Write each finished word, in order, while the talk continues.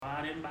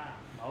didn't buy them.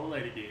 My old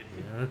lady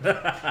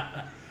did.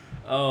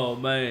 Oh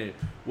man,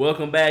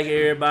 welcome back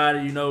everybody.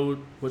 You know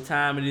what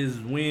time it is?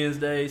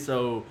 Wednesday,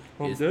 so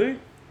Hump day?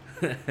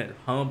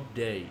 Hump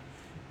day.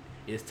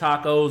 It's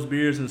Tacos,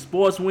 Beers, and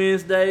Sports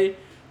Wednesday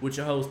with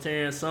your host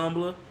Terrence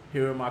Sumbler.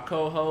 Here are my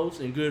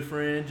co-hosts and good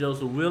friend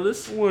Joseph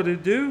Willis. What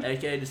it do?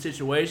 AKA The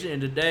Situation.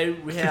 And today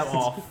we have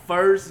our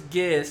first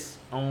guest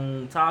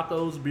on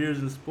Tacos, Beers,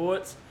 and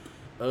Sports.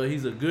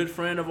 He's a good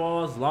friend of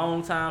ours,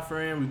 longtime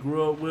friend. We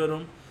grew up with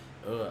him.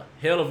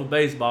 Hell of a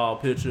baseball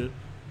pitcher.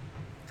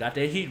 Got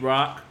that heat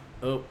rock.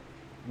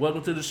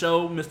 Welcome to the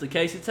show, Mr.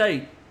 Casey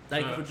Tate.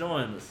 Thank you for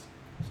joining us.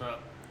 What's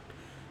up?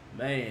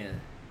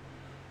 Man,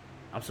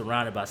 I'm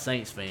surrounded by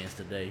Saints fans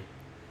today.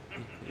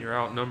 You're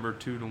outnumbered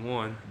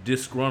 2-1.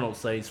 Disgruntled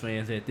Saints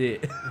fans at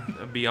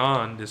that.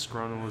 Beyond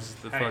disgruntled was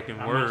the fucking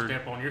I'm word. gonna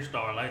step on your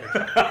star later.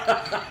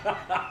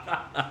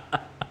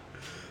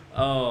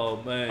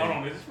 Oh man. Hold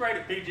on, is this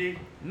rated PG?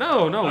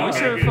 No, we Okay,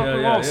 said good.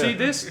 fucking Yeah. wrong. See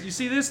this? You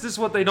see this? This is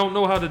what they don't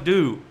know how to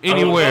do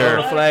anywhere.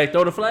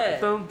 Throw the flag.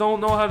 Don't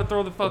know how to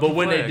throw the fucking But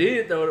when flag. they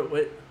did, though,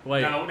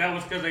 wait. No, that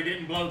was because they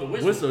didn't blow the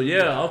whistle. Whistle,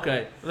 yeah,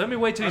 okay. Let me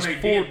wait till They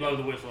he's did blow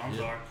the whistle. I'm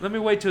sorry. Let me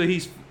wait till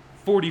he's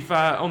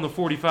 45 on the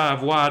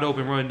 45, wide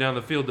open, running down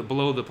the field to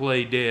blow the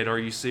play dead. Are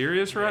you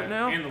serious right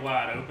now? In the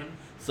wide open.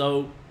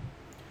 So,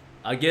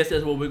 I guess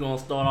that's what we're going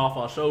to start off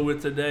our show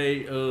with today.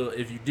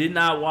 If you did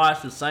not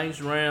watch the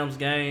Saints-Rams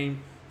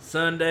game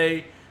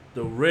Sunday,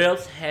 the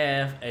refs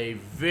have a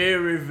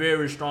very,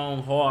 very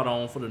strong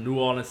hard-on for the New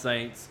Orleans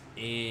Saints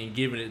and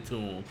giving it to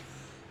them.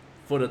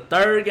 For the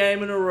third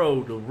game in a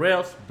row, the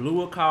refs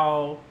blew a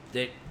call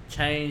that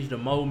changed the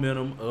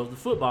momentum of the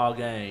football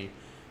game,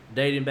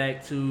 dating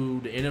back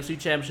to the NFC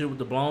Championship with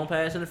the blown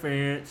pass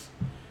interference.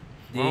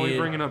 Why are we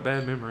bringing up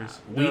bad memories?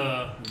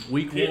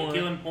 Week one.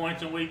 Killing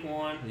points in week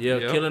one. Yeah,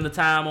 Yep. killing the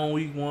time on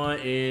week one.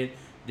 And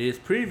this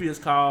previous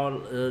call,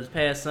 this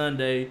past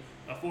Sunday,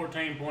 A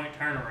 14-point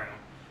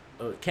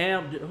turnaround.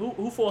 Cam,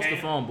 who forced the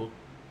fumble?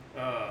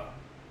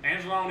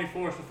 Anzalone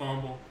forced the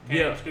fumble. Cam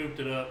Yeah. scooped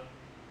it up.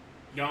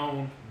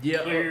 Gone.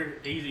 Yeah, Clear.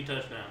 Easy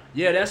touchdown.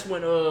 Yeah, that's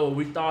when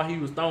we thought he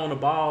was throwing the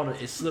ball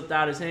and it slipped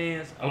out his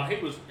hands.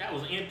 That was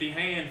empty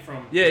hand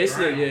from Yeah, the it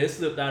slipped. ground. Yeah, it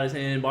slipped out his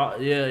hand.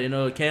 But,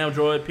 yeah, Cam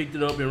Jordan picked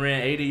it up and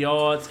ran 80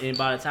 yards. And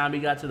by the time he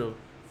got to the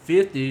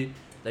 50,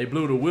 they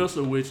blew the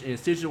whistle. Which in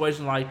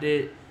situations like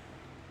that,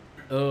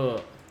 an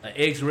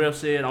ex-ref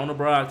said on the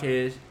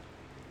broadcast,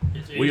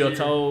 we are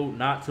told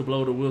not to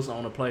blow the whistle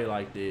on a play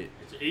like that.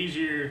 It's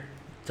easier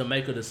To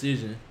make a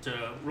decision.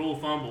 to rule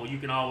fumble. You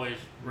can always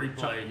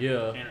replay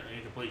Yeah.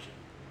 incompletion.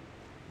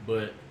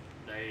 But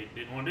They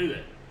didn't want to do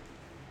that.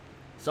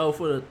 so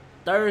for the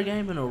third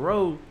game in a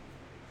row,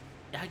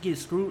 I get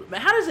screwed.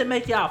 Man, how does it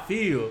make y'all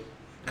feel?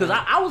 Because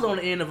I was on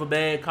the end of a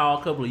bad call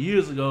a couple of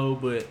years ago,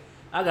 but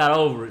I got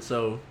over it.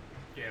 So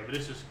Yeah, but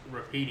this is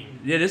repeating.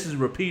 yeah, this is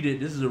repeated.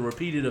 This is a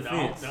repeated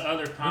offense. The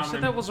other Who common.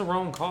 said that was a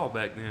wrong call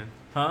back then?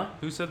 Huh?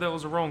 Who said that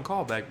was a wrong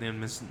call back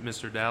then,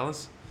 Mr.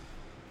 Dallas?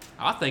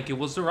 I think it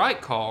was the right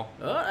call.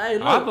 Hey,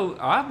 look.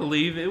 I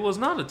believe it was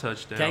not a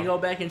touchdown. Can't go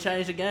back and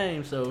change the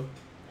game. So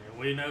Yeah,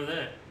 we know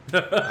that.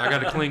 I got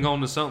to cling on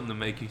to something to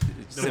make you.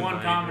 The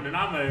one common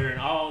denominator in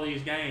all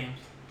these games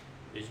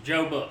is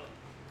Joe Buck.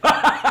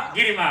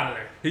 Get him out of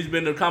there. he's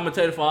been the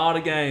commentator for all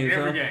the games.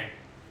 Every huh? game.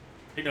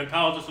 He done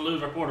caused us to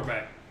lose our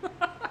quarterback.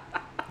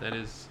 That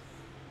is.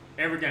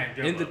 Every game,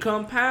 Joe And to Buck.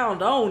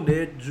 compound on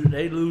that,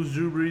 they lose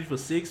Drew Brees for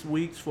 6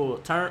 weeks for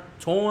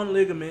torn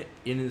ligament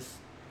in his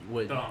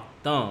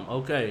thumb.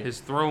 Okay. His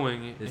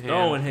throwing. His hand.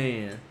 throwing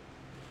hand.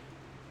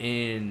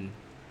 And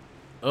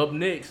up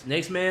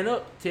next man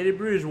up, Teddy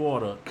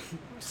Bridgewater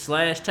 /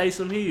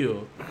 Taysom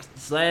Hill /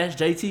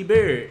 JT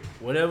Barrett,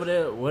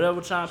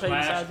 whatever Sean Payton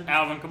decides to do.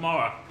 Alvin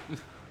Kamara.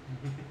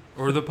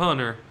 Or the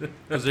punter.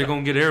 Because they're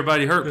going to get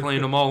everybody hurt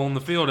playing them all on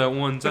the field at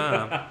one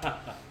time.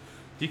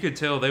 You could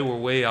tell they were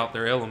way out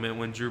their element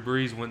when Drew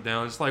Brees went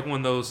down. It's like one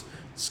of those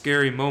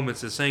scary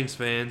moments as Saints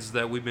fans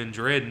that we've been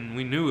dreading.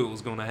 We knew it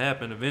was going to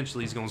happen.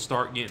 Eventually, he's going to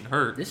start getting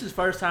hurt. This is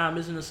first time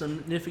missing a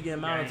significant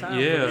amount of time.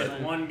 Yeah. He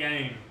has one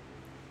game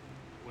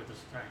with the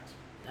Saints.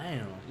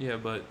 Damn. Yeah,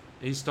 but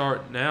he's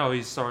starting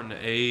to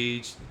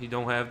age. He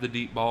don't have the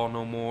deep ball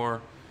no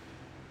more.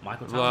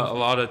 Michael A Thomas.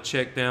 lot of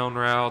check down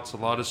routes, a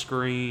lot of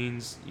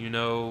screens. You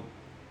know,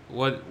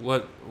 what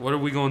are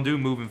we going to do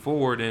moving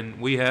forward?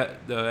 And we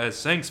have, as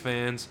Saints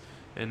fans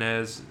and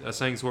as a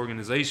Saints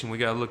organization, we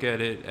got to look at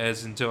it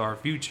as into our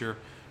future.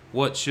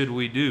 What should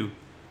we do,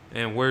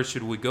 and where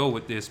should we go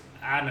with this?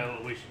 I know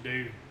what we should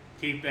do.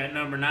 Keep that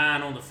number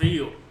 9 on the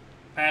field.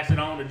 Pass it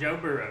on to Joe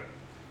Burrow.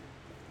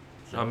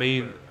 I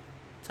mean,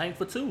 Tank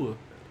for Tua.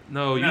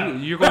 no, No.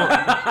 you're going.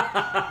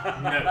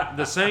 No.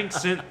 The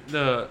Saints sent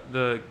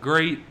the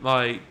great,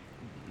 like,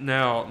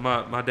 now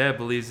my dad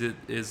believes it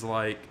is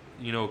like,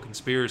 you know,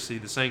 conspiracy.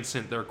 The Saints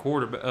sent their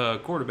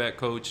quarterback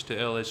coach to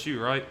LSU,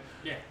 right?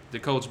 Yeah. To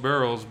coach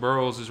Burrows.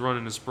 Burrows is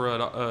running the spread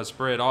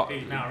off.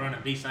 He's now running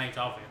the Saints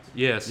offense.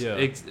 Yes,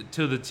 Yeah.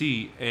 to the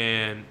T,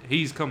 and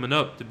he's coming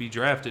up to be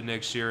drafted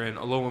next year. And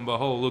lo and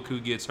behold, look who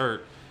gets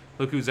hurt.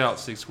 Look who's out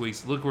 6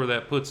 weeks. Look where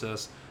that puts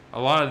us. a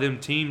lot of them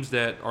teams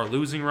that are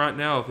losing right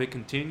now, if it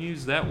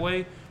continues that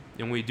way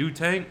and we do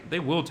tank, they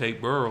will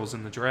take Burrows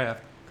in the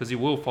draft because he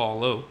will fall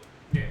low.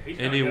 Yeah, he's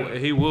And gonna go.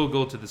 he will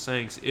go to the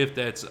Saints if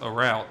that's a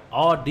route.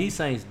 All D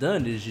Saints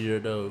done this year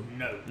though.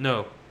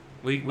 No.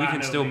 We By can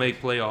no still means.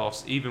 make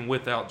playoffs even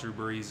without Drew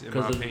Brees, in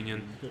my of-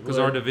 opinion, because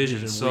well, our division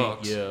weak,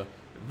 sucks. yeah.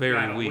 Very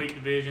Got a weak. weak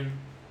division.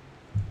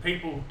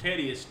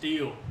 Teddy is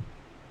still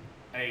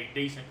a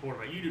decent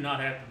quarterback. You do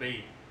not have to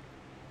be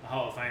a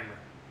Hall of Famer.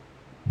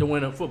 To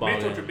win a football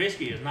Mitchell game.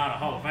 Trubisky is not a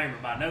Hall of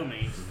Famer by no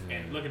means.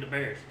 And look at the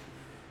Bears.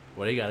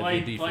 Well, they got a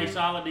good Play defense.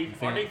 solid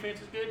defense. Our defense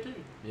is good too.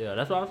 Yeah,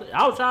 that's what I'm saying.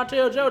 I was trying to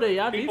tell Joe that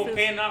y'all People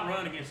defense. cannot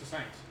run against the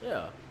Saints.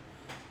 Yeah.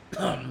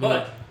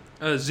 But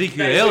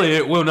Ezekiel They-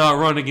 Elliott will not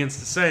run against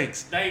the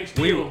Saints. they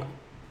still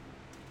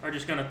are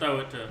just going to throw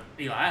it to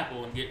Eli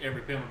Apple and get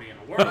every penalty in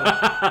the world.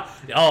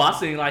 Oh, I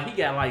seen like he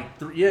got like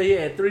three. Yeah, he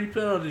had 3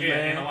 penalties, Yeah,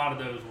 and a man. lot of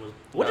those was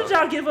What did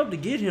y'all give up to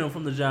get him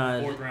from the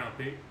Giants? 4th round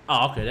pick.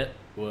 Oh, okay.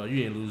 Well,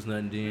 you didn't lose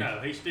nothing then.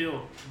 No, he's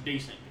still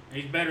decent.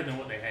 He's better than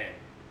what they had.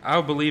 I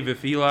would believe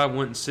if Eli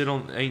ain't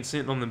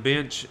sitting on the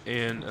bench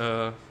and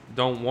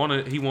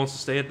he wants to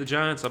stay at the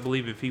Giants. I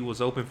believe if he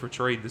was open for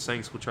trade, the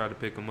Saints would try to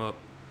pick him up.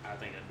 I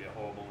think that'd be a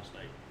horrible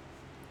mistake.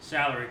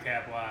 Salary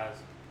cap wise,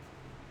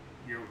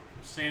 you're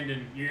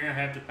gonna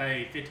have to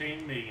pay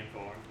 $15 million for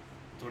him.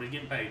 That's what he's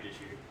getting paid this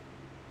year.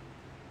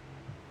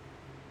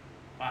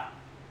 Why?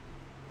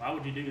 Why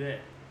would you do that?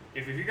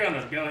 If you're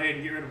gonna go ahead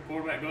and get rid of a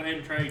quarterback, go ahead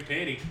and trade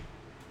Teddy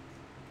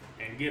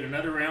and get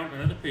another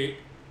pick.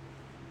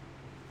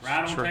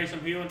 Right on Sure.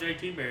 Taysom Hill and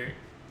JT Barrett.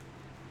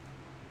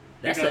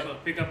 That's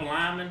Pick up a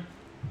lineman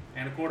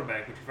and a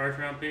quarterback with your first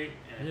round pick,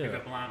 and Yeah. pick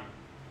up a lineman.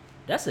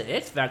 That's an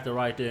X factor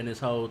right there in this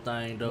whole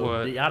thing, though.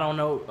 What? Y'all don't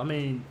know. I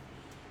mean,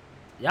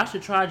 y'all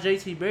should try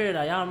JT Barrett.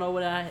 Y'all don't know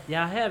what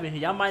y'all have in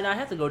here. Y'all might not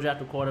have to go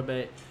draft a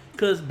quarterback.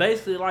 Because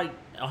basically, like,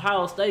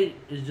 Ohio State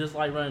is just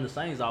like running the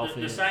Saints The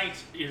offense.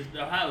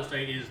 Ohio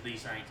State is the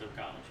Saints of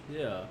college.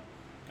 Yeah.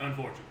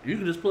 Unfortunately. You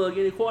can just plug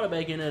any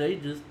quarterback in there. They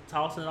just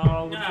tossing it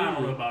all over No, the I don't know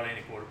field. about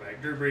any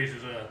quarterback. Drew Brees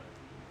is a.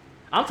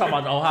 I'm talking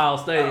about the Ohio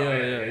State.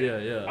 Oh,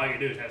 Yeah. All you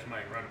do is have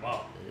somebody run the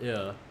ball.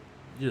 Yeah.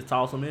 You just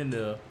toss them in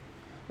there.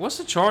 What's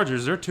the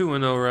Chargers? They're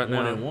 2-0 right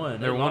now. 1-1.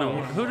 They're They 1-1.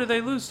 lost. Who did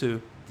they lose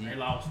to? They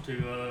lost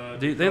to.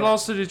 They Detroit.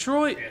 lost to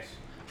Detroit. Yes.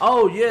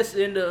 Oh, yes.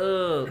 In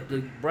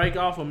the break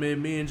off of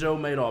me and Joe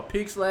made our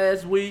picks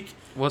last week.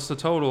 What's the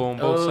total on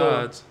both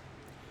sides?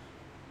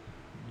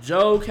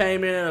 Joe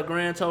came in at a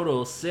grand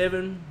total of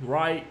 7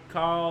 right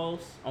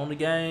calls on the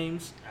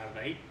games. Out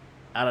of 8.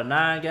 Out of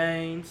 9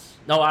 games.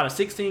 No, out of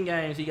 16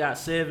 games, he got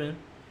 7.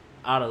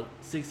 Out of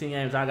 16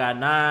 games, I got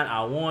 9.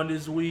 I won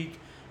this week.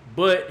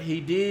 But he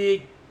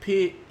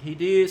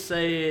did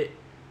say it.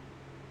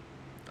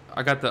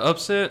 I got the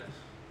upset.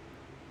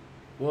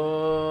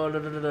 Well,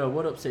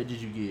 what upset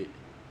did you get?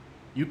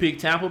 You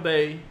picked Tampa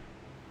Bay.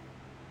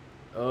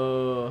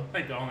 I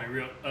think the only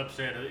real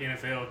upset of the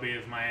NFL would be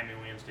if Miami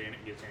wins 10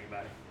 and gets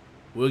anybody.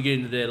 We'll get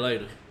into that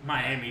later.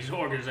 Miami's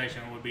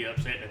organization would be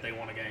upset that they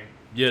won a game.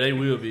 Yeah, they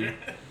will be.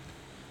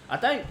 I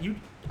think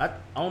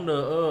on the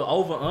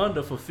over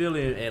under for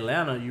Philly and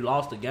Atlanta, you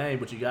lost the game,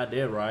 but you got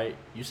that right.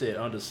 You said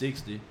under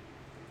 60.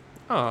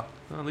 Oh,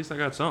 well, at least I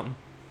got something.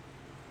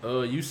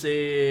 You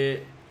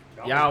said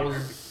y'all must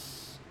be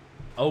was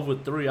over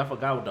 3. I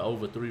forgot what the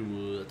over 3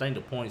 was. I think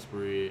the point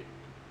spread.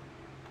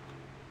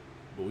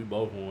 But we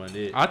both won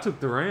it. I took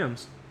the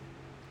Rams.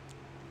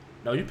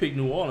 No, you picked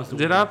New Orleans. To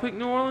Did win. I pick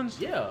New Orleans?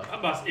 Yeah.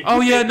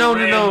 Oh, yeah, no.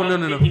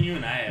 Kicking you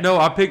in the ass. No,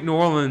 I picked New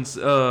Orleans.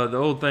 The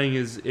old thing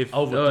is if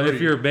Over 3.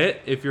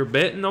 if you're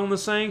betting on the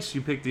Saints,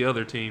 you pick the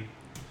other team.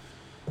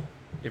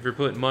 If you're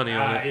putting money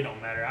on It it.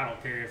 don't matter. I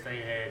don't care if they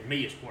had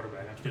me as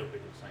quarterback. I'm still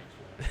picking the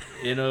Saints.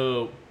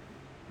 And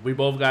we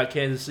both got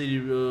Kansas City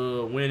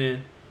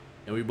winning,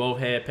 and we both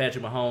had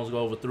Patrick Mahomes go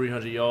over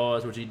 300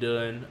 yards, which he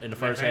done in the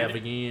first half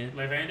Left-handed? again.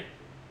 Left-handed?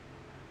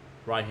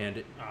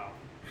 Right-handed. Oh,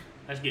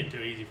 that's getting too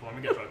easy for me.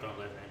 I gotta start throwing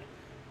left-handed.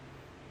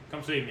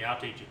 Come see me. I'll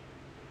teach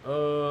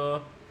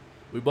you.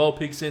 We both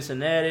picked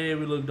Cincinnati.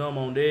 We looked dumb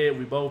on that.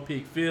 We both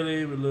picked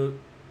Philly.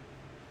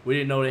 We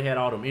didn't know they had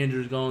all them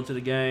injuries going to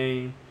the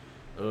game.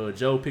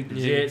 Joe picked the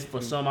Yeah. Jets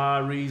for some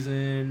odd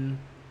reason.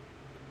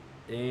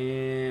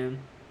 And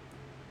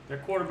Their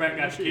quarterback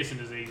got the kissing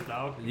disease,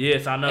 dog.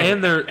 yes, I know.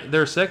 And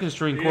their second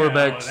string Yeah,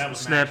 quarterback that was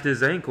snapped nasty.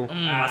 his ankle.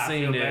 I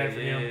seen feel that. bad for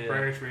him. Yeah.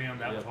 Prayers for him.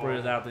 That Yeah, was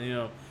prayers horrible. out to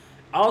him.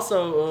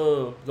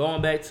 Also,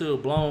 going back to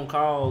blown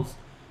calls,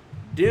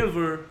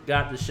 Denver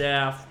got the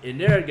shaft in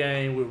their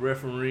game with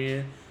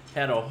refereeing.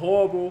 Had a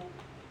horrible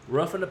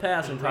roughing the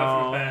passing Roughing the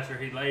call. passer,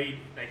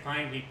 they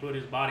claimed he put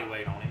his body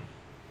weight on him.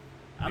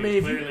 I He mean,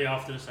 was if you, clearly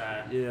off to the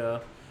side. yeah,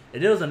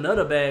 and there was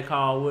another bad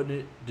call,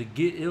 wasn't it?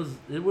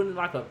 It wasn't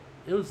like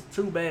it was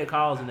 2 bad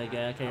calls in that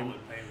game. I I can't.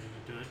 wouldn't pay attention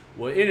to it.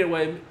 Well,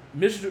 anyway,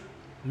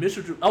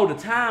 the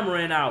time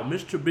ran out.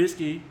 Mr.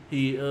 Trubisky,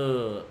 he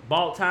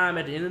bought time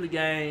at the end of the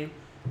game.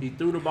 He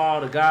threw the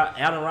ball. The guy,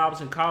 Allen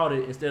Robinson, caught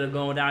it. Instead of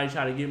going down, he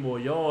tried to get more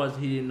yards.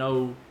 He didn't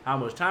know how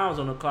much time was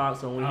on the clock.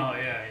 So when Oh,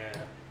 yeah.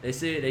 they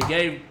said they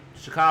gave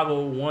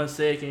Chicago 1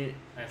 second,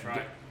 That's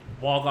right.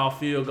 walk-off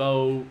field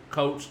goal.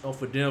 Coach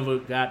for Denver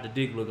got the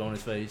dick look on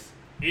his face.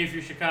 If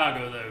you're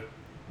Chicago, though,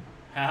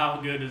 how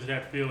good does it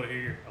have to feel to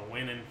hear a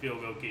winning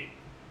field goal kick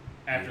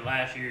after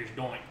last year's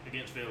doink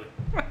against Philly?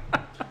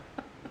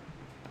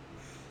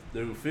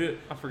 Dude, Phil,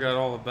 I forgot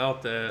all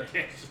about that.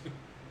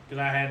 Because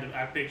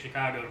I picked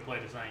Chicago to play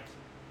the Saints.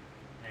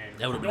 And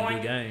that would have been a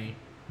doink. good game.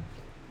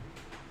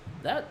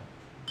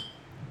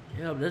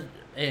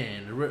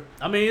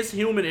 I mean, it's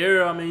human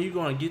error. I mean, you're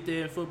going to get there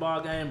in a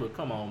football game, but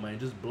come on, man.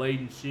 Just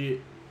blatant shit.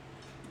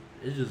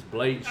 It's just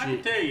blatant I can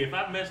shit. tell you, if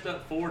I messed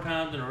up 4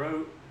 times in a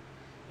row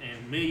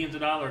and millions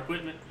of dollar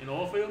equipment in the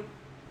oil field,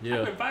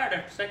 I've been fired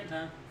after the second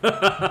time.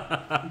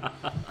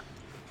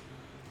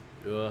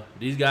 Yeah,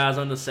 these guys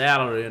under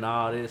salary and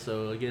all this,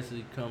 so I guess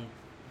it come.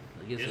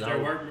 I guess Yes, it's their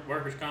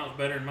workers' comp's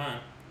better than mine.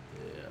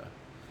 Yeah.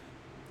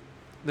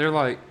 They're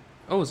like,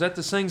 oh, is that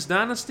the Saints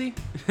dynasty?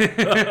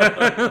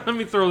 Let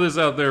me throw this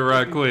out there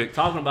right quick.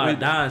 Talking about a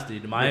dynasty,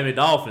 the Miami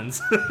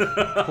Dolphins. All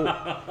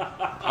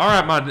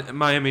right, my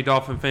Miami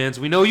Dolphin fans,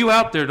 we know you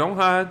out there. Don't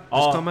hide.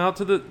 Just come out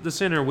to the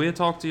center. We'll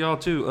talk to y'all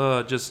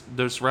too.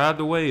 Just ride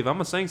the wave. I'm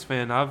a Saints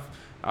fan.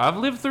 I've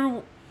lived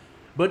through.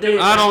 But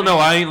I don't know.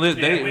 I ain't lived.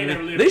 Yeah, we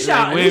never lived At least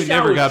y'all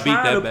never got beat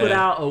trying that to put bad.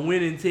 out a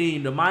winning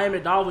team. The Miami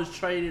Dolphins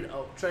traded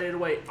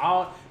away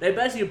all. They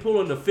basically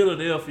pulling the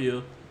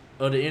Philadelphia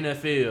of the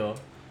NFL.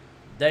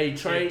 They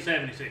trade.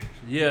 76.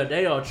 Yeah,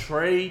 they are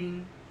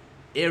trading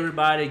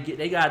everybody.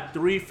 They got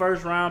 3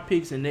 first-round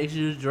picks in next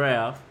year's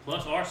draft.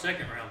 Plus our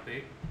second-round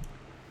pick.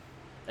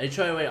 They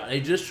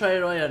just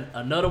traded away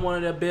another one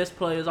of their best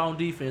players on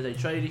defense. They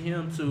traded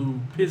him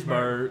to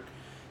Pittsburgh.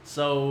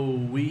 So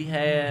we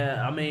had.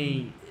 I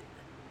mean,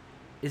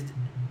 is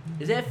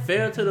that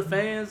fair to the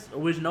fans?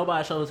 Which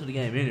nobody showed up to the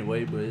game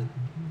anyway, but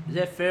is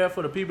that fair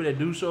for the people that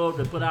do show up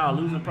to put out a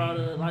losing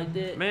product like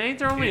that? Man, ain't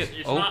there only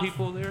It's old not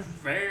people there?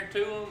 Fair to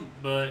them,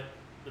 but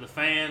the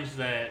fans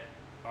that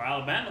are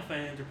Alabama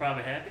fans are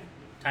probably happy.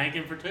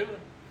 Tanking for Tua.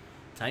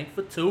 Tank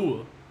for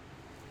Tua.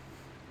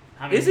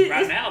 I mean,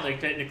 now they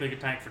technically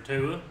could tank for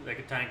Tua. They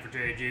could tank for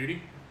Jerry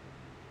Judy.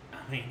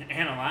 I mean,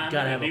 and a lineman,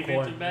 Gotta have a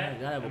defensive back.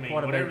 gotta have a I mean,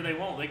 quarterback. whatever they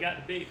want, they got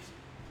the picks.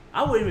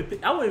 I wouldn't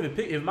even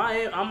pick if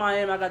I'm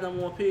Miami. I got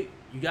number 1 pick.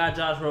 You got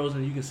Josh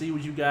Rosen. You can see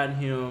what you got in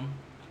him.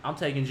 I'm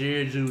taking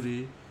Jerry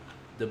Judy,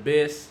 the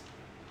best.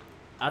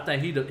 I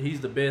think he's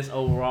the best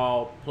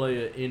overall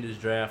player in this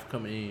draft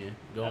coming in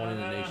going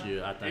into next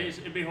year. I think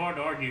It'd be hard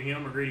to argue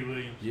him or Greedy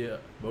Williams. Yeah,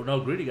 but no,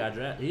 Greedy got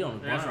drafted. He on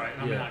the That's ground.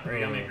 right. I mean, not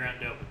Greedy. I mean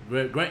Grant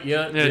Delpit. Grant,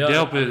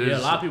 Delpit yeah, is.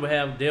 a lot of people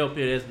have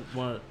Delpit as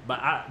one,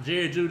 but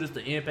Jerry Judy's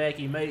the impact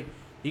he make.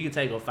 He can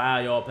take a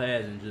 5-yard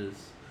pass and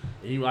just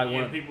he like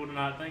Yeah, one. people do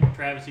not think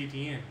Travis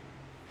Etienne,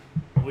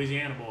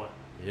 Louisiana boy.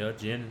 Yeah,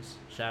 Jennings.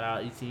 Shout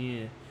out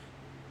Etienne.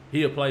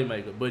 He a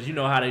playmaker, but you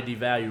know how they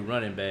devalue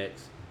running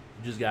backs.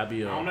 You just gotta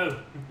be a. I don't know.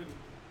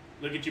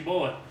 Look at your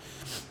boy,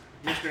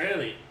 Mr.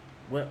 Elliott.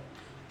 Well,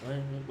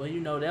 you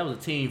know that was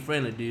a team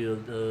friendly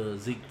deal.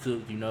 Zeke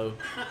took, you know.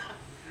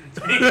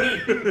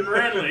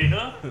 Friendly,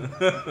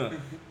 huh?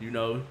 You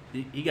know,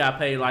 he got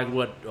paid like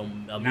what a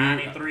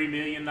million. $93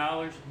 million.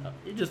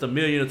 It's just $1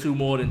 million or $2 million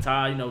more than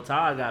Todd. You know,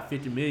 Todd got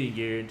 $50 million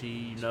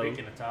guaranteed. You know,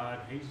 Speaking of Todd,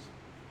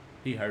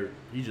 he hurt.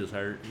 He just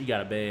hurt. He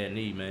got a bad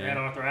knee, man. that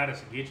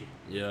arthritis will get you.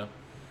 Yeah.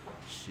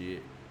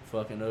 Shit.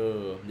 Fucking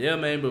yeah,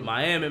 man. But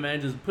Miami, man,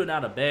 just putting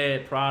out a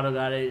bad product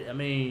out of it. I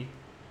mean,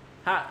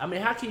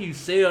 how can you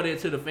sell that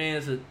to the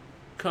fans to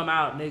come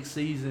out next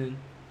season?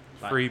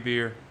 Free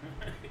beer.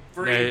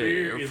 Free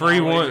beer. is Free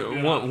always a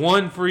good option.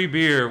 one free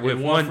beer with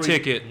And one free,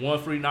 ticket. 1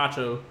 free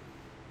nacho.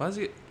 Why is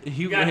it?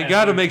 You gotta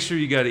got to have make sure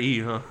you got to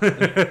eat, huh? You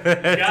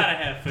gotta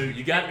have food.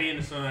 You can't be in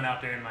the sun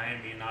out there in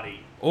Miami and not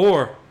eat.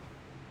 Or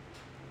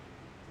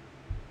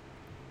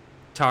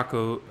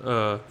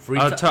taco, Free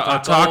a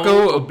taco,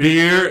 taco, a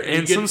beer, You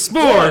and get some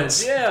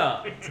sports.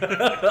 Yeah.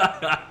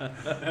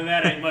 And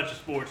that ain't much of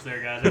sports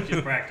there, guys. That's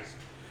just practice.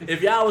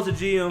 If y'all was a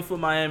GM for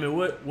Miami,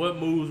 what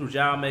moves would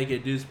y'all make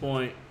at this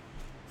point,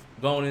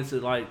 going into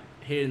like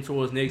heading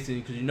towards next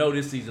season? Because you know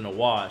this season a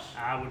wash.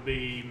 I would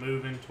be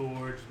moving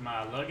towards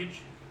my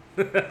luggage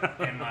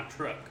and my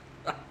truck.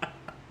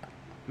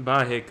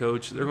 By head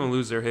coach, they're gonna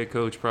lose their head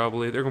coach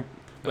probably. They're gonna.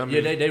 I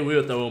mean, Yeah, they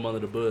will throw him under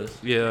the bus.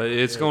 yeah,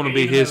 it's Yeah. going to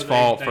be Even his though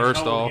fault they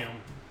first told off. him,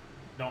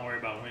 don't worry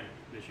about winning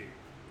this year.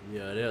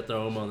 Yeah, they'll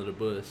throw him under the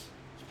bus.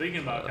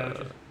 Speaking about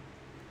coaches,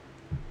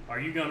 are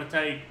you going to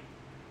take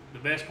the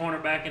best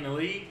cornerback in the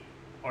league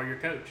or your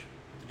coach,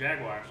 the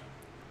Jaguars?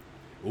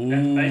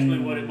 That's basically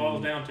what it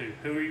boils down to.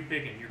 Who are you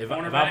picking? Your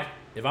cornerback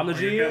If I'm the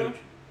or your GM, coach?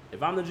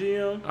 if I'm the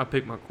GM, I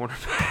pick my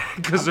cornerback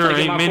because I'm there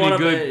taking ain't my many cornerback.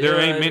 good. There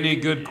ain't Yeah, many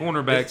good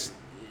cornerbacks.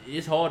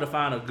 it's hard to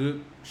find a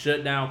good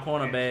shutdown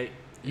cornerback.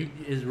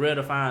 It's rare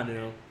to find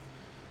them.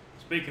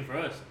 Speaking for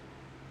us,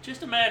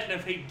 just imagine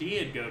if he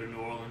did go to New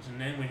Orleans and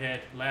then we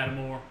had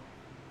Lattimore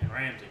and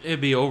Ramsey.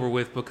 It'd be over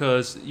with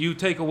because you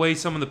take away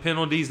some of the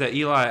penalties that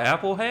Eli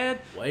Apple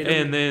had, Wait a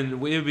and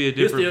then it'd be a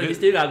different. He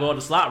still got to go to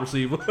the slot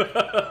receiver.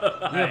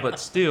 Yeah, but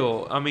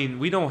still, I mean,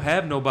 we don't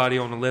have nobody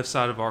on the left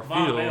side of our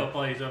Von Bell field.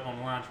 plays up on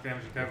the line of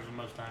scrimmage and covers him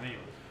most of the time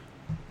anyways.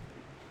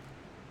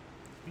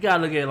 you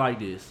gotta look at it like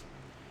this.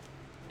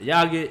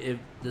 If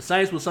the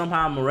Saints would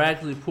somehow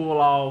miraculously pull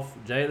off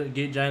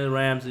Jalen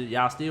Ramsey,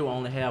 y'all still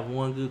only have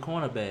one good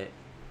cornerback.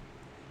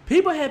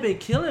 People have been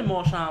killing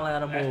Marshawn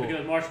Lattimore. That's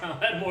because Marshawn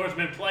Lattimore has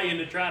been playing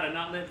to try to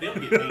not let them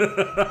get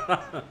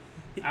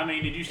beat. I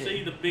mean, did you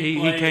see the big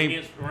play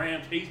against the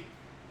Rams?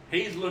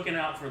 He's looking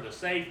out for the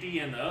safety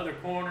and the other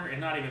corner and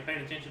not even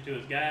paying attention to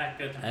his guy.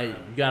 Hey, you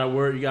gotta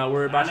worry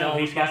about your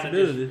own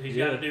responsibility. He's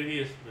got to do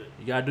his. But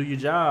you gotta do your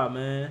job,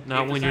 man.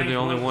 Not when you're the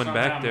only one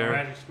back there.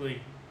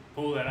 Miraculously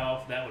pull that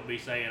off. That would be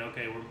saying,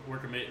 okay, we're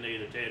committing to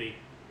either Teddy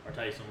or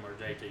Taysom or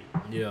JT.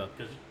 Yeah.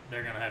 Because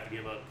they're gonna have to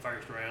give up the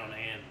first round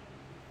and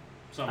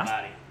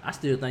somebody. I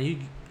still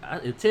think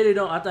if Teddy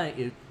don't, I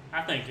think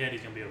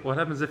Teddy's gonna be okay. What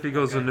happens if he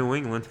goes to New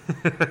England?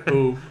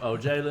 Who? Oh,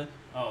 Jalen.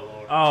 Oh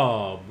Lord.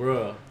 Oh,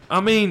 bruh. I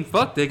mean,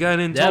 fuck, they got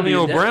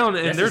Antonio Brown,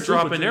 and they're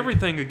dropping team.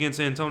 Everything against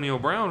Antonio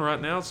Brown right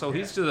now, so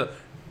he's just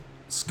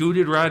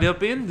scooted right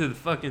up into the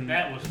fucking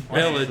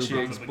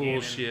Belichick's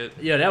bullshit.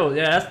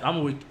 Yeah,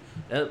 I'm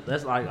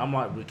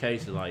like with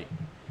Casey, like,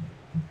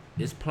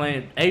 it's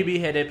playing. AB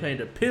had that playing.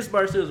 The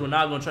Pittsburgh Steelers were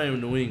not going to trade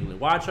him to New England.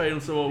 Why trade him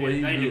somewhere where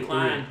he they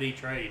declined the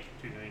trade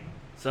to New England?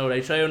 So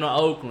they trade him to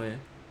Oakland.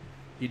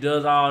 He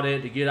does all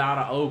that to get out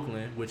of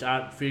Oakland, which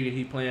I figured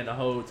he planned the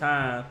whole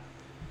time.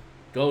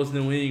 Goes to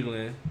New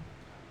England.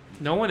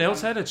 No one else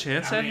had a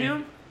chance at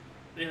him?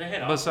 They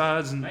had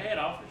besides, offers. They had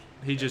offers.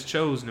 He just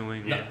chose New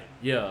England.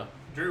 Yeah.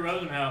 Drew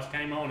Rosenhaus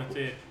came on and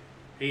said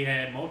he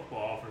had multiple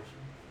offers.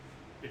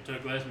 It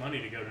took less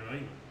money to go to New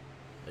England.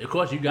 Of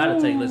course, you got to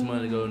take less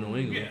money to go to New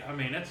England. Yeah, I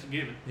mean, that's a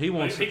given. He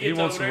wants to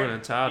win a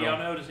title. Y'all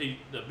notice the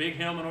big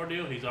helmet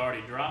ordeal, he's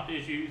already dropped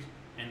his shoes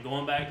and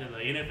going back to the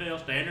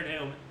NFL standard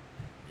helmet.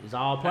 He's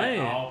all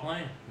playing.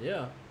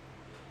 Yeah.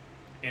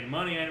 And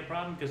money ain't a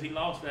problem because he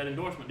lost that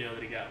endorsement deal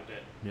that he got with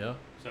that. Yeah.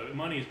 So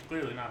money is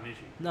clearly not an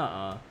issue.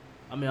 Nuh-uh.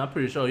 I mean, I'm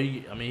pretty sure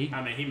he makes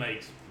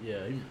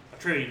 $1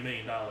 trillion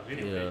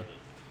anyway. Yeah.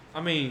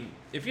 I mean,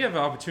 if you have an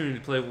opportunity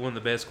to play with one of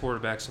the best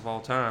quarterbacks of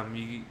all time,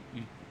 you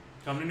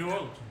come to New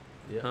Orleans.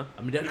 Yeah. Huh?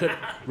 I mean,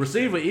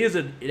 receiver is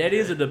a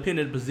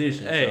dependent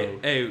position.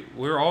 Hey,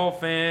 we're all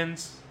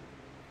fans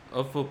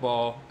of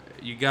football.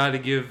 You got to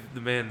give the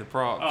man the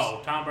props.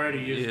 Oh, Tom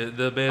Brady is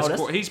the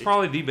best. He's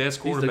probably the best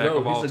quarterback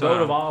of all time. He's the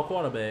GOAT of all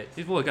quarterbacks.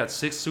 He's got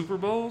 6 Super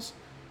Bowls.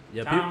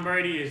 Yeah, Tom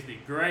Brady is the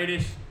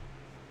greatest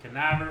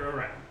conniver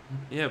around.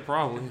 Yeah,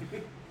 probably.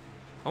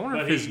 I wonder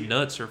if his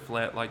nuts are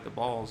flat like the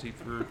balls he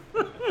threw.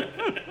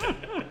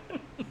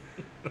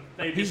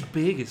 He's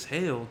big as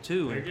hell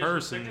too in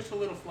person. They're just a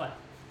little flat.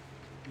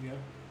 You know?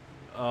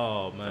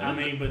 Oh man. I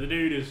mean, but the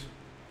dude is.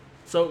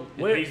 So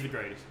he's the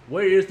greatest.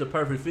 Where is the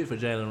perfect fit for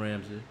Jalen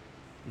Ramsey?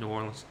 New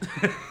Orleans.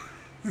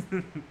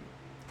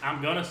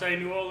 I'm gonna say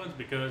New Orleans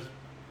because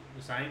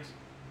the Saints,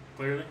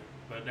 clearly,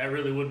 but that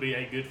really would be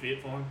a good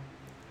fit for him.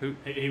 Who?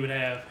 He would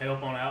have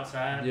help on the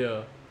outside.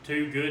 Yeah.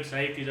 2 good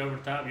safeties over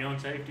the top, young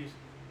safeties.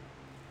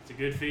 It's a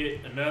good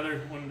fit.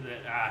 Another one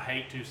that I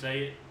hate to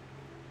say it,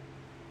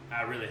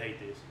 I really hate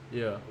this.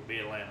 Yeah. Would be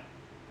Atlanta.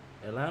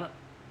 Atlanta.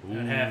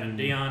 And having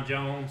Deion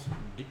Jones,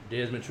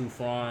 Desmond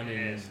Trufant,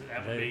 yes,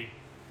 that would be.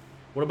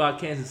 What about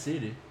Kansas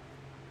City?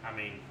 I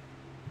mean,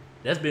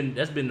 that's been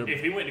the.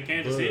 If he went to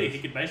Kansas City, he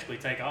could basically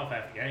take off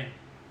half the game.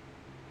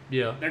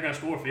 Yeah. They're gonna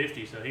score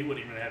 50, so he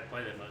wouldn't even have to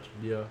play that much.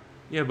 Yeah.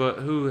 Yeah, but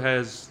who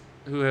has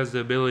the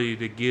ability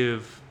to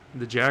give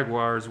the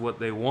Jaguars what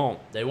they want?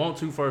 They want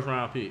 2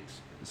 first-round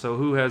picks. So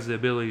who has the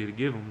ability to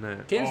give them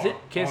that?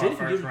 Kansas City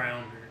first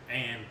rounder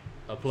and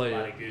a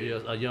player,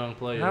 a young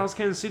player. How's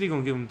Kansas City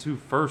gonna give them 2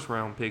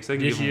 first-round picks? They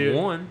can give them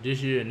 1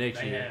 this year and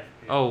next year. Have,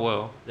 yeah. Oh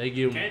well. They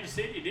give Kansas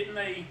City. Didn't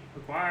they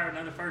acquire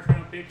another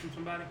first-round pick from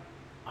somebody?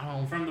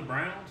 From the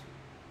Browns.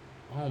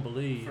 I don't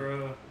believe.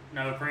 No,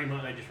 Kareem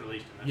Hunt. They just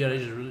released him. Yeah, they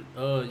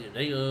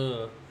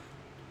just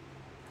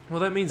Well,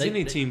 that means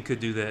any team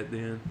could do that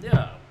then.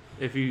 Yeah.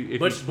 If you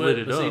split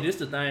it up. See, this is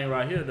the thing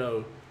right here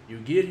though. You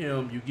get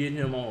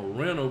him on a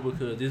rental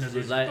because this is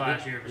his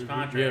last year of his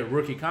contract. Yeah,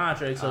 rookie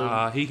contract.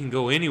 So he can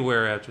go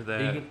anywhere after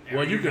that.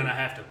 You're gonna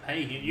have to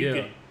pay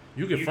him.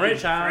 You can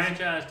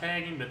franchise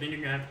tag him, but then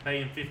you're gonna have to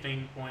pay him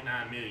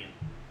 $15.9 million.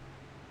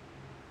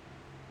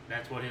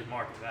 That's what his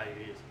market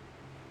value is.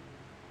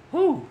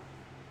 Who?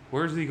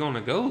 Where's he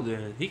gonna go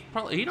then? He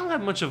don't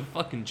have much of a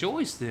fucking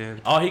choice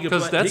then. Oh, he could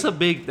because that's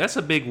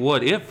a big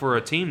what if for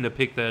a team to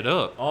pick that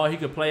up. Oh, he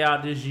could play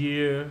out this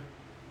year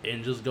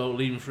and just go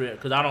leave him free.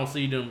 Because I don't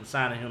see them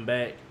signing him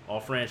back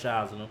or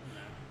franchising him. No.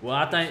 Well,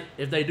 I think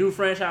if they do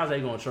franchise, they're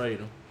gonna trade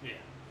him. Yeah,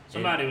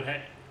 somebody would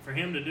have for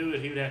him to do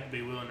it. He would have to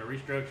be willing to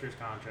restructure his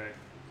contract.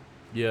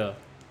 Yeah,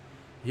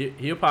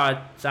 he'll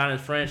probably sign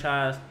his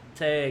franchise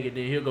tag and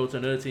then he'll go to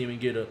another team and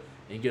get a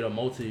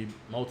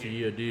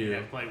multi-year deal.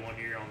 He'll play 1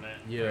 year on that.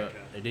 Yeah,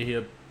 franchise. And then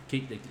he'll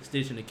kick the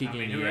stitching to kick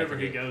in. Whoever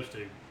he goes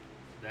to,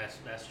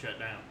 that's shut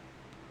down.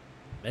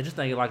 Man, just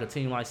thinking like a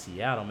team like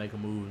Seattle make a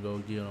move and go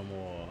get him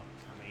or.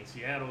 I mean,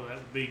 Seattle, that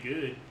would be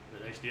good,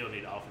 but they still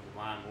need offensive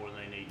line more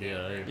than they need.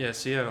 Yeah,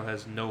 Seattle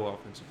has no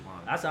offensive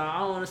line. I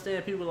don't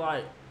understand people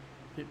like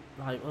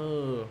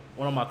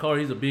one of my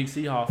coworkers. He's a big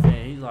Seahawks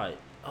fan. He's like,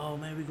 oh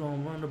man, we're gonna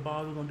run the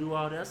ball, we're gonna do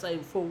all that. I say,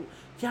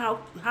 y'all,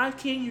 how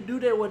can you do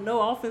that with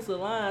no offensive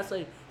line? I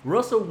say,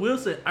 Russell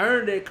Wilson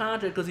earned that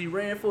contract because he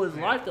ran for his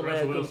life the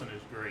Russell last. Wilson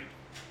is great.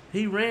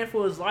 He ran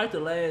for his life the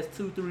last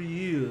 2-3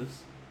 years.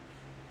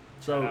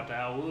 So Shout out to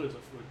Al Woods.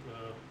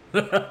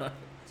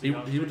 he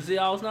with the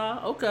Seahawks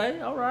now. Okay,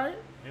 all right.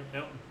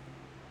 Yep.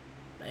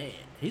 Man,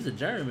 he's a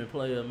journeyman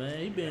player, man.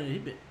 He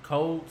been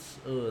Colts,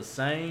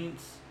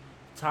 Saints,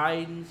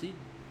 Titans. He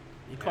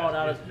called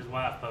out his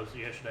wife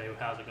posted yesterday.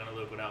 How's it gonna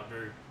look without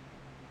Drew?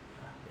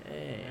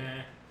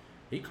 Yeah.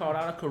 He called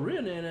out a career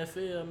in the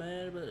NFL,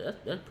 man.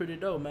 But that's pretty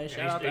dope, man.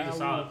 Shout out he's to a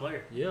solid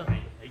player. Yeah. I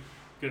mean, he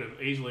could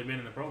have easily been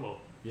in the Pro Bowl.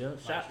 Yeah,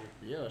 shout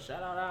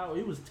out Al.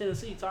 He was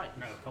Tennessee Titans.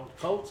 No,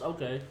 Colts. Colts,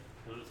 okay.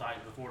 It was the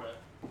Titans before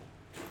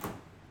that.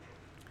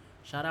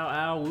 Shout out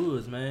Al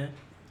Woods, man.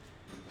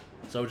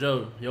 So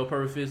Joe, your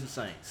perfect fit is the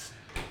Saints.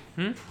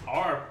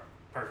 Our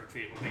perfect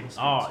fit would be the Saints.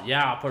 Oh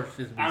yeah, our perfect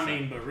fit would be the I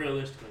Saints. mean, but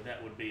realistically,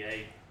 that would be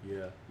a.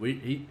 Yeah.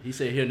 He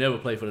said he'll never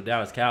play for the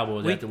Dallas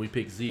Cowboys after we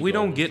pick Zeke. We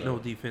don't over, get so. no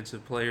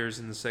defensive players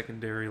in the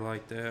secondary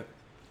like that.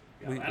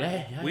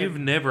 Yeah, We've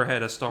never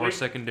had a star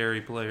secondary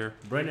player.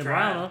 Brandon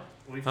Browner.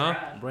 We've Huh?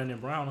 tried. Brandon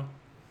Browner.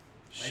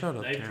 Shut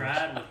up, They've Terrence.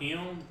 tried with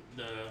him.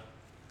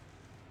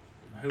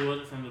 Who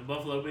was it from the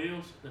Buffalo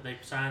Bills that they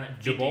signed at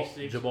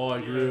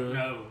Jabbar Greer.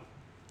 No,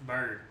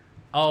 Bird.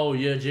 Oh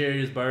yeah,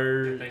 Jarius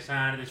Bird. They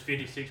signed this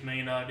 $56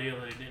 million deal.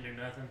 They didn't do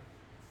nothing.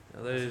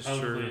 Yeah, that is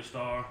Supposedly true. a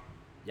star,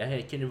 Y'all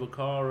had Kenny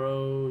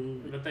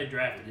Vaccaro. but they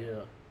drafted him.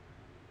 Yeah.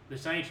 The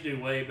Saints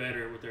do way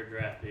better with their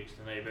draft picks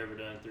than they've ever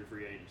done through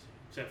free agency,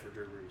 except for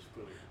Drew Brees,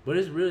 clearly. But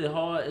it's really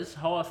hard. It's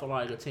hard for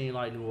like a team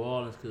like New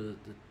Orleans because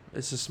the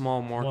It's a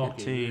small market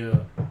team.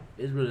 Yeah.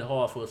 It's really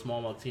hard for a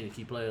small market team to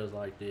keep players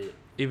like that.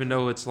 Even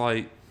though it's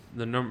like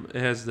it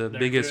has the They're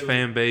biggest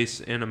clearly- fan base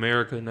in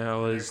America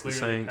now They're is the clearly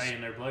Saints.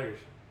 paying their players,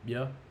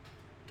 Yeah.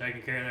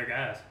 taking care of their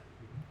guys.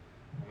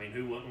 I mean,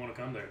 who wouldn't want to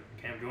come there?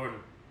 Cam Jordan.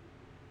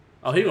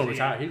 Oh, he's gonna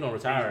retire. He's gonna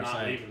He's retire. not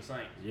Saints. leaving the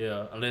Saints.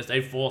 Yeah, unless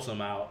they force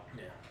him out.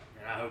 Yeah,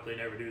 and I hope they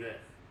never do that.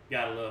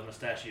 Gotta love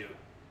Mustachio.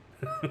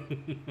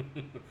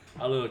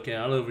 I love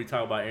Cam. I love when we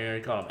talk about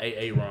Aaron. Call him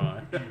AA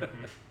Ron.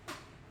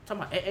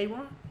 Talking about AA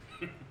Ron.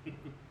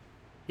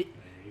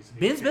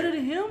 Ben's better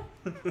than him?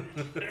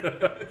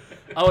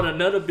 Oh, and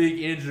another big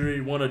injury.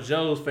 One of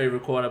Joe's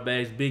favorite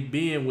quarterbacks, Big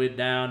Ben, went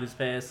down this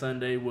past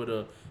Sunday with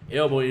a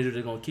elbow injury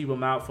that's going to keep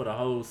him out for the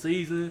whole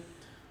season.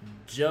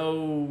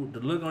 Joe, the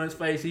look on his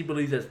face, he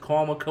believes that's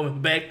karma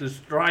coming back to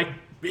strike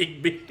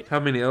Big Ben. How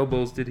many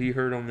elbows did he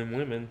hurt on them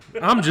women?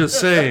 I'm just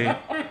saying.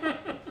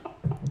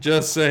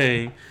 Just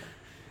saying.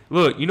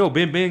 Look,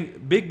 Big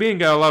Ben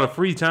got a lot of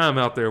free time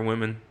out there,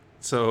 women.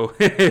 So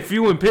if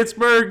you in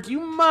Pittsburgh, you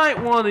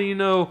might want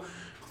to,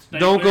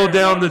 don't go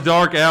down the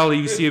dark alley.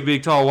 You see a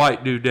big, tall,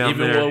 white dude down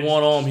Even there. with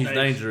one arm, he's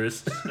dangerous.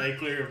 Stay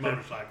clear of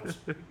motorcycles.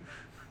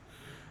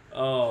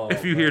 Oh,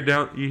 If you hear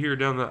down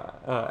the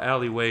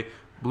alleyway,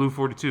 Blue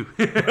 42.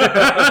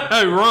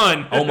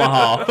 Run.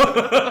 Omaha.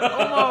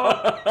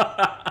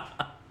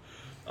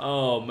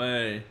 Oh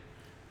man.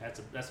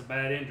 That's a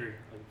bad injury.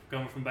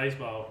 Coming from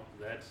baseball,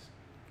 that's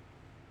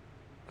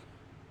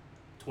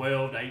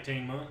 12 to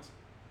 18 months.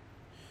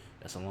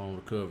 That's a long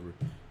recovery.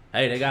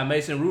 Hey, they got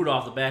Mason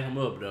Rudolph to back him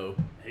up, though.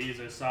 He's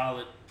a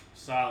solid,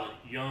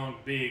 young,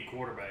 big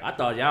quarterback. I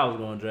thought y'all was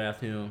going to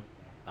draft him.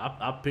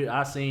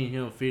 I seen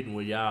him fitting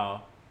with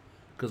y'all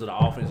because of the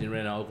offense he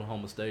ran at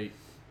Oklahoma State.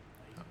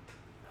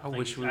 I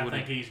wish we I would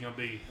think have. he's going to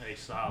be a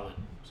solid.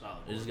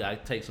 It just got to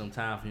take some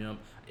time for him.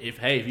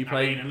 If you I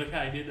play, mean, and look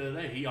how he did the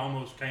other day. He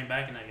almost came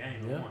back in that game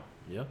and won.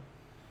 yeah.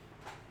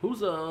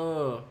 Who's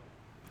a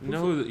You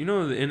know who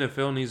the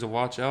NFL needs to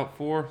watch out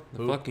for? The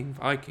Who? fucking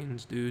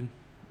Vikings, dude.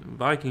 The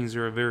Vikings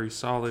are a very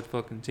solid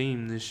fucking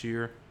team this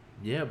year.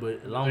 yeah, but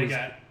as long They as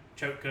got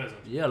Choke Cousins.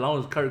 as long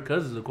as Kirk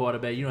Cousins is a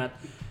quarterback, you don't have.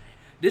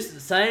 This is the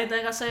same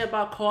thing I say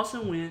about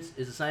Carson Wentz.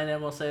 It's the same thing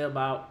I'm gonna say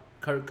about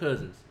Kirk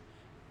Cousins.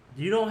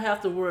 You don't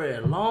have to worry.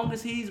 As long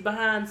as he's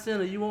behind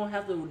center, you won't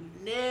have to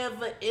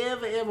never,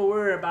 ever, ever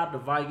worry about the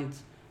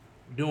Vikings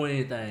doing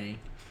anything.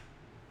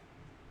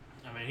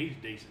 I mean, he's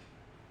decent.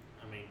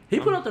 I mean, He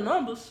put up the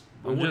numbers.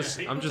 I'm when just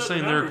he I'm puts just up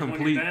the saying they're numbers, When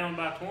complete. you're down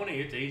by 20,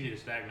 it's easy to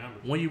stack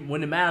numbers.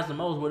 When it matters the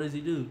most, what does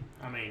he do?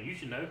 I mean, you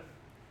should know.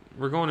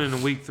 We're going into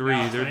week 3.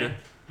 Nah, They're man.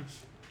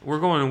 we're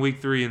going in week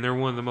 3, and they're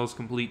one of the most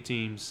complete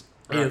teams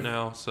right If-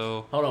 now.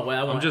 So Hold on, wait.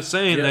 I'm just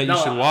saying that you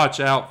should watch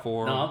out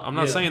for them. No, I'm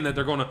not yeah. saying that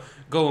they're going to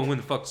go and win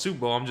the fuck Super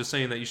Bowl. I'm just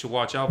saying that you should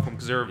watch out for them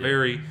because they're a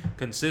very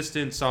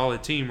consistent,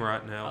 solid team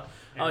right now.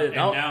 And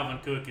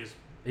Dalvin Cook is,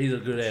 He's a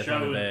good ass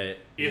running showed back.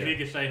 if Yeah. he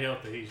can stay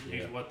healthy, he's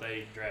Yeah. what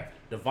they drafted.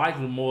 The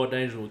Vikings were more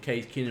dangerous with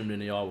Case Keenum than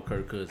they are with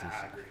Kirk Cousins.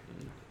 I agree.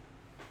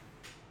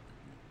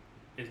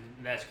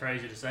 That's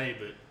crazy to say,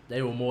 but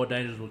They were more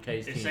dangerous with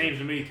Case it Keenum. seems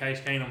to me Case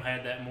Keenum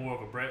had that more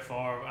of a Brett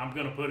Favre. I'm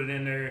going to put it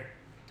in there,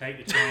 take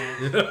the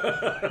chance,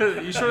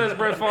 You sure that's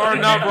Brett Favre,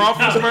 not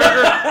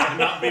Roethlisberger? and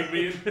not be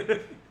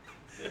big.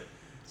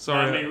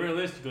 Sorry. I mean,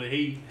 realistically,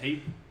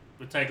 he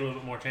would take a little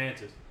bit more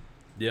chances.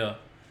 Yeah.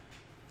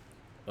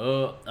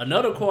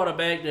 Another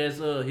quarterback that's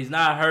he's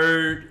not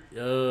hurt.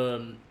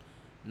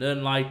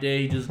 Nothing like that.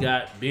 He just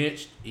got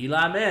benched.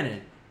 Eli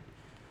Manning.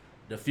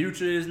 The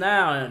future is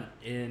now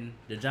in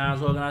the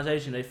Giants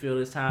organization. They feel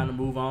it's time to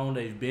move on.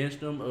 They've benched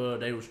him.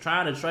 They was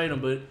trying to trade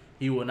him, but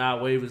he will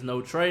not waive his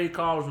no trade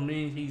clause, which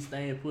means he's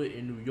staying put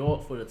in New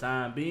York for the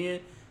time being.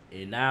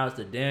 And now it's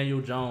the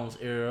Daniel Jones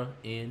era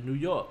in New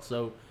York.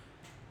 So,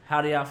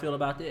 how do y'all feel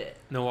about that?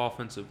 No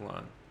offensive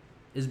line.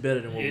 It's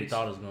better than what we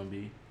thought it was going to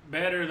be.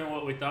 Better than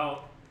what we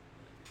thought.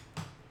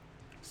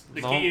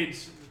 The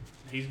kids,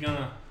 he's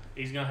gonna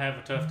have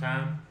a tough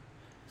time.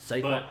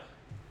 Saquon. But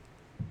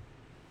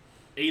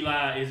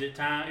Eli, is it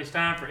time? It's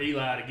time for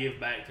Eli to give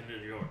back to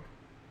New York.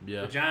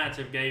 Yeah. The Giants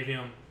have gave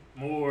him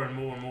more and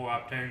more and more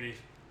opportunities.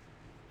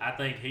 I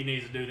think he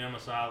needs to do them a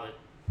solid.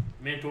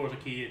 Mentor the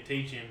kid,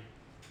 teach him,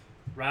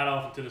 ride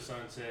off into the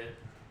sunset,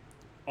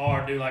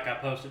 or do like I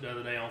posted the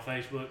other day on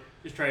Facebook,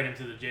 just trade him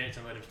to the Jets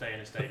and let him stay in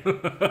the stadium.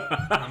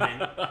 I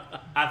mean,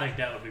 I think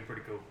that would be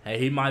pretty cool. Hey,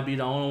 he might be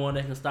the only one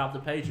that can stop the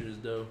Patriots,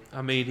 though.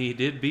 I mean, he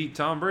did beat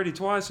Tom Brady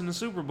twice in the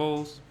Super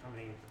Bowls. I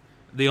mean,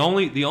 The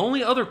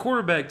only other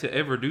quarterback to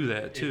ever do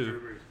that Drew too.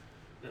 Brees.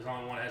 There's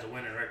only one that has a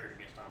winning record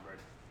against Tom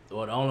Brady.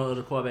 Well, the only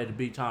other quarterback to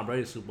beat Tom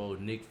Brady Super Bowl is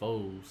Nick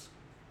Foles.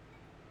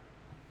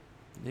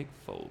 Nick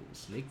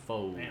Foles. Nick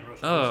Foles. Man,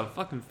 Russell Wilson.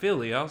 Fucking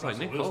Philly. I was like,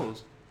 Russell Nick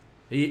Wilson.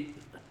 Foles.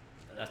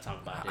 Let's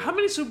talk about that. How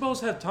many Super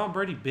Bowls have Tom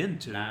Brady been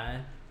to?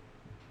 9.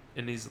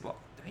 And he's like,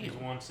 He's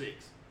damn, won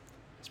 6.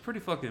 it's pretty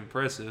fucking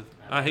impressive.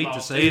 Nah, I hate to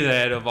lost say two.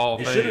 that of all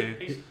He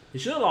things. He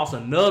should have lost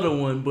another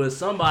one, but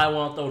somebody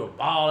want to throw the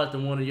ball at the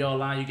one of y'all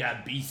line. You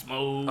got beast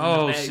mode. in the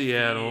Oh, backfield.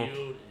 Seattle.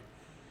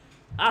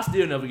 I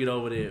still never get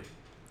over that.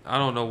 I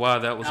don't know why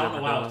that was I don't ever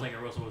know why I was done.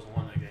 thinking Russell Wilson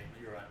won that game.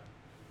 You're right.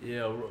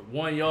 Yeah,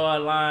 1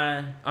 yard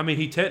line. I mean,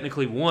 he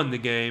technically won the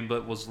game,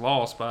 but was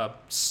lost by a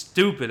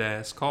stupid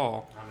ass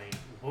call. I mean,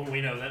 well,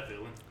 we know that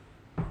feeling.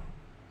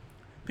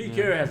 Pete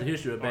Carroll has a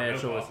history of bad no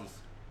fault. choices.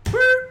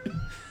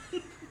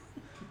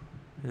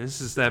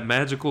 This is that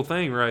magical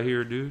thing right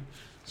here, dude.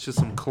 It's just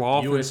some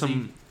cloth and USC,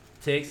 some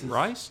Texas,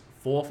 rice.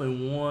 4th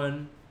and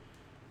 1.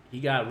 He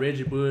got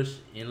Reggie Bush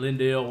and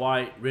Lindell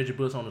White. Reggie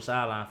Bush on the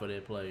sideline for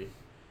that play.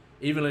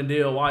 Even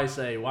Lindell White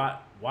say, why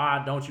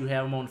don't you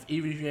have him on?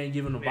 Even if you ain't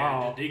giving the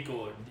ball. The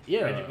decoy.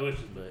 Yeah, Reggie Bush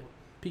is but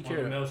Pete one of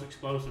the Carroll. most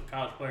explosive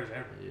college players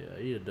ever.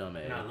 Yeah, he a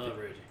dumbass. And I love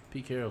Reggie.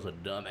 Pete Carroll's a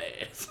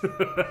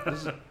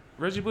dumbass.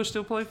 Reggie Bush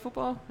still play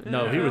football?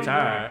 No, he Yeah,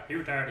 retired. He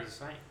retired as a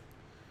Saint.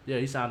 Yeah,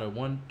 he signed a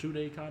 1-2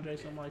 day contract,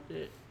 something like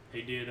that.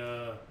 He did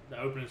the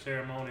opening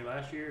ceremony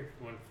last year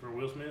for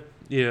Will Smith.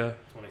 Yeah.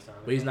 That's when he signed.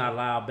 But he's not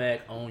allowed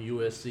back on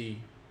USC.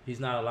 He's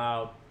not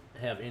allowed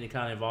to have any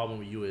kind of involvement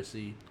with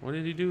USC. What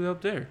did he do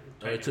up there?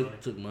 It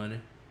took money.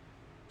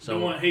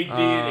 So he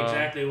did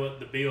exactly what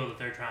the bill that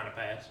they're trying to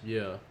pass.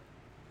 Yeah.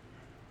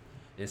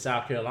 And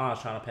South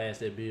Carolina's trying to pass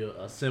that bill,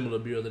 a similar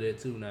bill to that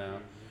too now,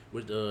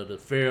 with the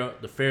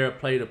fair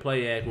play to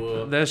play act.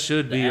 Well, That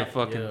should be a that-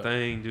 fucking yeah.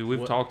 thing, dude. We've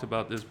What- talked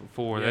about this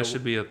before. Yeah, That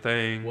should be a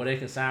thing. where they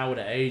can sign with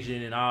an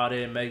agent and all that,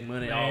 and make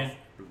money Man. off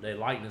their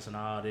likeness and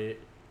all that.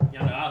 You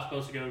know, I was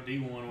supposed to go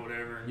D1 or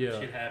whatever, and Yeah.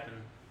 shit happened.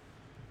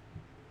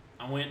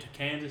 I went to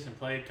Kansas and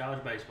played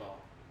college baseball.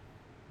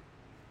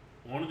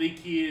 One of the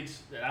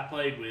kids that I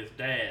played with,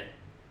 Dad,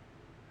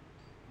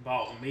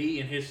 bought me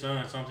and his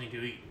son something to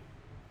eat.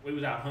 We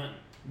was out hunting.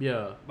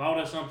 Yeah. Bought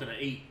us something to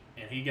eat,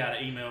 and he got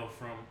an email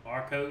from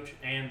our coach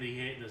and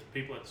the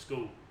people at the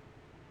school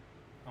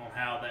on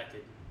how that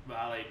could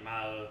violate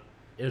my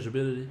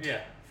Eligibility.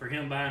 yeah, for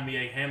him buying me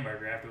a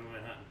hamburger after we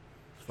went hunting.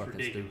 It's fucking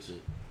ridiculous.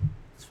 stupid.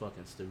 It's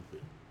fucking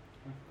stupid.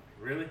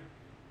 Really?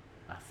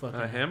 I fucking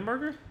A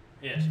hamburger?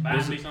 Yes,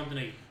 buying me something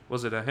to eat.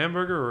 Was it a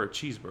hamburger or a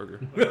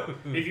cheeseburger? Well,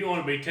 if you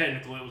want to be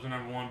technical, it was the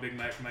 #1 Big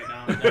Mac from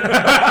McDonald's.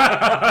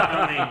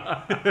 I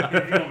mean,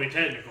 if you want to be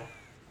technical,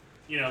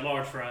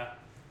 large fry,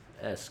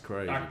 That's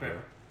crazy. Dr. bro.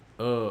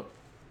 Pepper.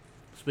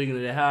 Speaking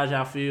of that, how did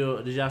y'all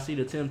feel? Did y'all see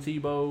the Tim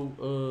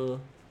Tebow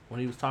when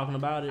he was talking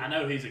about it? I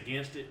know he's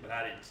against it, but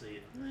I didn't see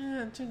it.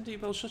 Man, Tim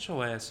Tebow, shut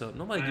your ass up.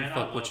 Nobody Man, give a I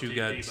fuck love what you Tim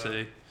got to Tebow.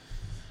 say.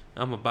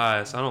 I'm a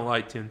bias. I don't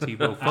like Tim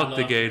Tebow. I Fuck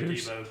the love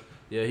Gators. Tebow.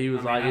 Yeah, he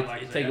was I mean, like, I it,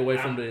 like it that. take away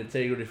from I'm- the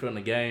integrity from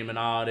the game and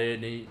all that.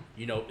 And then,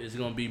 it's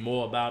gonna be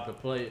more about the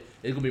play.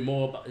 It's gonna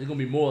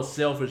be more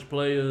selfish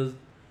players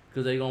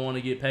because they gonna want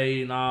to get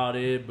paid and all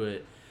that. But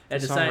at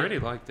It's the same, already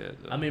like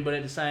that, though. I mean, but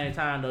at the same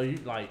time though, you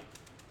like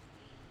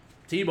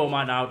Tebow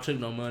might not have took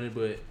no money,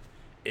 but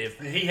if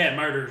He had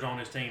murderers on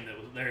his team that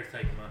was there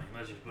taking money.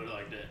 Let's just put it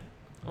like that.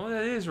 Oh,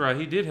 that is right.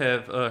 He did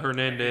have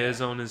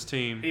Hernandez Yeah. on his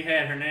team. He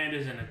had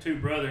Hernandez and the 2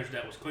 brothers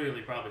that was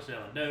clearly probably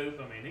selling dope.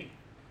 I mean, he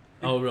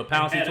the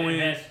Pouncey had-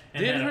 twins,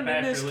 Did had a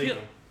Hernandez pastor kill?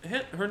 leave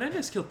him.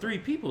 Hernandez killed 3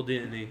 people,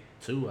 didn't he?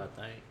 2, I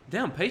think.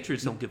 Damn,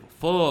 Patriots don't give a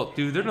fuck,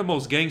 dude. They're the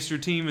most gangster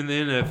team in the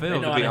They NFL,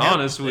 know to how be handle-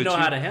 honest with they know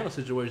you. how to handle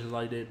situations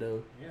like that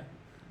though. Yeah.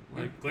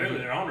 Like, Clearly,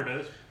 their owner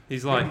does.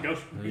 He's like, go one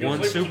sleep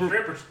with some Super-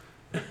 strippers.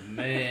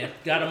 Man,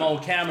 got him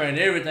on camera and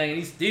everything, and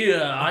he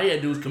still all he had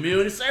to do was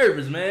community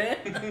service, man.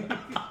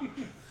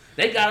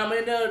 They got him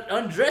in there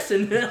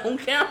undressing on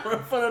camera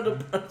in front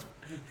of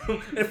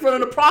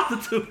the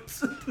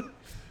prostitutes.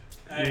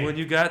 Hey, When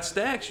you got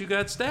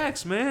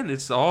stacks, man.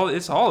 It's all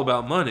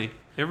about money.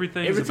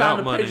 Everything's Every time about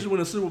the money. Patriots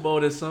win a Super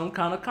Bowl, there's some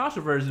kind of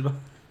controversy. About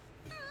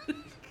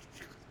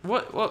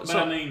What? but So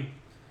I mean,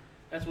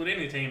 that's what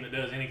any team that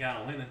does any kind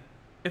of winning.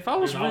 if I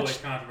was There's always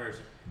rich,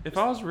 controversy.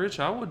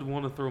 I would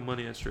want to throw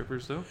money at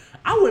strippers though.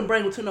 I wouldn't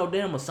bring them to no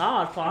damn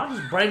massage parlor. I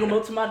just bring them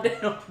up to my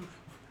damn.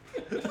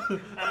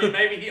 I mean,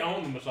 maybe he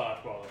owned the massage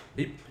parlor,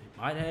 He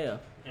might have.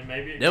 and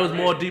maybe it There was got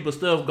more raided. deeper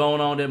stuff going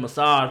on than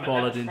massage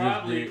parlor That's than just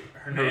probably the.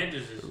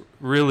 Hernandez's.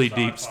 Really massage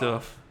deep parlor.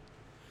 stuff.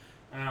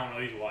 I don't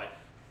know. He's white.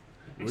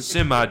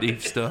 Semi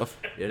deep stuff.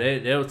 Yeah,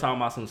 they was talking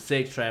about some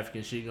sex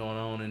trafficking shit going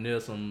on, and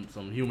there's some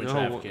human No.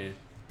 trafficking.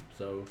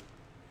 So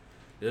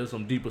there's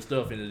some deeper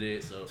stuff into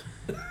that. So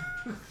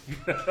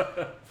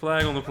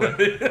Flag on the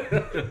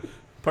play.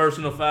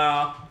 personal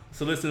foul,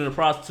 soliciting a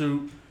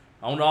prostitute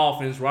on the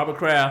offense. Robert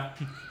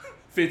Kraft,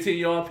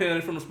 15-yard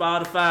penalty from the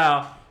spot of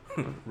foul.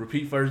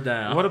 Repeat first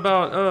down. What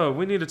about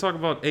we need to talk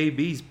about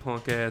AB's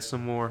punk ass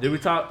some more. Did we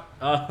talk?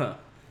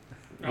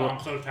 Oh,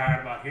 I'm so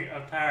tired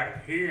I'm tired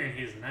of hearing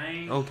his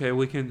name. Okay,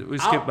 we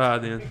skip by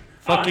then.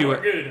 Fuck Oh, you.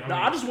 we're good.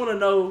 I just want to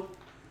know.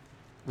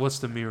 What's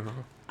the mural?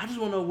 I just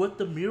want to know what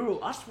the mural.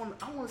 I want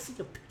to see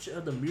a picture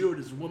of the mural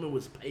this woman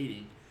was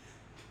painting.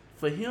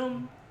 For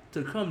him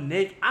to come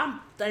naked,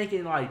 I'm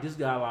thinking like this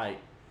guy like,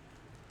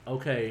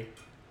 okay,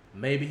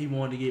 maybe he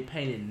wanted to get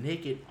painted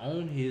naked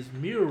on his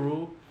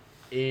mural,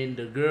 and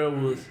the girl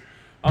was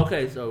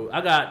okay. So I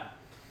got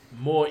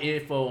more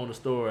info on the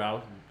story.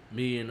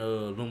 Me and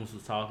Loomis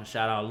was talking.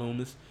 Shout out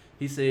Loomis.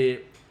 He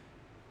said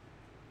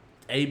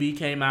AB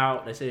came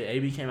out. They said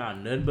AB came out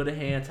nothing but a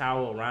hand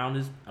towel around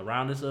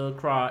his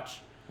crotch.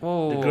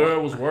 Whoa. The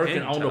girl was working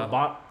hand on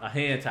towel. a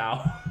hand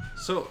towel.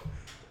 So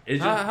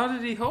It's just, how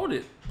did he hold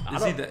it? I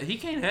Is he don't- that he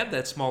can't have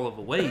that small of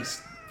a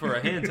waist for a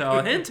hand towel.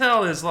 A hand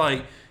towel is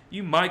like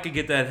you might could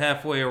get that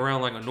halfway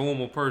around like a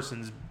normal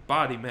person's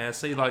body mass.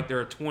 Say like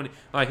they're a 20,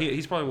 like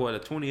he's probably what, a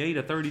 28,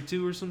 a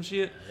 32 or some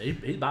shit.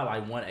 he's about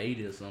like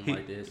 180 or something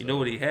like that. You know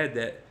what he had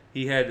that.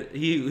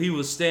 He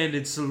was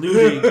standing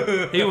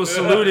saluting. He was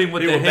saluting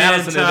with He the was hand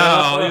balancing it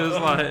up. towel. He was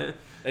like,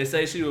 They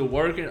say she was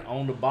working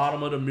on the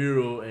bottom of the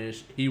mural and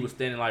he was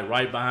standing like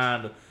right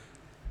behind her.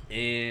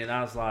 And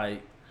I was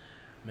like,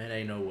 man,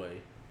 ain't no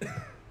way.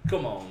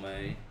 Come on,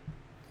 man.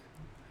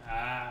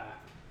 I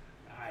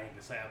ain't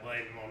gonna say I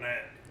blame him on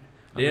that.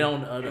 Then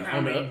on the I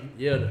mean,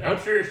 yeah, the I'm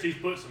other, sure she's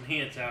put some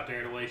hints out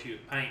there the way she was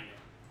painting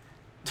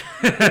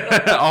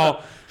it.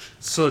 all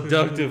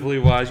seductively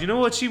wise. You know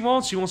what she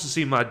wants? She wants to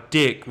see my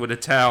dick with a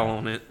towel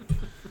on it.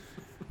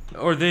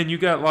 Or then you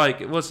got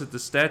like, what's it? The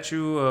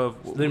statue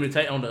of let me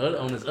take on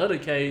this other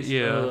case.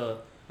 Yeah. And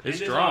it's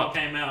this all dropped.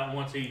 came out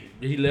once he.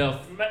 He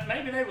left.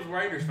 Maybe they was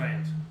Raiders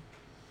fans.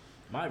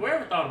 My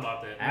Whoever thought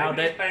about that? Al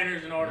Maybe these Da-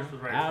 painters and artists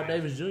was Raiders Al fans.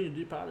 Davis Jr.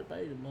 did probably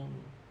pay him on.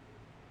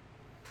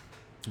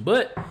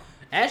 But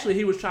actually,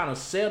 he was trying to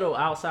settle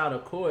outside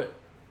of court.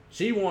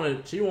 She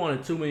wanted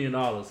 $2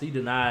 million. He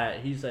denied.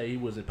 He said he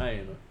wasn't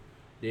paying her.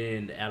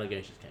 Then the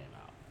allegations came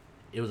out.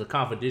 It was a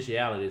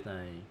confidentiality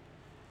thing,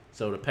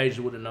 so the Patriots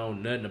would have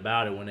known nothing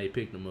about it when they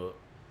picked him up.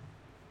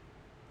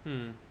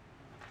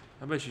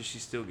 I bet you she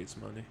still gets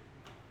money.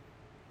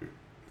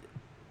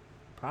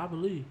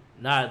 Probably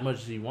not as much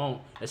as he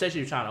won't. They said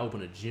she was trying to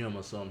open a gym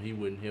or something. He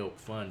wouldn't help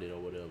fund it or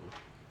whatever.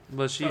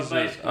 But she's a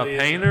basically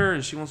it's painter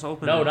and she wants to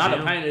open No, a not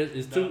gym? a painter.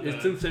 It's two. No,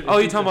 It's two. separate- Oh,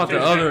 you two talking about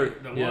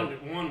separate- the other- The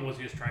Yeah. one was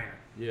his trainer.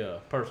 Yeah,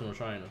 personal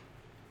trainer.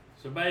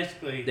 So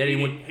basically, That he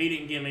he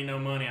didn't give me no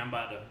money. I'm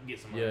about to get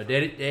some money. Yeah, from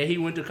him. that he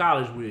went to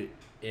college with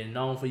and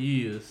known for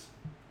years.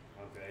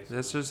 Okay. So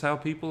That's just how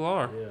people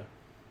are. Yeah.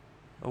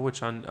 I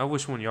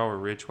wish when y'all were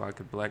rich, I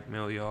could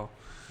blackmail y'all.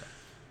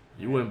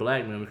 You wouldn't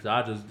blackmail me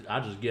because I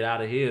just get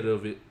out ahead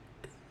of it.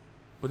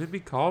 Would it be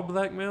called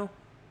blackmail?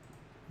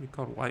 It'd be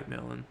called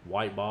whitemailing.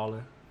 White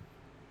balling.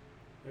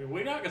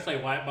 we're not gonna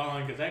say white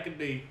balling because that could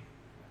be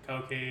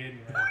cokehead.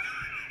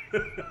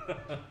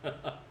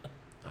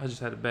 I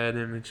just had a bad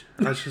image.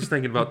 I was just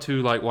thinking about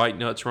two like white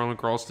nuts rolling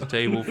across the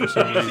table for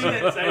some You see reason.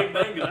 that same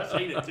thing? Because I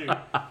seen it too.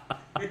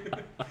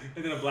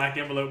 And then a black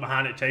envelope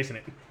behind it chasing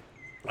it.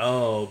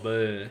 Oh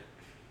man.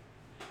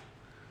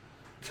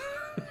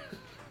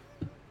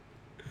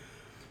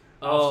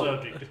 Off Oh,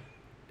 subject.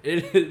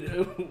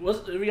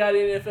 we got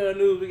any NFL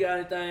news? We got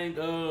anything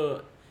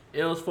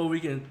else before we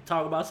can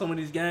talk about some of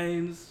these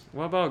games?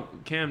 What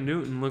about Cam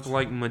Newton looking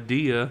like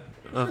Medea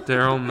up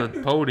there on the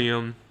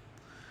podium?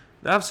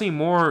 I've seen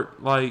more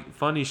like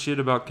funny shit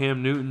about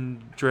Cam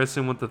Newton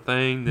dressing with the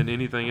thing than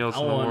anything else I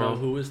in the want to know world.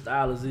 who his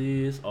stylist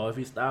is, or if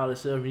he styled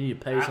himself, you need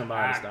to pay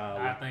somebody to style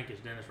I him. think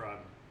it's Dennis Rodman.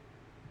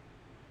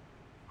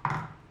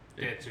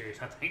 Dead serious.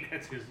 I think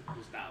that's his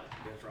style.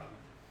 Dennis Rodman.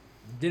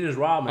 Dennis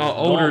Rodman. is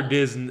Older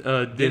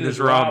normal. Dennis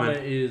Rodman.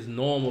 is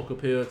normal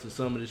compared to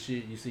some of the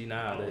shit you see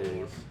nowadays.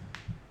 Lord.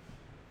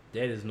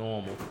 That is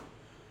normal.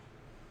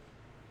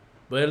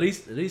 But at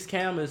least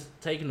Cam is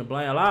taking the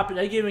blame. A lot of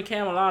people, they giving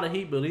Cam a lot of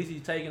heat, but at least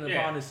he's taking it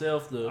Yeah. upon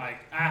himself to.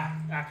 Like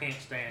I can't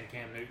stand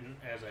Cam Newton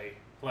as a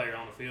player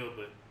on the field,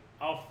 but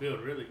off the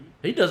field, really,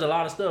 He does a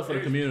lot of stuff for the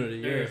there's- community.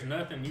 Yeah. There's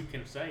nothing you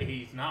can say.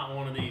 He's not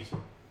one of these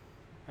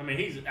I mean,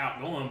 he's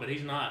outgoing, but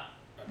he's not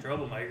a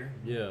troublemaker.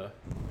 Yeah.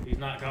 He's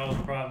not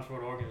causing problems for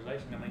the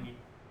organization. I mean,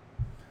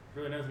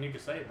 there's really nothing you can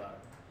say about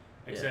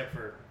it, except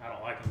for I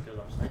don't like him because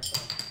I'm Saints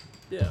fan.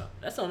 Yeah,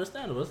 that's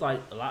understandable. It's like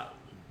a lot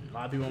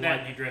of people That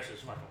like. he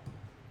dresses like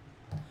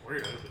a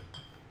weirdo.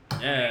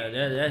 But Yeah,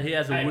 that he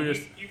has a hey, weird.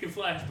 you can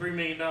flash $3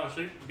 million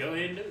suit. Go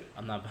ahead and do it.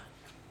 I'm not.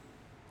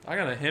 I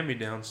got a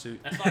hand-me-down suit.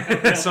 That's like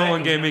Odell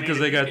Someone Beckham. gave me I mean, because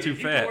they got if too you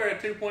fat. can wear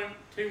a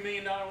 $2.2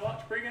 million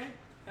watch pregame,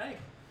 hey,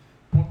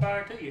 more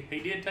power to you. He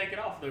did take it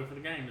off though for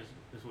the game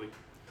this week.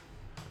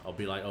 I'll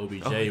be like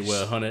OBJ, Oh,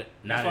 well, 190,000.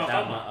 That's what I'm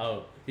talking about.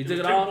 Oh, he It took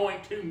was it off.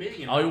 $2.2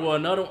 million. Oh, he wore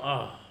another one.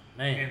 Oh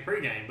man, in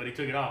pregame, but he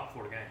took it off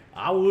before the game.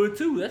 I would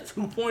too. That's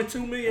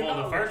 $2.2 million.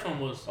 Well, the first one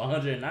was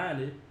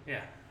 190.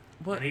 yeah,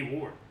 What? and he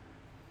wore it.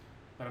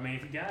 But I mean,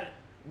 if you got it,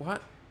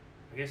 What?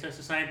 I guess that's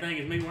the same thing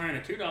as me wearing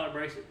a $2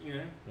 bracelet. You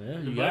know, Yeah,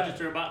 the you got budgets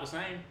are about the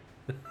same.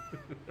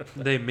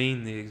 They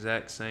mean the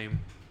exact same.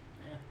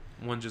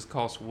 Yeah. One just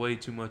costs way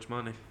too much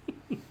money.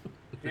 Yeah,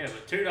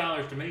 but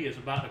 $2 to me is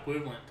about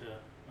equivalent to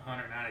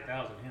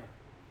 190,000 him.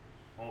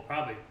 Well,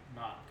 probably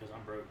not because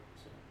I'm broke.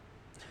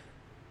 So.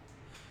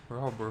 We're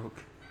all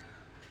broke.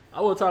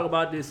 I will talk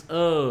about this.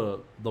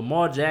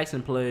 Lamar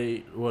Jackson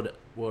played.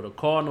 The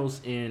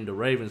Cardinals and the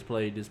Ravens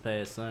played this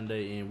past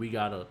Sunday, and we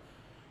got a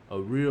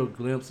real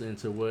glimpse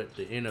into what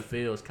the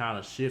NFL is kind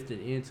of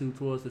shifted into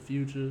towards the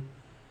future.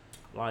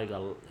 Like,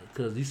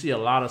 because you see a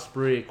lot of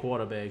spread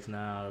quarterbacks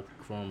now,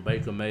 from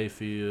Baker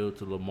Mayfield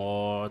to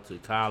Lamar to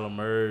Kyler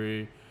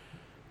Murray.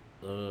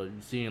 You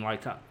seeing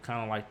like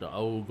kind of like the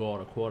old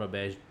guard of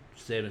quarterbacks,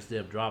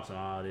 7-step drops and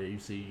all that.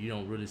 You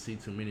don't really see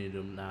too many of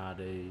them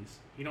nowadays.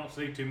 You don't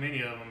see too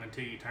many of them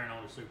until you turn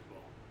on the Super Bowl.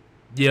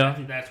 Yeah,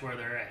 That's where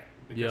they're at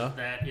because Yeah.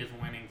 that is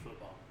winning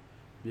football.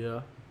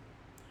 yeah.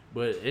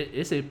 But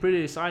it's a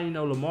pretty exciting. You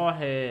know, Lamar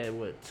had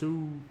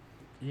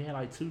he had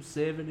like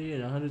 270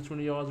 and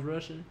 120 yards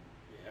rushing.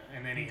 Yeah,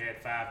 and then he had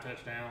 5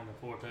 touchdowns and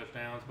 4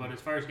 touchdowns. But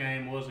his first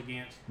game was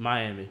against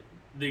Miami.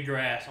 the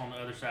grass on the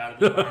other side of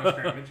the line of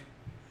scrimmage.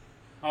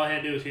 All he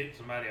had to do was hit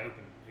somebody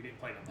open. He didn't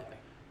play nobody.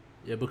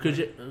 Yeah, but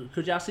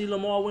could y'all see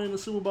Lamar winning the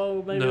Super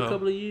Bowl maybe No. a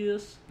couple of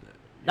years?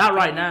 Not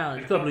right now.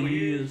 In A couple of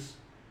years.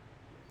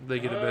 They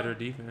get a better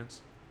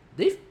defense.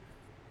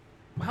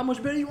 How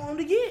much better you want him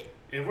to get?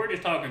 If we're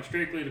just talking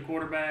strictly the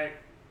quarterback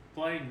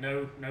play,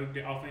 no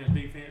offense,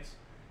 defense,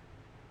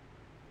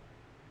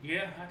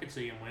 yeah, I could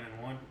see him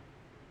winning one.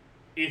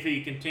 If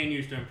he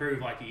continues to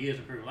improve like he is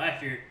improving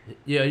last year,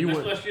 Yeah, you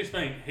would. let's just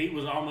think he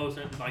was almost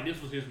like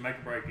this was his make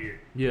or break year.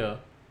 Yeah,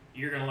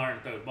 You're gonna learn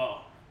to throw the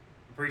ball.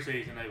 In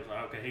preseason, they was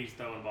like, okay, he's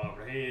throwing the ball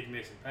over the head,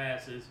 missing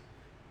passes.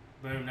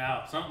 Boom,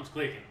 now something's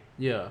clicking.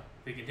 yeah.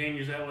 If he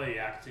continues that way,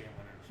 yeah, I can see him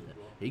winning the Super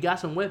Bowl. He got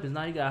some weapons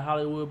now. He got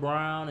Hollywood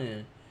Brown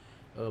and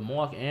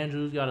Mark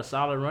Andrews got a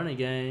solid running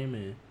game,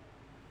 and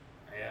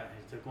Yeah,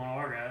 he took one of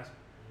our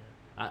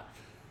guys.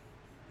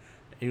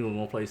 he was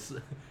gonna play.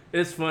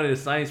 It's funny. The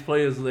Saints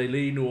players, they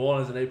leave New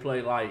Orleans and they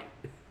play like.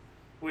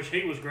 Which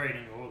he was great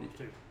in New Orleans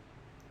too.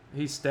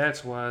 He's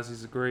stats wise,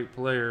 he's a great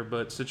player,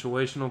 but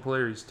situational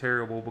player, he's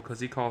terrible because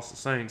he cost the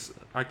Saints.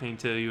 I can't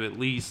tell you at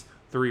least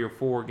 3 or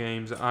 4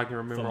 games that I can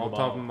remember Fumble off the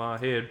the top of my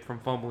head from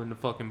fumbling the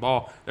fucking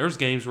ball. There's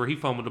games where he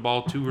fumbled the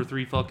ball 2 or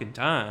 3 fucking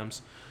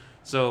times.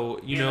 So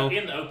in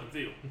the open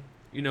field.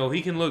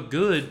 he can look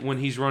good when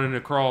he's running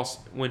across,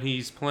 when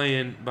he's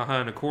playing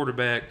behind a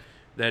quarterback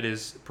that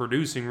is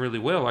producing really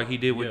well, like he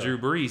did with Yeah. Drew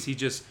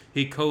Brees.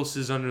 He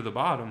coasts under the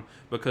bottom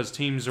because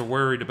teams are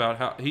worried about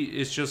how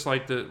it's just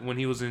like when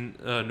he was in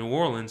New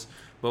Orleans.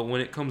 But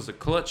when it comes to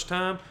clutch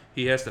time,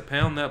 he has to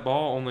pound that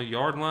ball on the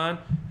yard line.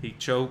 He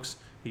chokes.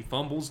 He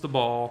fumbles the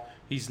ball.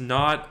 He's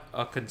not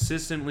a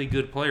consistently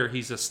good player.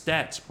 He's a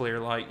stats player.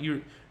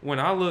 When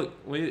I look,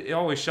 it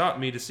always shocked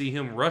me to see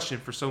him rushing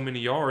for so many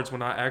yards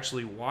when I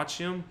actually watch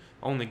him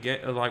on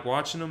the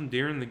watching him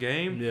during the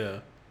game. Yeah.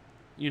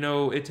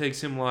 It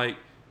takes him like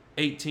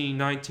 18,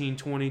 19,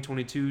 20,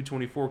 22,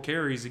 24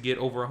 carries to get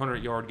over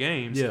 100-yard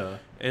games. Yeah.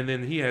 And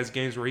then he has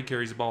games where he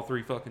carries the ball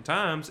 3 fucking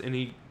times and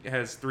he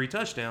has 3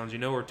 touchdowns,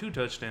 or 2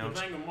 touchdowns.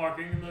 The thing with Mark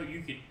Ingram though,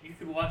 you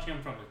could watch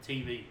him from the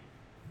TV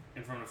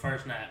and from the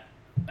first night.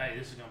 Hey,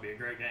 this is gonna be a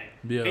great game.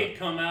 Yeah. He'd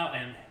come out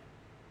and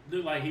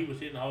look like he was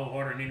hitting the hole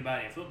harder than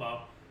anybody in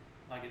football,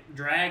 like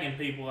dragging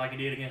people like he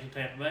did against the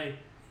Tampa Bay.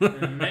 And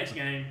the next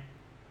game,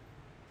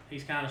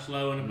 he's kind of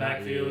slow in the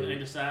backfield,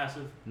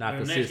 indecisive. Not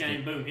and the consistent.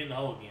 next game, boom, hitting the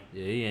hole again.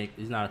 Yeah,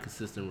 he's not a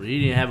consistent.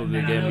 He didn't have a good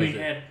And I game. know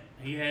either.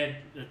 he had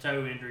the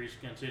toe injuries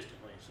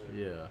consistently, so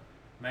Yeah.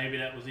 maybe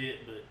that was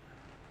it. But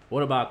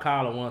What about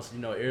Kyler once,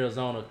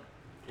 Arizona,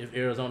 if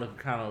Arizona can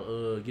kind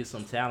of get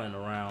some talent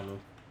around them?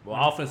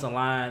 Well, offensive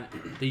line,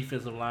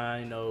 defensive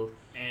line,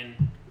 and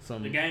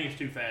some. the game's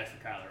too fast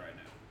for Kyler right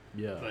now.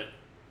 Yeah. But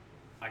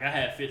like I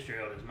had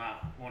Fitzgerald as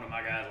one of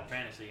my guys on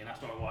fantasy, and I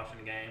started watching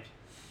the games.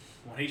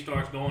 When he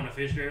starts going to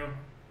Fitzgerald,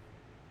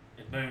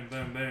 it's boom,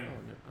 boom, boom.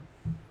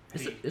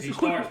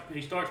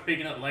 He starts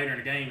picking up later in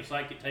the game. It's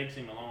like it takes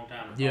him a long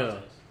time to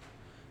process.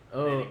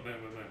 Then boom, boom,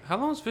 boom. How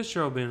long has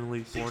Fitzgerald been in the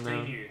league for 16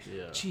 now? years,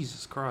 Yeah.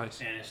 Jesus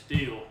Christ. and it's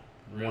still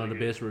One of the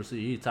best receivers.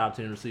 He's top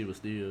 10 receiver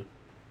still.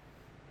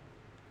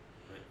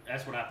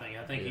 That's what I think.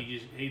 I think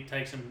he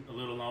takes him a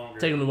little longer.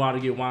 Taking a while to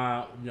get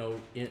wild,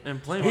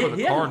 And playing for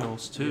the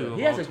Cardinals too.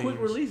 He has a quick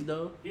release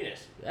though.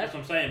 Yes, that's what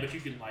I'm saying. But you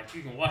can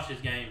watch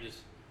this game just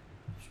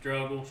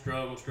struggle.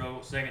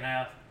 Second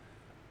half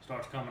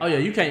starts coming. Oh yeah,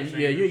 you can't.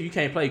 Yeah, you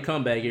can't play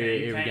comeback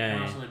every you can't game.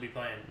 Constantly be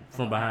playing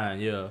from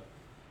behind. Yeah.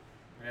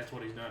 And that's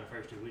what he's done the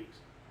first 2 weeks.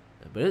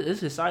 But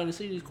it's exciting to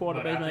see these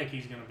quarterbacks. But I think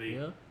he's going to be.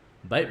 Yeah.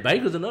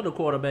 Baker's another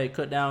quarterback.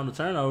 Cut down the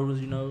turnovers.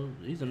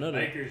 He's another.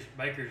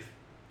 Baker's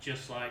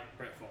just like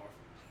Brett Favre.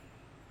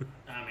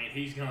 I mean,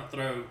 he's going to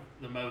throw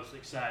the most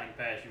exciting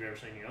pass you've ever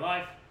seen in your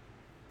life.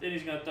 Then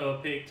he's going to throw a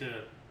pick to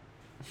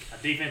a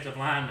defensive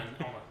lineman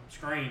on a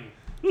screen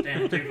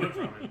standing 2 foot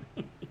from him.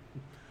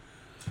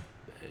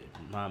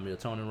 Remind me of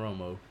Tony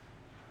Romo.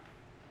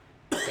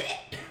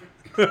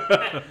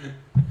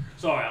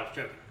 Sorry, I was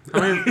joking.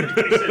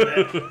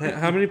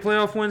 How many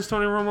playoff wins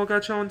Tony Romo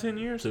got y'all in 10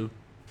 years? 2.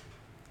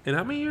 In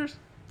how many years?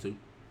 2.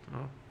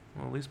 Oh,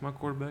 well, at least my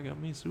quarterback got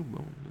me a Super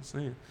Bowl. I'm just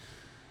saying.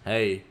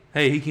 Hey,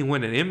 he can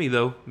win an Emmy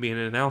though, being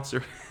an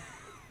announcer.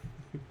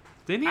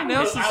 Didn't he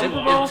announce the I Super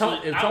will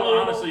Bowl?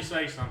 honestly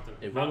say something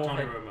about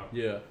Tony Romo.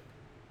 Yeah.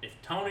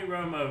 If Tony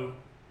Romo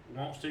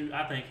wants to,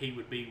 I think he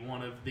would be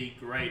one of the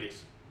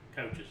greatest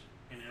coaches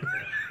in the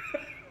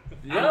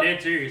NFL. I'm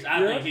dead serious.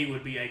 I think he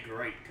would be a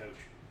great coach.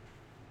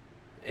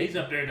 He's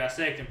up there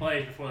dissecting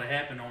plays before they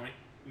happen on it,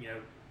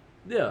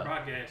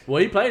 broadcast.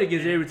 Well, he played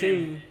against every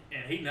team.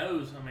 And he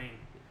knows, I mean,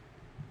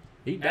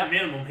 At At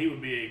minimum, he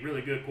would be a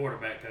really good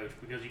quarterback coach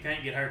because you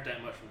can't get hurt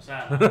that much from the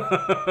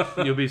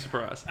sideline. You'll be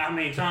surprised. I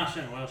mean, Sean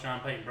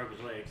Payton broke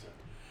his leg. So.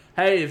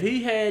 Hey, if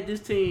he had this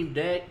team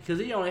because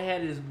he only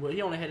had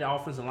the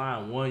offensive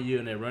line 1 year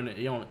in that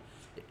running.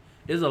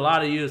 There's a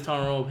lot of years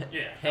Tony Romo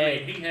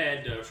had. He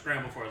had to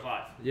scramble for his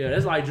life. Yeah,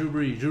 that's like Drew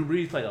Brees. Drew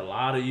Brees played a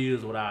lot of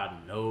years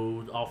without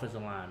no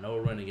offensive line, no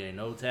running game,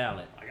 no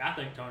talent. Like I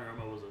think Tony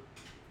Romo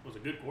was a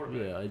good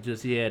quarterback. Yeah, it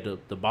just he had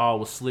the ball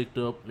was slicked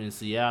up in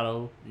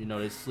Seattle.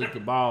 They slicked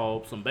the ball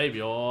up some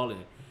baby oil,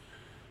 and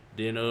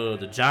then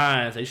the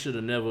Giants they should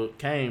have never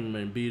came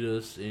and beat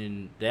us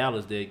in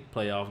Dallas that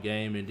playoff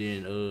game, and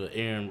then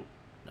Aaron,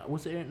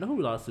 what's Aaron? No, who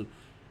we lost to?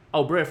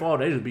 Oh, Brett Favre,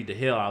 they just beat the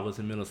hell out of us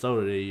in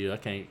Minnesota that year. I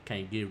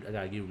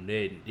gotta give them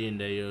that. And then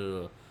they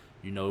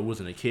it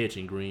wasn't a catch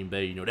in Green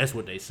Bay. That's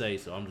what they say,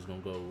 so I'm just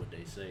gonna go with what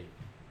they say.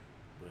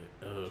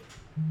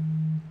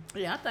 But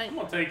yeah, I think I'm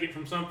gonna take it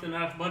from something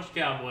that a bunch of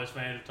Cowboys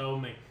fans have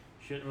told me.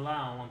 Shouldn't rely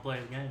on one play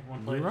of the game.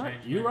 One play to change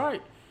the game. You're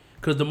right.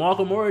 Cause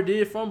DeMarco Murray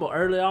did fumble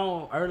early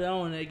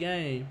on in that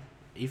game.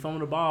 He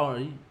fumbled the ball.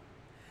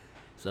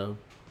 Oh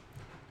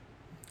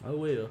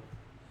well.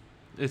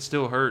 It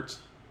still hurts.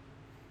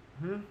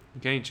 Hmm?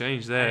 You can't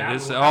change that.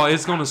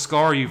 It's gonna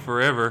scar you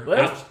forever.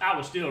 I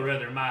would still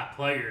rather my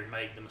player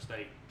make the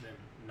mistake than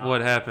not.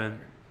 What happened?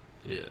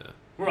 Yeah.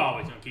 We're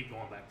always gonna keep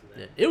going back to that.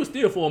 Yeah, it was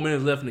still 4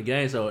 minutes left in the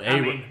game, so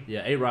I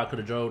A-Rod could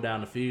have drove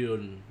down the field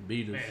and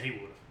beat us. Man, he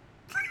would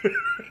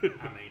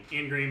have.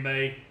 In Green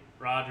Bay,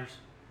 Rodgers,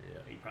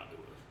 he probably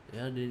would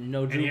have. Yeah,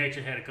 and he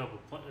actually had a couple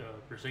of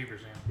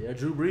receivers in. Yeah,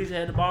 Drew Brees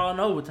had the ball in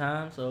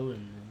overtime, so.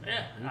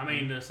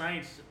 The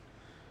Saints,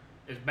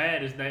 as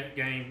bad as that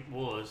game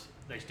was,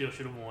 they still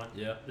should have won.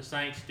 Yeah. The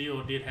Saints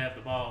still did have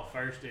the ball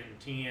 1st and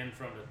 10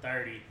 from the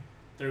 30,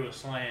 threw a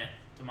slant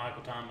to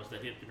Michael Thomas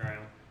that hit the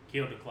ground,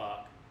 killed the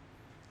clock.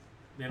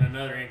 Then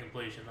another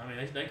incompletion.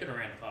 They could have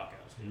ran the clock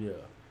out still. Yeah.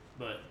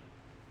 But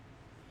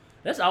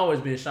that's always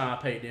been Sean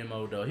Payton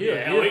MO though.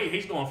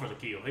 He's going for the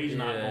kill. He's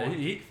not going to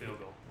kick the field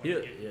goal.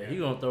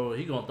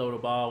 He gonna throw the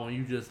ball when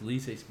you just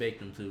least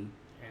expect him to.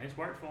 And it's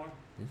worked for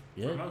him.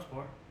 For the most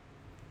part.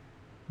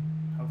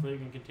 Hopefully, it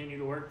can continue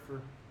to work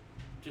for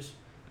just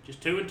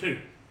 2-2,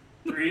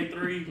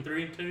 3-3,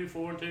 3-2,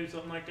 4-2,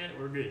 something like that.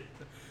 We're good.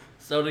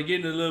 So to get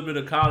into a little bit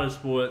of college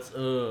sports,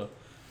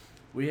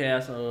 we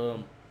had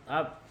some.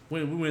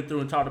 We went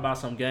through and talked about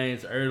some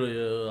games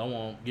earlier. I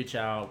want to get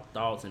y'all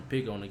thoughts and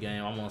pick on the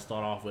game. I'm gonna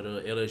start off with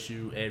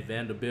LSU at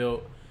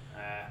Vanderbilt.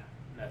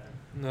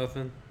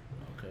 Nothing.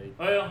 Okay.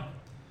 Well,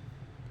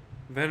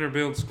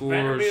 Vanderbilt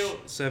scores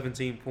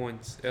 17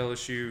 points.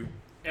 LSU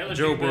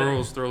Joe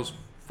Burrows throws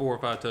 4 or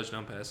 5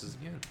 touchdown passes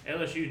again.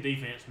 LSU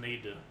defense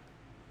need to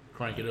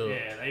crank it up.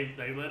 Yeah,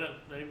 they let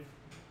up.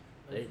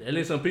 They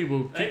let some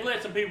people. They've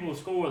let some people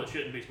score that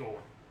shouldn't be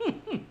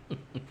scoring.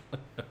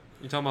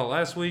 You talking about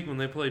last week when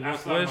they played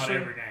Northwestern? About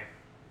every game.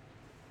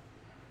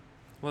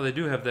 Well, they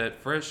do have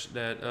that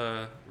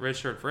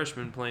redshirt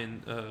freshman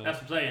playing.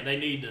 That's what I'm saying. They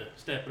need to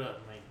step it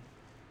up.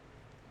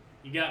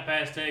 You got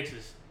past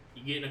Texas.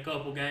 You get in a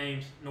couple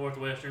games,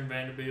 Northwestern,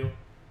 Vanderbilt.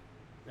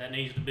 That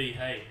needs to be,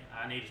 hey,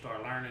 I need to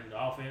start learning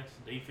the offense,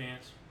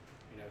 defense.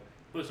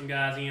 Put some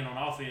guys in on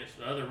offense,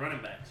 the other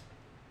running backs.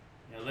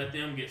 Let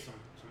them get some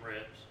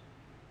reps.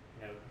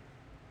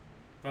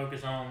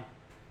 Focus on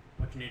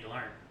what you need to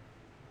learn.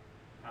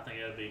 I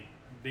think that'd be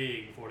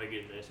big before they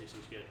get to the SEC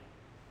schedule.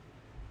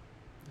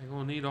 They're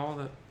gonna need all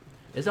that.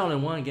 It's only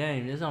one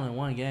game.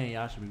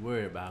 Y'all should be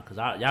worried about because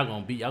y'all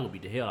gonna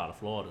beat the hell out of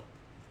Florida.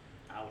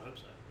 I would hope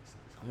so. It's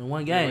only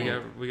one game.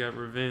 Yeah, we got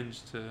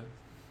revenge to.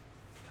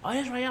 Oh,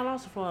 that's right. Y'all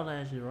lost to Florida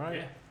last year,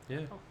 right? Yeah.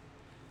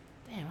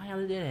 Damn, how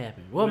did that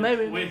happen? Well,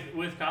 maybe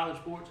with college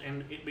sports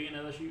and it being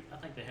LSU, I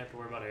think they have to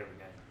worry about every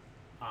game,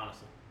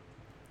 honestly,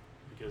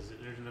 because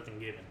there's nothing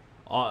given.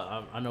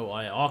 I know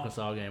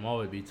Arkansas game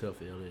always be tough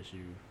for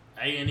LSU.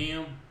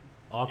 A&M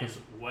Arkansas,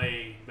 is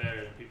way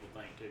better than people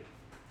think too.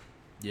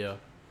 yeah.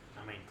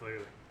 I mean,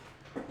 clearly.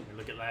 And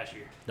look at last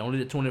year. Don't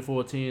let the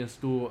 24-10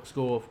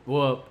 score.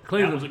 Well,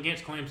 That was Clemson.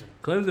 against Clemson.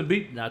 Clemson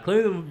beat. Now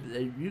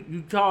Clemson,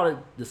 you call it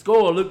the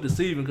score looked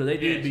deceiving because they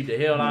did Yes. beat the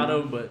hell out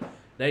of them, but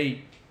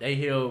they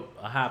held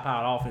a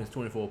high-powered offense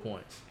 24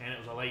 points. And it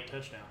was a late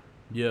touchdown.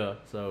 Yeah,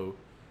 so.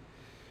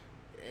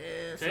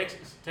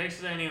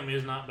 Texas A&M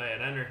is not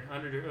bad under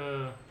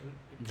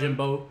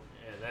Jimbo.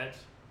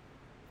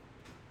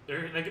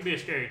 Yeah, they could be a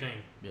scary team.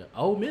 Yeah,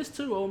 Ole Miss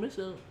too. Ole Miss.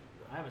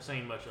 I haven't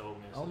seen much of Ole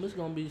Miss. Ole Miss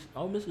gonna be.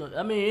 Ole Miss gonna.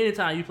 I mean,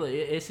 anytime you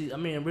play SC, I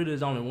mean, really,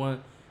 there's only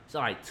one. It's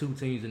like two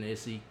teams in the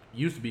SC.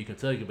 Used to be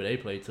Kentucky, but they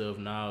play tough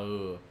now.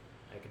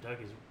 Hey,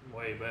 Kentucky's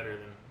way better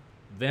than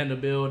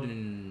Vanderbilt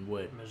and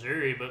what?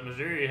 Missouri, but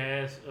Missouri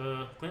has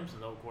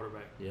Clemson's old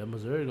quarterback. Yeah,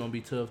 Missouri gonna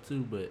be tough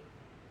too, but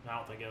I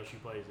don't think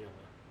LSU plays them.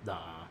 nah.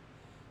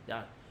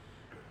 Yeah.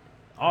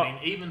 I mean,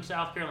 even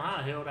South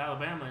Carolina held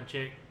Alabama in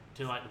check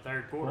till like the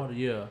third quarter.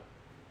 Yeah,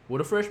 with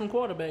a freshman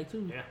quarterback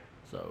too. Yeah.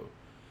 So,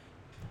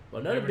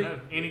 Never know.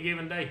 Any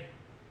given day.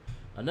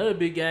 another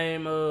big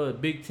game.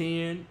 Big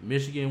Ten,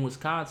 Michigan,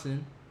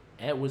 Wisconsin,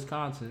 at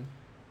Wisconsin.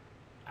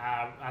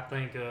 I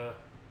think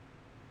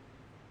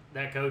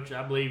that coach,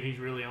 I believe he's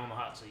really on the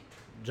hot seat.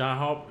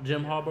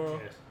 Jim Harbaugh.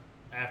 Yes.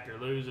 After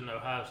losing to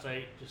Ohio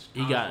State, just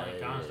He got-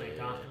 constantly.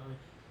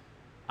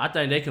 I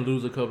think they can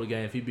lose a couple of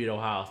games. If he beat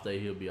Ohio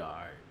State, he'll be all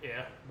right.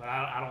 Yeah, but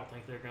I don't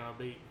think they're gonna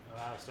beat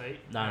Ohio State.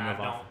 Not and enough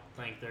I don't offense.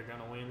 think they're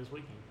gonna win this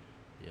weekend.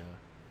 Yeah.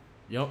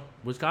 Yep.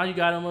 Wisconsin, you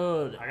got him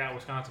I got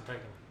Wisconsin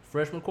taking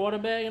freshman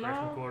quarterback and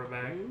freshman all.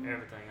 quarterback, Ooh.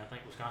 everything. I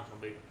think Wisconsin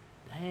will beat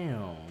them.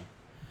 Damn.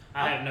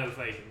 I have no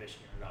faith in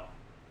Michigan at all.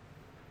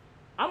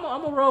 I'm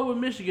gonna roll with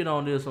Michigan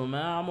on this one,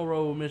 man. I'm gonna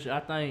roll with Michigan. I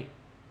think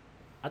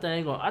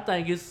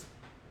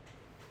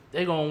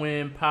they gonna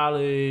win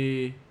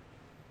probably.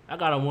 I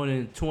got them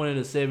winning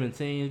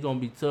 20-17. It's gonna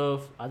be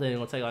tough. I think they're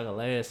gonna take like a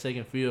last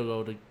second field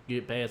goal to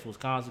get past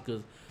Wisconsin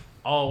because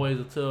always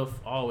tough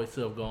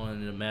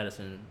going into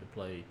Madison to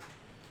play.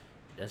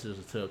 That's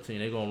just a tough team.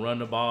 They're gonna run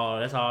the ball.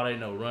 That's all they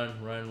know. Run.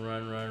 They're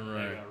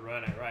gonna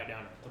run it right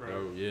down their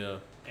throat. Oh, yeah.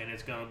 And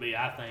it's gonna be,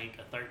 I think,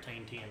 a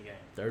 13-10 game.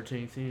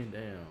 13-10.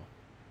 Damn.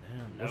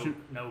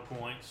 No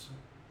points.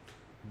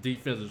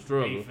 Defensive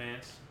struggle.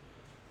 Defense.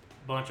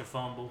 Bunch of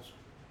fumbles.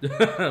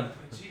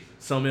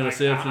 Some Like,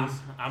 interceptions.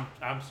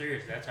 I'm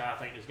serious. That's how I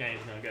think this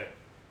game's gonna go.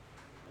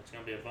 It's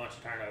gonna be a bunch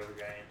of turnover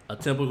game. A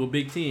typical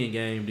Big Ten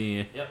game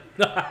then. Yep.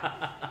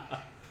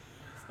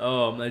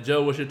 Now,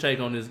 Joe, what's your take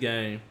on this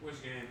game?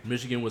 Which game?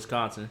 Michigan,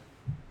 Wisconsin.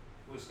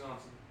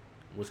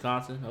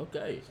 Wisconsin.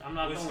 Okay. I'm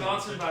not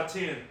Wisconsin by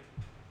 10.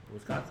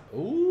 Wisconsin.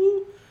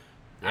 Ooh.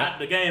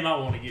 The game I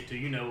want to get to,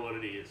 you know what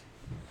it is.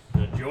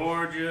 The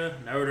Georgia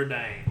Notre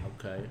Dame.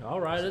 Okay. All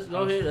right. Let's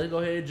go ahead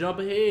and jump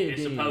ahead.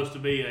 It's then. supposed to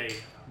be a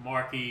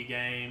marquee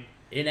game.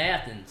 In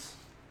Athens.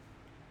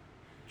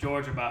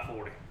 Georgia by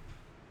 40.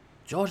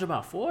 Georgia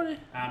about 40?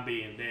 I'm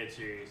being dead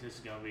serious. This is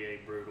gonna be a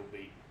brutal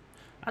beat.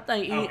 I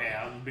think. Okay,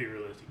 I'll just be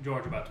realistic.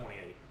 Georgia by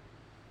 28.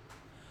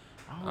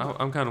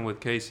 I'm kind of with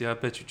Casey. I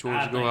bet you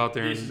Georgia I go think out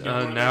there this is and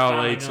gonna-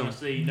 annihilate we're some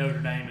finally gonna see Notre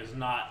Dame is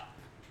not.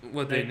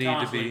 what they need to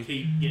constantly be.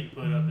 keep getting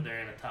put up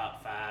there in the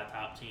top 5,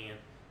 top 10.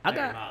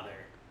 They're not there.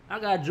 I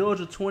got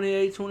Georgia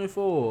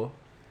 28-24.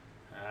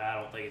 I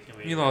don't think it's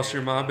gonna be. You lost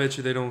your mind. I bet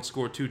you they don't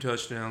score 2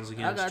 touchdowns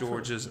got against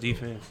Georgia's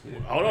defense.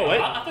 Oh no, wait.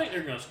 I think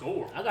they're gonna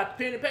score. I got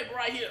the pen and paper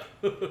right here.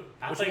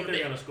 I think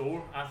they're gonna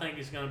score. I think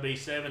it's gonna be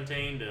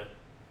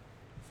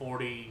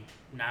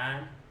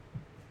 17-49,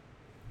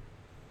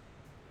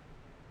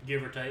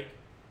 give or take.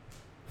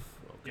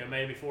 Yeah,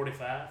 maybe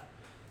 45.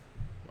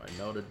 Right,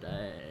 Notre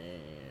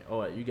Dame. Oh,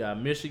 wait, you got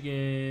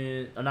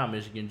Michigan. Not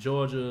Michigan.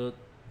 Georgia,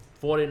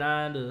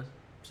 49-17.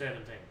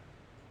 17.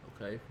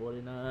 Okay,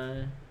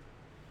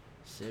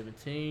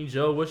 49-17.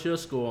 Joe, what's your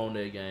score on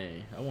that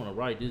game? I want to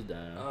write this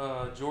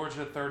down.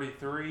 Georgia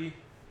 33,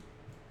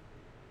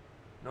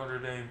 Notre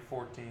Dame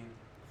 14.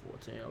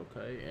 14.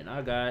 Okay, and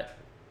I got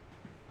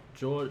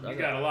Georgia. You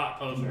got a lot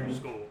closer to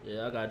score.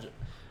 Yeah, I got.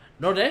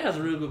 Notre Dame has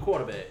a really good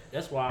quarterback.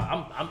 That's why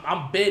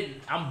I'm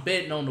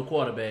betting on the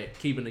quarterback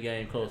keeping the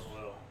game close.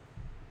 Well,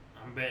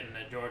 I'm betting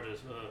that Georgia's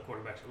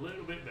quarterback's a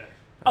little bit better.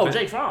 Oh,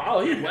 Jake Fromm.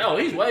 Oh,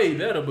 he's way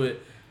better, but.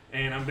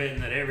 And I'm betting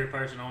that every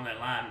person on that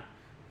line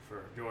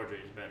for Georgia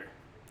is better.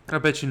 I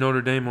bet you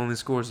Notre Dame only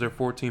scores their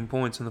 14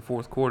 points in the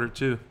fourth quarter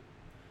too.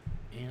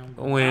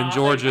 When I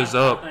Georgia's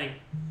think, up. I think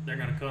they're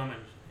going to come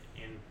and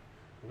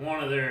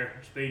one of their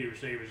speedy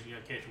receivers is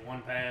going to catch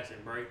one pass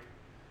and break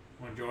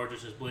when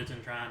Georgia's just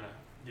blitzing, trying to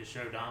just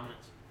show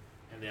dominance.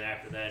 And then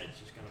after that, it's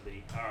just going to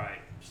be, all right,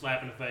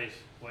 slap in the face,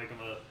 wake them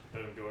up,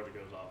 boom, Georgia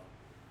goes off.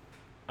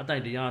 I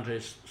think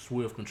DeAndre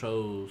Swift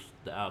controls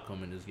the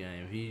outcome in this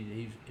game.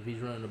 If he's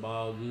running the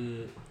ball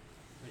good.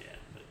 Yeah,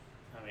 but,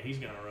 I mean, he's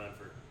going to run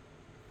for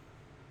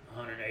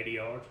 180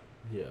 yards,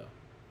 Yeah.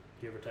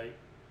 give or take.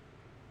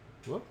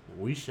 Well,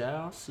 we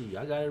shall see.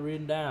 I got it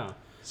written down.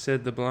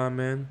 Said the blind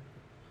man.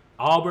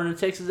 Auburn and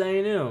Texas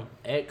A&M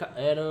at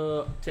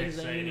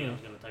Texas A&M A&M.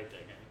 is going to take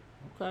that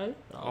game. Okay.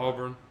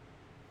 Auburn.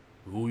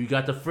 Ooh, you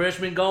got the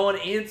freshman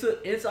going into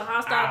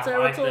hostile I like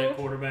territory. that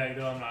quarterback,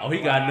 though. I'm not Oh, he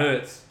gonna got lie.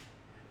 nuts.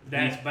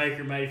 That's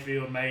Baker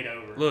Mayfield made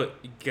over. Look,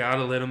 you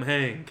gotta let him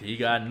hang. He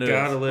got nuts.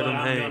 Gotta let but him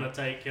I'm hang. going to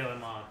take Kellen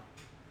Mond.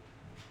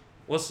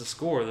 What's the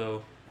score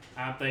though?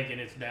 I'm thinking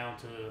it's down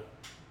to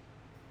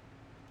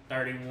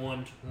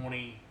 31-24,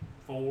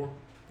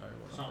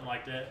 something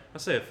like that. I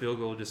say a field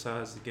goal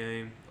decides the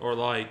game, or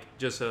like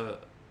just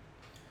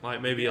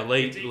maybe a Yeah,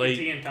 late it's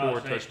in College four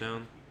Station.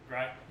 touchdown.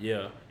 Right?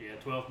 Yeah. Yeah,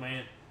 12th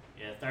man.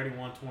 Yeah,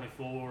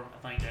 31-24.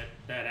 I think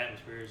that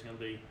atmosphere is going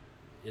to be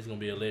It's gonna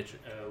be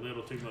electric. a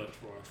little too much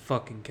for us.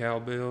 Fucking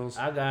cowbells.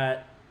 I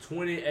got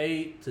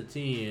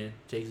 28-10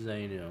 Texas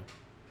A&M.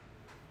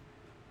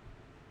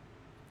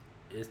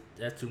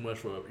 That's too much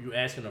for you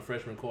asking a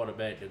freshman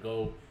quarterback to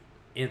go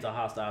into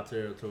hostile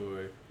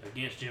territory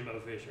Against Jimbo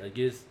Fisher.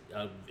 against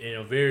in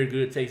a very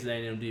good Texas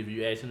A&M defense.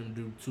 You asking them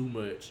to do too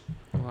much.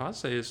 Well, I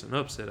say it's an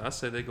upset. I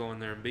say they go in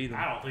there and beat them.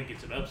 I don't think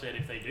it's an upset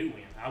if they do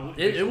win. I wouldn't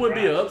It wouldn't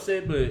be an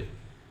upset, but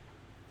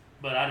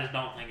But I just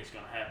don't think it's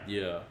going to happen.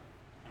 yeah.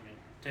 I mean,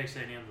 Texas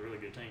A&M is a really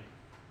good team.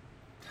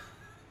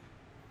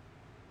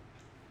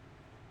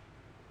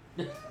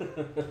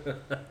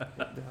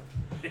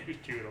 He was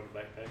chewing on the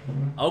backpack.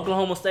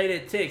 Oklahoma State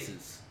at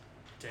Texas.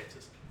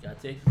 Texas. Got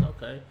Texas,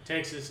 okay.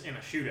 Texas in a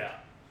shootout.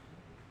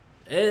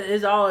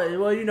 It's all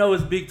well, you know,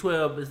 it's Big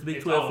 12. It's Big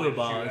It's 12 always a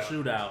football. It's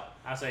shootout. shootout.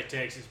 I say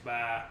Texas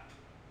by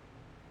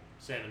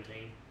 17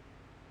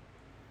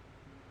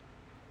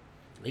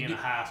 They in a get-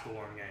 high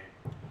scoring game.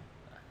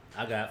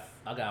 I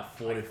got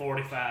 40. Like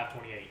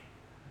 45-28.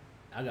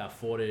 I got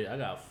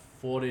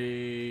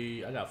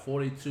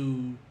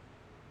 42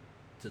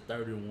 to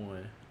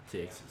 31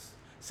 Texas.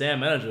 Sam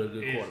Manager a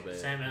good quarterback.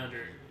 Sam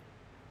Ellinger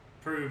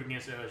proved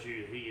against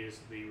LSU that he is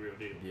the real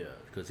deal. Yeah,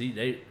 because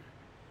they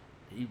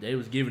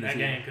was giving it That to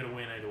game him. could have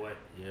went either way.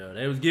 Yeah,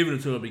 they was giving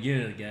it to him at the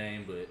beginning of the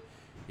game, but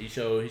he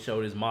showed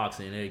his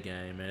moxie in that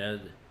game,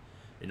 man.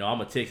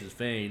 I'm a Texas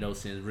fan,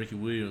 since Ricky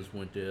Williams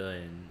went there,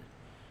 and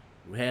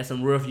we had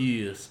some rough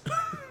years.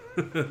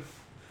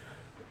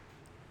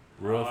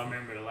 Oh, I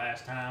remember the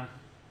last time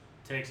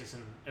Texas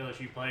and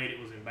LSU played, it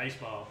was in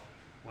baseball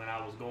when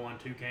I was going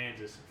to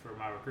Kansas for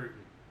my recruiting.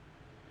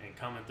 And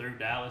coming through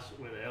Dallas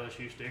with an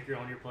LSU sticker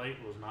on your plate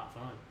was not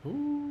fun.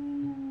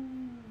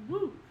 Ooh,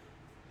 woo.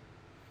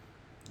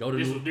 Go to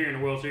This New- was during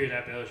the World Series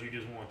after LSU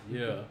just won.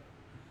 yeah.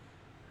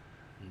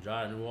 And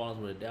drive to New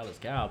Orleans with a Dallas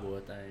Cowboy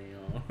thing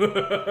on.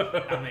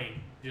 I mean,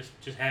 just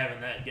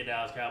having that get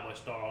Dallas Cowboy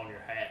star on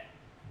your hat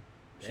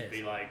should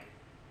be like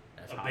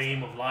That's a hostile.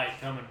 beam of light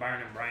coming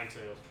burning brain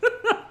cells.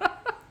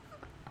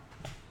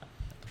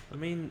 I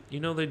mean,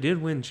 they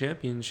did win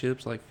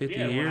championships like 50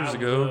 Yeah, years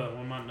ago.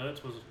 When my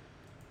nuts was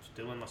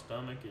still in my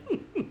stomach. And,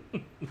 I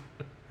mean,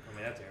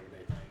 that's an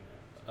everyday thing.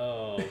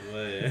 Oh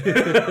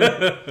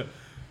man.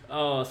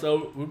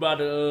 So we're about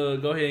to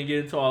go ahead and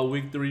get into our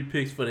week 3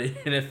 picks for the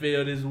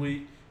NFL this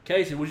week.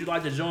 Casey, would you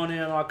like to join in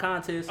on our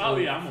contest? Oh,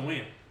 yeah, I'm going to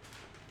win.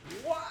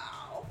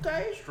 Wow.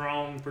 Okay.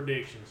 Strong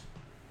predictions.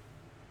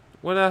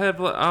 What I have?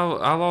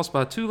 I lost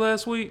by 2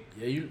 last week.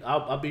 Yeah,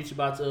 I beat you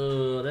about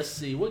let's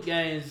see what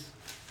games.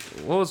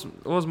 What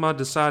was my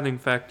deciding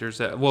factors?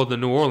 Well, the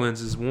New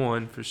Orleans is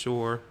one for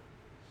sure.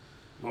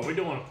 Are we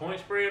doing a point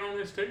spread on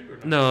this too? Or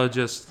No,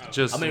 just.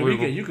 I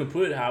mean, you can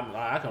put how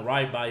I can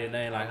write by your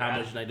name like how Okay.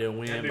 much you think they'll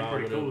win That'd be by.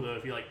 pretty Whatever. cool though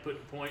if you like put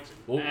the points and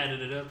Well-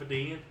 added it up at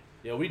the end.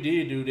 Yeah, we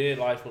did do that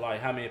like for like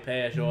how many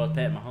pass yards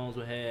Pat Mahomes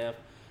would have,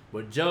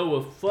 but Joe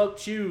will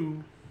fuck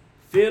you,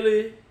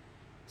 Philly,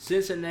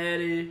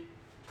 Cincinnati.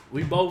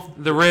 We both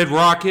The Red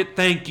Rocket.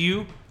 Thank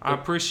you. I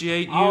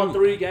appreciate you. all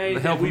 3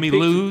 games that helping we me picked-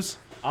 lose.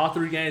 All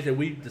 3 games that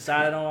we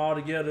decided on all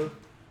together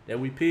that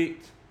we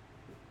picked,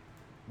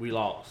 we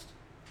lost.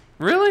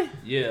 Really?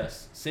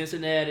 Yes,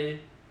 Cincinnati.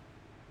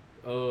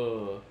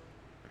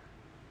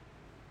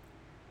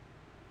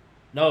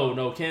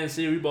 No, Kansas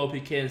City. We both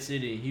picked Kansas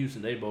City and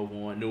Houston. They both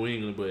won. New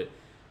England, but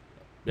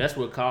that's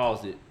what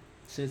caused it.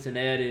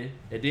 Cincinnati,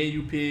 and then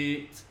you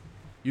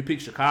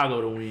picked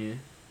Chicago to win.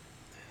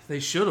 They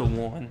should have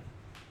won.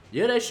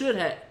 Yeah, they should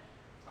have.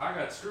 I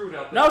got screwed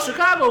out. No,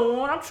 Chicago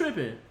won. I'm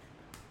tripping.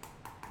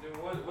 Then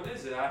what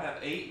is it? I have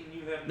 8 and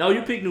you have. No,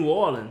 you picked New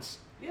Orleans.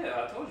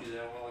 Yeah, I told you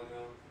that a while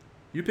ago.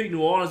 You picked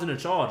New Orleans and the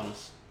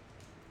Chargers.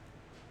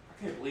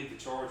 I can't believe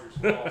the Chargers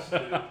lost,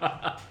 dude.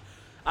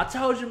 I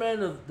told you,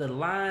 man, the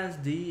Lions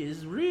D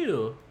is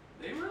real.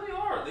 They really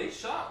are. They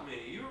shocked me.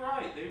 You're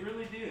right. They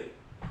really did.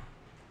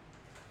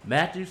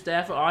 Matthew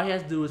Stafford, all he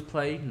has to do is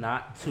play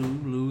not to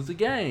lose the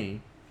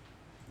game.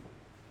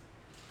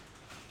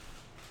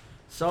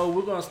 So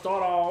we're going to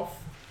start off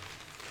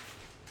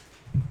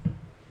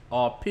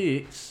our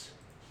picks.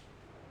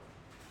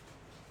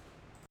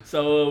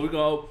 So we're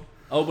going to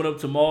open up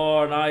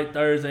tomorrow night,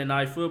 Thursday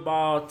night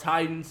football.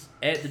 Titans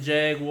at the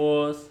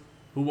Jaguars.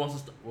 Who wants to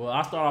start? Well,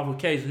 I'll start off with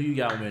Casey. Who you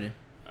got winning?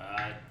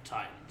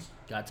 Titans.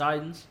 Got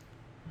Titans?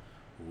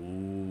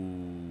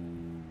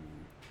 Ooh.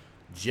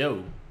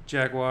 Joe.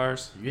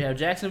 Jaguars. You have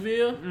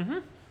Jacksonville. Mm-hmm.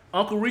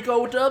 Uncle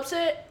Rico with the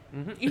upset.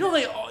 Mm-hmm. You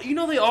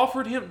know they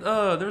offered him.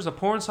 There's a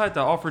porn site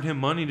that offered him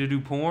money to do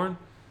porn.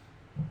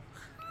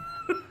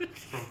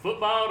 From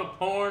football to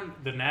porn,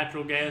 the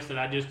natural gas that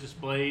I just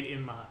displayed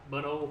in my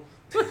butthole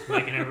is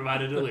making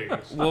everybody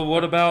delirious. Well,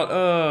 what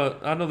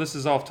about? I know this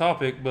is off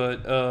topic,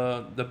 but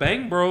the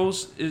Bang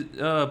Bros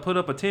put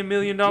up a $10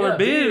 million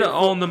bid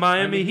on the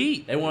Miami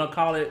Heat. They want to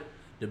call it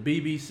the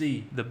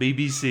BBC. The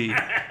BBC.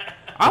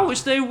 I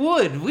wish they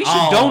would. We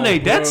should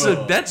donate.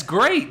 Bro. That's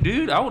great,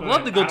 dude. I would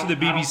love to go to the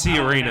BBC I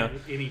don't arena.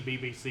 have any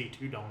BBC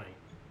to donate.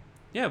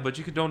 Yeah, but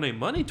you could donate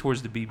money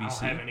towar's the I don't BBC.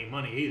 have any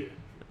money either.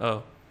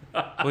 Oh,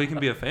 well, you can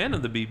be a fan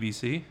of the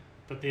BBC.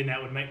 But then that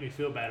would make me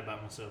feel bad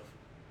about myself.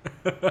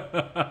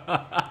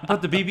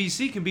 But the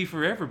BBC can be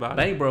for everybody.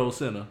 Bang Bros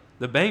Center.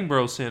 The Bang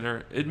Bros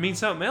Center. It means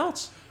something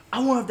else. I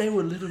wonder if they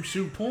would let them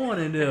shoot porn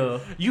in there.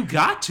 You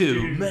got to.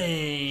 Dude.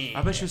 Man.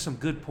 I bet you some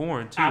good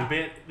porn too. I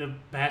bet the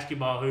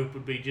basketball hoop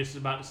would be just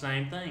about the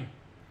same thing.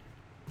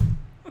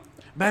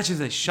 Imagine if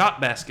they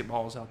shot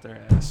basketballs out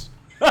their ass.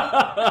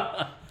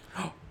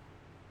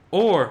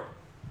 Or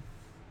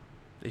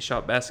they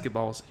shot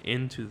basketballs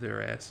into their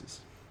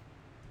asses.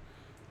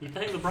 You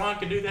think LeBron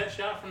could do that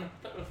shot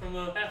from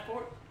the half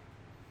court?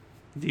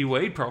 D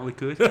Wade probably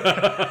could.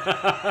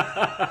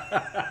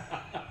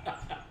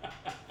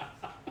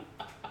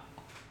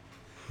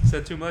 Is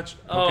that too much?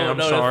 Okay,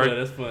 I'm sorry.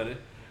 That's funny.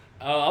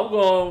 I'm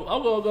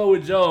gonna go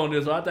with Joe on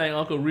this. I think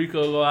Uncle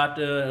Rico go out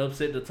there and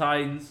upset the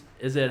Titans.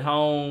 It's at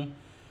home.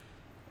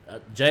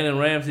 Jalen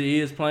Ramsey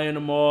is playing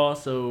tomorrow,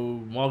 so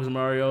Marcus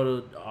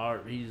Mariota,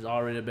 he's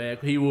already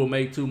back. He will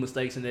make 2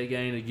 mistakes in that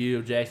game to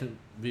give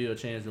Jacksonville a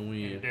chance to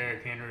win. And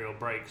Derrick Henry will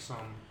break some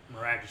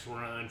miraculous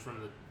run from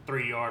the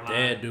 3-yard line.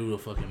 That dude a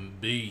fucking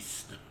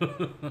beast.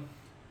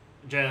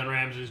 Jalen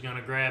Ramsey is going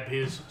to grab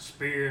his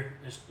spear.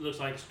 It looks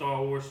like a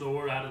Star Wars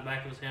sword out of the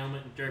back of his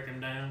helmet and jerk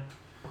him down.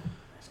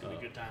 It's going to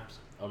be good times.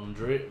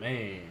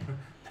 Man.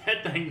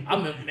 That thing,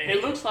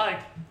 it looks like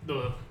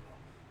the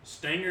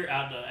stinger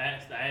out the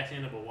ass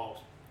end of a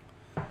wasp.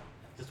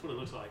 That's what it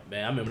looks like.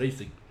 Man, I remember they used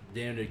to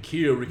damn near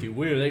kill Ricky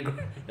Williams.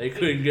 They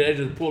couldn't get,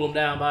 they just pull him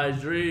down by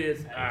his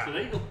dreads. It's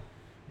illegal.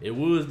 It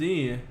was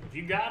then. If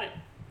you got it,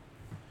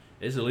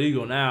 It's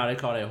illegal now. They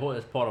call that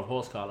it's part of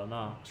horse collar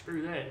now.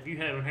 screw that. If you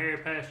having hair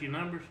past your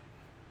numbers,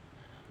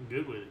 I'm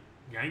good with it.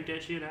 Yank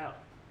that shit out.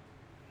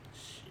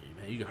 Shit,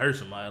 man, you can hurt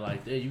somebody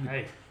like that. You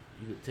Hey,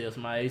 could tell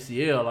somebody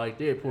ACL like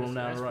that, pull them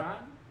down that's the right.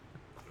 fine.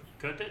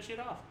 Cut that shit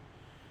off.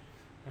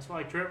 That's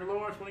why Trevor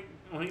Lawrence,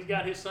 when he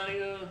got his Sonny,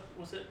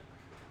 what's that,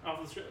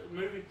 off the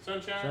movie,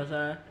 Sunshine?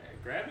 Sunshine.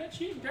 Grab that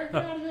shit and jerk it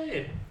out of his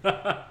head.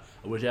 I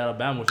wish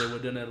Alabama would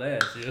have done that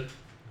last year.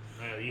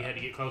 Well, you had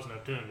to get close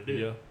enough to him to do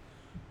Yeah. it.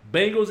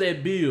 Bengals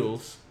at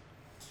Bills.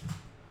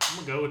 I'm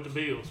going to go with the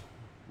Bills.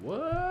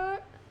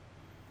 What?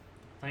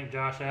 I think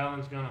Josh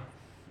Allen's going to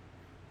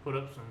put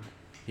up some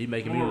He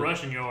making more me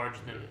rushing yards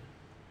than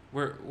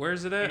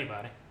Where's it at?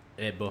 anybody.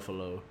 at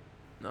Buffalo.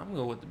 No, I'm gonna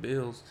go with the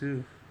Bills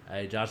too.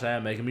 Hey, Josh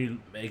Allen making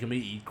me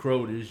eat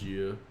crow this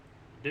year.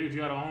 Dude's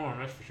got an arm,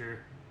 that's for sure.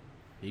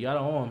 He got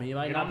an arm. He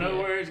might You not don't know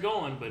be. where he's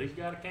going, but he's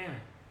got a cannon.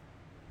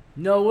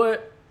 You know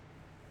what?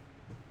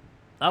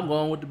 I'm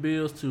going with the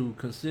Bills too.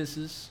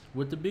 Consensus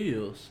with the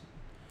Bills.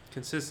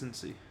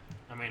 Consistency.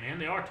 I mean,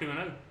 and they are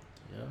 2-0.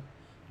 Yeah.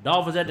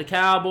 Dolphins at the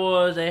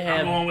Cowboys. They I'm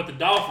have going with the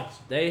Dolphins.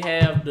 They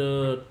have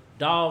the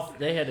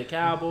They had the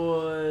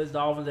Cowboys.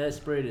 Dolphins. That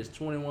spread is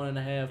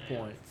 21.5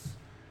 points.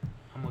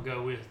 I'm going to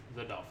go with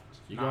the Dolphins.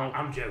 You No, going-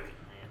 I'm joking,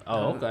 man.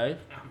 Oh, okay.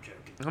 I'm joking.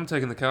 I'm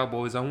taking the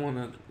Cowboys. I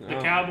want to.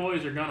 The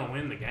Cowboys are going to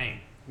win the game,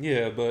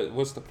 Yeah, but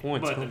what's the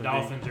point? but the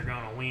Dolphins are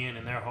going to win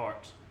in their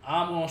hearts.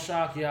 I'm gonna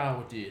shock y'all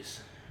with this.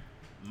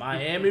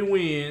 Miami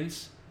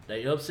wins.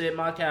 They upset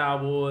my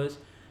Cowboys.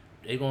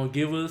 They gonna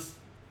give us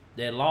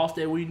that loss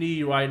that we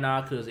need right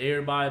now because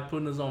everybody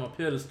putting us on a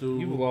pedestal.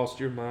 You've lost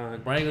your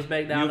mind. Bring us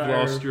back down You've to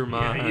lost earth. your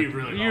mind. you've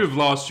really You've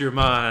lost your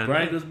mind.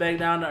 Bring us back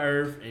down to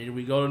earth, and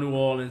we go to New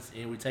Orleans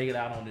and we take it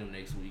out on them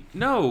next week.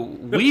 No,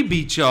 we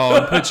beat y'all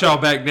and put y'all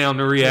back down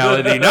to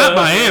reality, not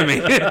Miami.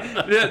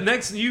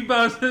 Next, you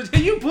put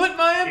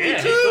Miami Yeah,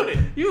 he too. put it.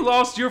 You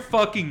lost your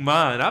fucking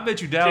mind. I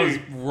bet you Dallas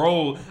Dude.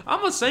 roll.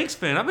 I'm a Saints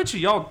fan. I bet you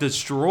y'all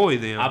destroy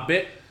them.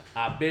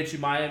 I bet you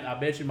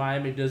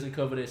Miami doesn't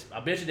cover this. I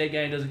bet you that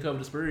game doesn't cover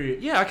the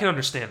spread. Yeah, I can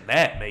understand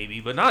that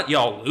maybe, but not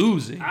y'all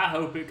losing. I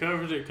hope it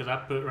covers it because I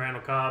put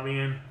Randall Cobb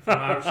in for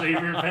my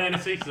receiver in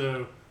fantasy,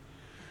 so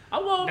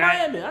I'm going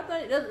Miami. I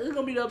think it's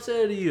gonna be the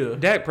upset of the year.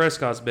 Dak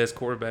Prescott's best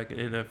quarterback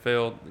in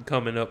NFL,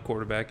 coming up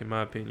quarterback in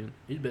my opinion.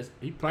 He's best.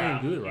 He's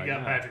playing good right You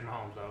got now. Patrick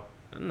Mahomes,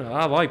 though. No,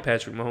 I like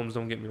Patrick Mahomes.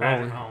 Don't get me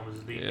Patrick wrong. Mahomes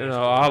is the You best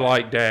know, I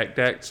like Dak.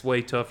 Dak's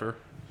way tougher.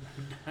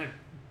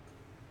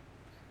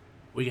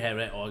 We can have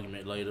that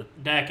argument later.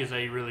 Dak is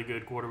a really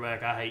good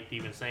quarterback. I hate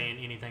even saying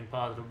anything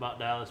positive about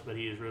Dallas, but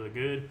he is really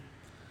good.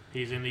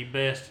 He's in the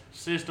best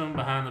system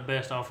behind the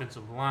best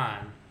offensive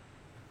line.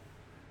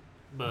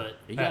 but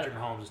He Patrick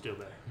Mahomes is still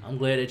better. I'm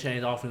glad they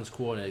changed offense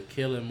coordinator.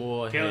 Kellen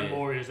Moore.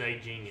 Moore is a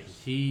genius.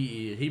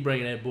 He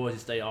bringing that Boise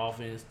State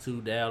offense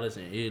to Dallas,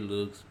 and it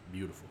looks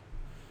beautiful.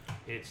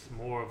 It's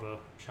more of a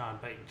Sean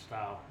Payton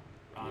style.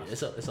 Yeah,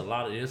 Honestly. it's a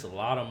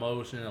lot of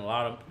motion, a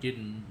lot of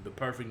getting the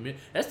perfect.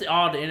 That's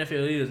all the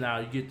NFL is now.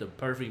 You get the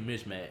perfect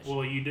mismatch.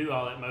 Well, you do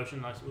all that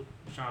motion like what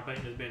Sean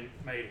Payton has been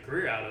made a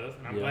career out of,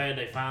 and I'm glad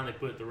they finally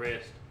put the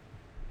rest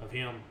of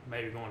him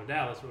maybe going to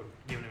Dallas or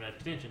giving him that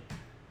attention.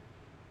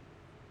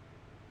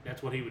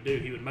 That's what he would do.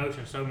 He would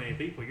motion so many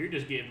people. You're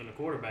just giving the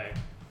quarterback,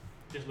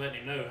 just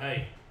letting him know,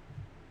 hey,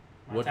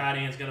 my tight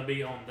end's going to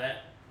be on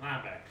that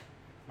linebacker.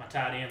 My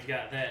tight end's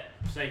got that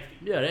safety.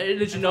 Yeah, it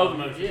lets you That's all know. the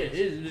motion Yeah,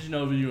 is. it lets you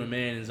know if you're a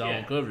man in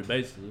zone coverage,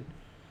 basically.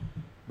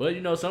 But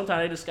sometimes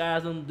they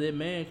disguise them. That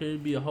man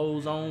could be a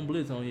whole zone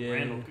blitz on you.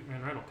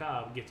 Randall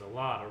Cobb gets a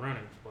lot of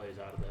running plays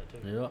out of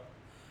that too. Yep.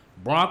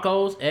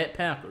 Broncos at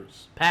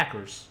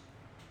Packers.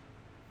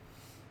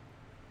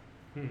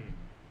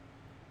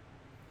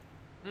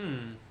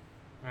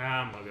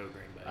 I'm gonna go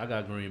Green Bay. I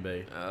got Green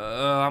Bay.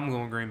 I'm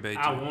going Green Bay too.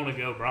 I want to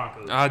go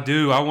Broncos. I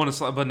do. I want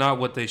to, but not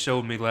what they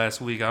showed me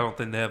last week. I don't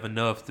think they have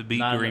enough to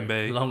beat Green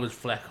Bay. As long as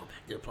Flacco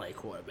back there playing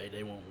quarterback,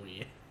 they won't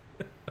win.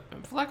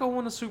 Flacco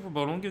won a Super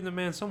Bowl. Don't give the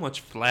man so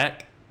much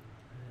flack.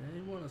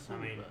 They won a Super I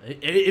mean- Bowl.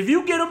 If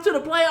you get him to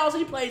the playoffs,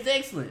 he plays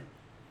excellent.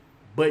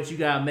 But you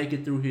gotta make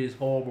it through his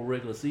horrible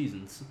regular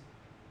seasons.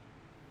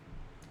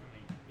 I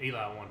mean,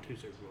 Eli won 2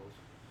 Super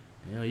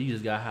Bowls. He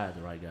just got hot at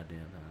the right goddamn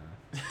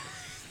time.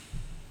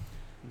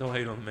 Don't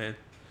hate on the man.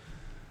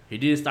 He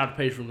did stop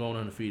the pace from going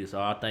undefeated, so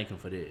I thank him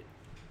for that.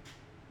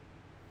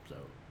 So,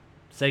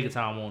 second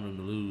time I want him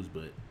to lose,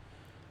 but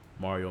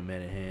Mario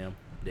Manningham,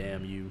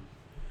 damn you.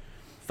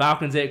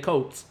 Falcons at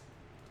Colts.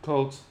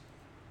 Colts.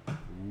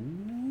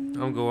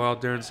 I'll go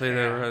out there and say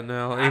that right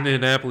now.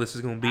 Indianapolis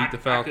is going to beat the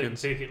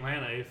Falcons. I couldn't pick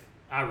Atlanta if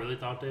I really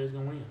thought they was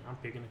gonna win. I'm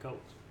picking the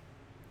Colts.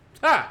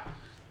 Ha!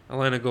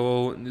 Atlanta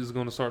is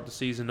going to start the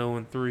season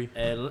 0-3.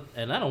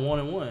 Atlanta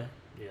 1-1.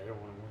 Yeah, they're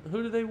 1-1.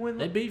 Who did they win?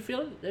 They beat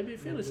Philly. They beat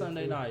Philly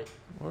Sunday night.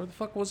 Where the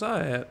fuck was I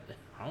at?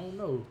 I don't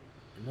know.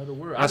 Another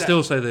word. I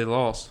still say they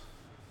lost.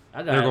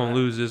 They're going to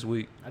lose this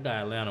week. I got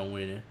Atlanta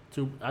winning.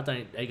 I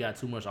think they got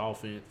too much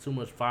offense, too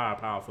much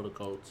firepower for the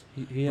Colts.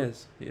 He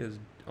has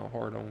a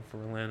hard on for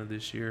Atlanta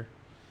this year.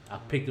 I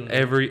picked them.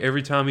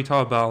 Every time we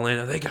talk about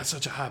Atlanta, they got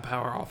such a high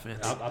power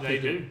offense. I They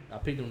picked do. them. I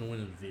picked them to win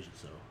the division,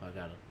 so I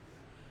gotta.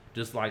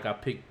 Just like I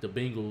picked the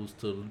Bengals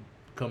to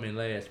come in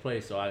last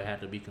place, so I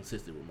have to be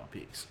consistent with my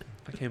picks.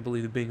 I can't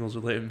believe the Bengals are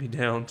letting me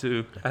down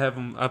too.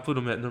 I put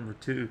them at number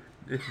 2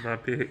 in my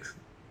picks.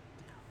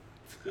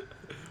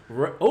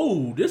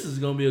 This is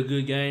gonna be a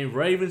good game.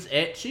 Ravens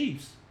at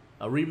Chiefs,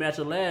 a rematch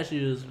of last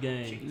year's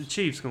game. The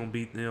Chiefs gonna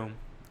beat them.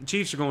 The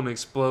Chiefs are gonna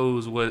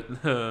expose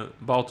what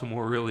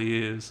Baltimore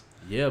really is.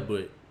 Yeah,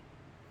 but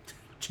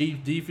Chiefs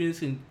defense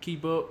can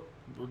keep up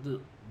with the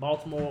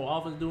Baltimore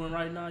offense doing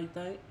right now. You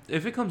think?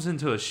 If it comes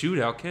into a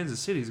shootout, Kansas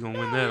City's gonna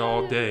win that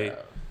all day.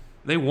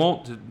 They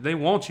want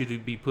you to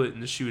be put in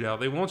the shootout.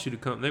 They want you to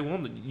come. They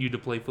want you to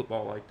play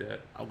football like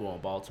that. I'm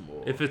going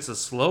Baltimore. If it's a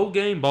slow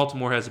game,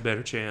 Baltimore has a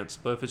better chance.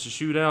 But if it's a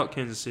shootout,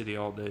 Kansas City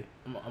all day.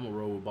 I'm gonna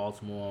roll with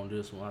Baltimore on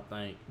this one. I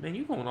think. Man,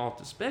 you going off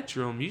the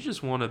spectrum. You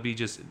just want to be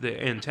just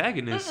the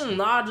antagonist.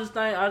 No, I just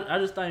think.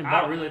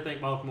 I really think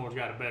Baltimore's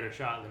got a better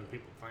shot than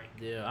people think.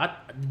 Yeah,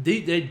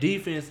 their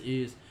defense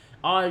is.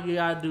 All you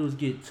gotta do is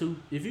get 2.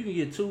 If you can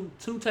get two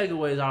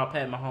takeaways out of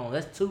Pat Mahomes,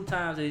 that's 2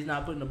 times that he's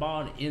not putting the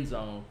ball in the end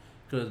zone.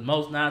 Because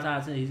 9 times out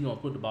of 10 he's gonna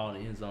put the ball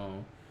in the end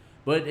zone.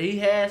 But he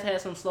has had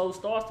some slow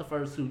starts the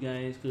first 2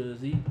 games because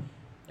they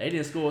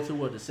didn't score till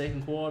the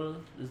second quarter.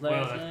 This last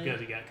Well, that's game. because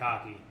he got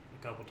cocky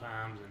a couple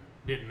times and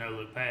didn't know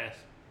look pass.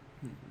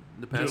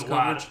 The pass to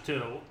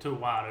coverage. a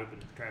wide open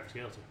Travis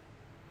Kelce.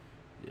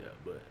 Yeah,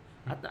 but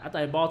I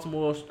think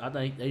Baltimore. I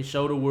think they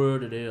show the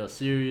world that they're a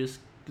serious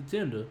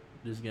contender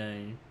this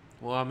game.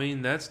 Well, I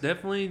mean, that's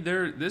definitely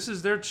this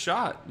is their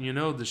shot,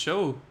 to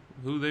show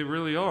who they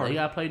really are. They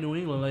got to play New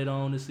England later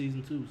on this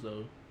season too,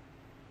 so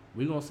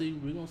we're gonna see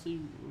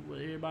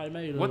what everybody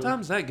made of. What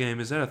time's that game?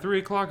 Is that a 3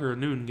 o'clock or a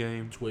noon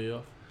game?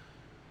 12.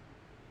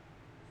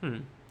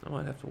 I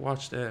might have to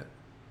watch that.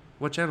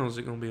 What channel is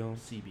it gonna be on?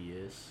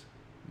 CBS.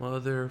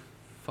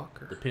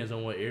 Motherfucker. Depends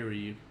on what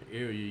area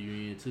you're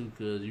in too,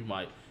 because you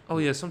might. Oh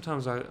yeah,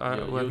 sometimes I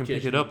you'll can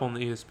pick catch it up on the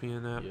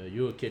ESPN app. Yeah,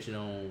 you'll catch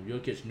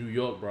New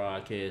York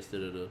broadcast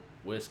instead of the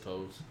West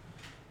Coast.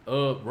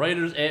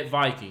 Raiders at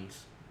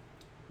Vikings.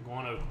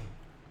 Going Oakland.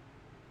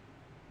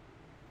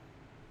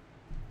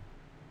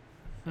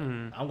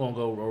 I'm gonna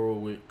go roll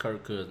with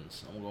Kirk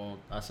Cousins.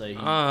 I say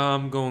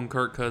I'm going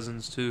Kirk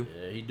Cousins too.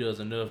 Yeah, he does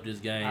enough this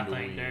game I to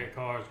think win. Derek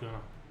Carr's gonna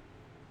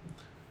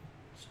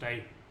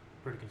stay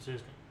pretty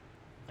consistent.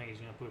 I think he's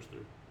gonna push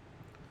through.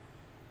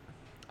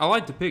 I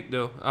like the pick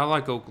though. I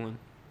like Oakland.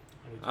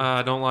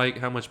 I don't like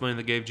how much money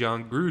they gave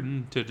John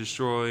Gruden to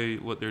destroy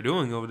what they're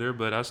doing over there,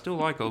 but I still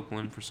like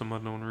Oakland for some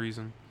unknown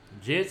reason.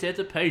 Jets at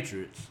the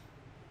Patriots.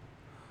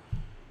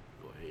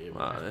 Go ahead,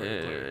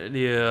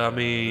 Yeah, I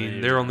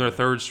mean, they're on their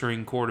third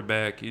string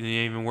quarterback. It ain't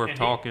even worth And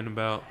talking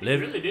about. He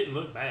really didn't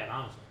look bad,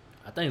 honestly.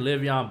 I think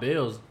Le'Veon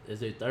Bell is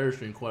their third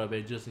string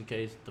quarterback just in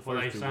case the Well,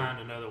 first they two. signed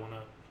another one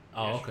up.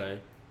 Oh, yesterday.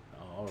 okay.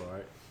 Oh, all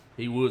right.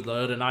 He was the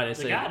other night. They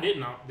The said guy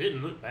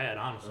didn't look bad,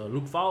 honestly.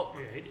 Luke Falk.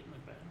 Yeah, he didn't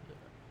look bad.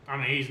 I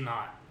mean, he's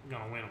not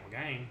gonna win them a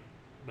game,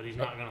 but he's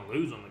not gonna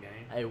lose them a game.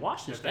 Hey,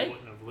 Washington That they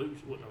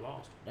State. wouldn't have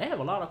lost. They have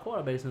a lot of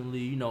quarterbacks in the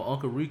league. You know,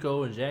 Uncle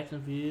Rico in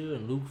Jacksonville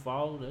and Luke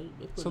Falk. They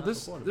put So out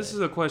this some this quarterbacks. is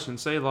a question.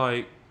 Say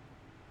like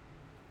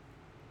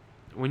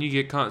when you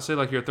get say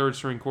like your third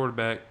string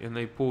quarterback and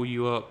they pull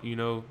you up, you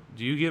know,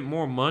 do you get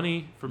more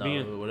money for no,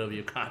 being? whatever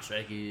your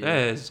contract is. That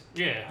is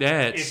Yeah,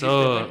 That if they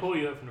sucks. pull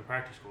you up from the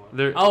practice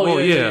squad. Oh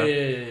well,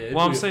 yeah.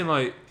 Well, I'm saying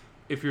like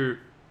if your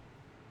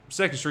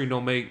second string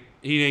don't make,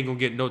 he ain't gonna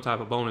get no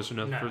type of bonus or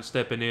nothing No. for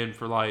stepping in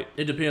for like.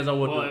 it depends on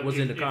what's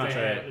in the If they have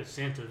contract.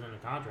 incentives in the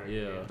contract.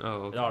 Yeah.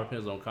 Oh, It all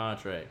depends on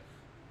contract.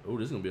 Oh,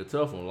 this is gonna be a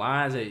tough one.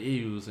 Lions at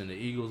Eagles, and the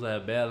Eagles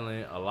are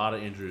battling a lot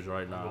of injuries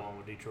right I'm now. going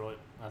with Detroit.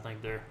 I think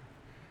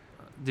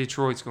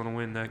Detroit's gonna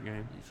win that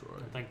game.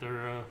 Detroit.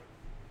 their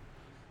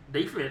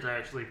defense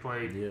actually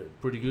played. Yeah,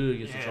 pretty good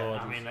against the Yeah,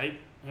 Chargers. I mean they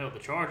held the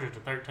Chargers to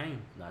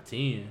 13. Not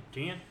 10.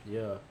 10.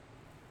 Yeah.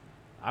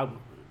 I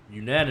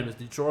unanimous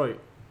Detroit.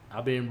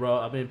 I've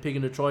been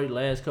picking Detroit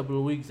last couple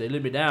of weeks. They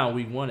let me down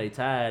week 1. They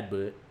tied,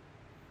 but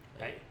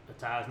Hey, the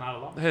tie's not a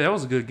loss. Hey, that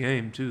was a good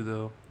game too,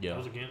 though. It yeah,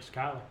 was against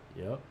Kyler.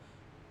 yeah.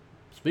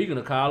 Speaking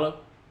of Kyler,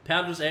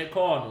 Panthers at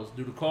Cardinals.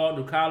 Do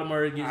Kyler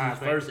Murray gets I his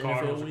think first the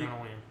Cardinals NFL are week?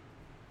 gonna win.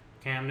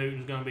 Cam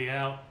Newton's gonna be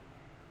out.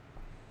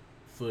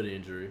 Foot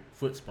injury,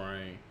 foot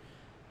sprain.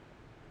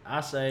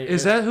 I say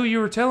Is that who you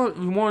were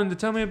wanting to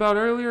tell me about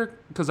earlier?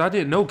 Because I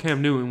didn't know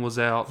Cam Newton was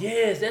out.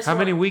 Yes, that's How what-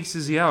 many weeks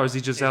is he out? Or is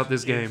he just out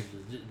this it's-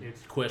 game?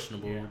 It's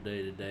questionable Yeah.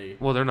 day to day.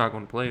 Well, they're not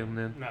going to play him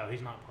then. No,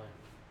 he's not playing.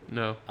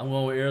 No, I'm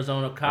going with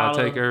Arizona. Kyler. I'll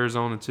take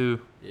Arizona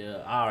too. Yeah,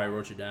 I already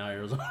wrote you down,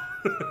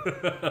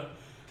 Arizona.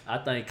 I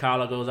think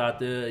Kyler goes out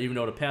there, even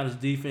though the Panthers'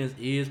 defense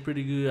is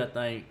pretty good. I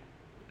think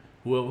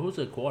who's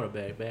the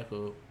quarterback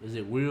backup? Is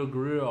it Will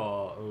Greer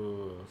or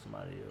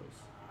somebody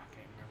else? I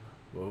can't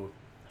remember. Well,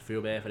 I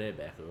feel bad for that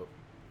backup.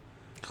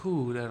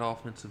 Cool, that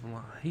offensive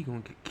line. He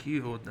gonna get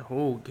killed the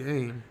whole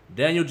game.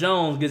 Daniel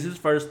Jones gets his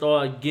first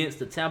start against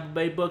the Tampa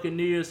Bay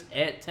Buccaneers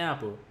at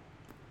Tampa.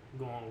 I'm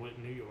going with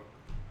New York.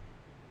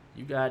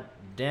 You got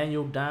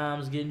Daniel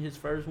Dimes getting his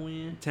first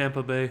win.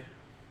 Tampa Bay.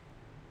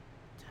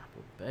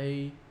 Tampa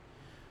Bay.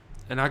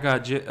 And I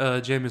got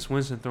Jameis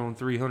Winston throwing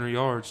 300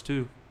 yards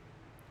too.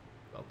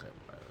 Okay.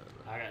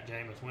 I got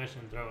Jameis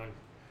Winston throwing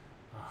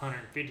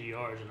 150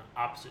 yards in the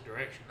opposite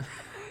direction.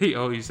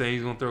 You saying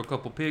he's gonna throw a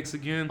couple picks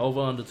again?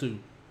 Over under 2.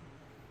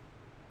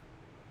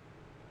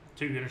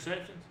 2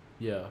 interceptions.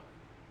 Yeah.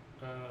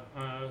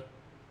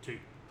 Two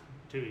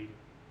even.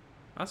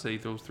 I say he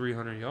throws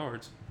 300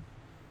 yards.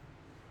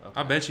 Okay.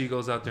 I bet you he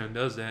goes out there and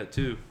does that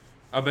too.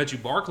 I bet you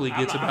Barkley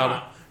gets I'm about.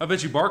 not- I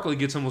bet you Barkley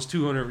gets almost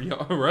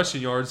 200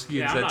 rushing yards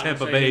Yeah, against I'm that not gonna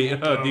Tampa say Bay he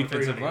won't throw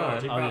defensive 300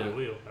 yards. He line.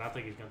 probably will, but I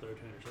think he's going to throw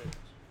 2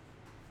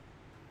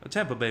 interceptions.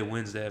 Tampa Bay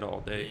wins that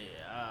all Yeah. day.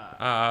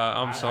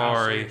 I I'm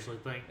sorry. seriously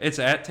think. It's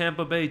at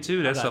Tampa Bay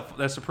too. I got-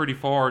 That's a pretty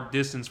far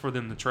distance for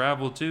them to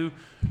travel to.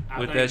 I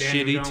With think that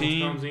Daniel shitty Jones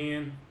team. comes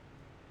in.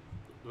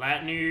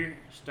 Latnier,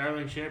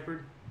 Sterling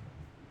Shepard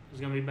is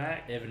going to be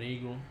back. Evan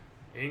Ingram.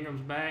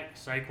 Ingram's back.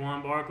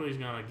 Saquon Barkley's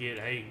going to get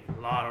a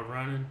lot of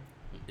running.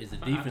 Is the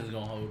defense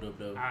gonna hold up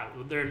though?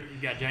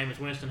 You got Jameis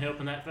Winston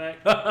helping that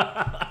fact.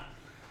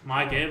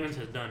 Mike Evans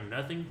has done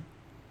nothing.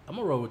 I'm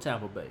gonna roll with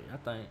Tampa Bay. I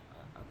think.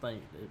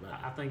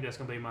 I think that's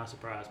going to be my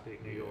surprise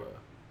pick, New York.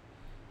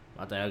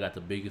 I think I got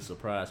the biggest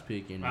surprise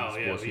pick in Oh,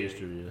 yeah, sports yeah.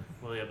 history. Yeah.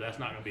 Well, yeah, but that's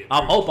not going to be a I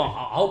true hope pick.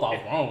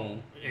 I'm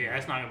wrong. Yeah,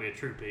 that's not going to be a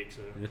true pick.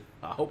 So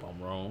I hope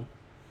I'm wrong.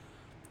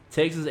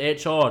 Texans at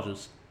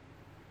Chargers.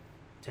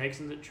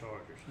 Texans at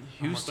Chargers.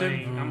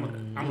 Houston?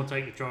 I'm gonna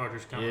take the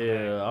Chargers coming back.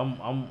 Yeah,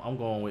 I'm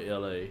going with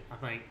LA. I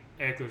think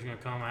Eckler's gonna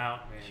come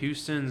out. And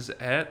Houston's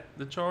at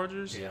the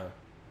Chargers. Yeah.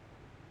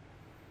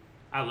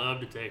 I love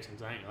the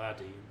Texans. I ain't gonna lie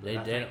to you. But They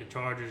I did. think the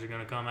Chargers are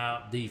gonna come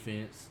out.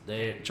 Defense.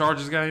 They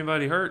Chargers got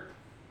anybody hurt?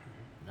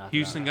 not-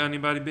 Houston got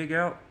anybody big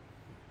out?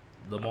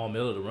 Lamar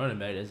Miller, the running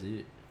back. That's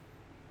it.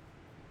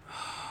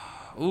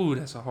 Ooh,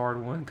 that's a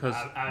hard one because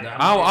I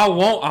I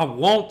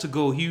want to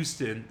go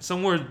Houston.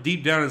 Somewhere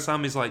deep down inside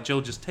me is like,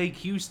 Joe, just take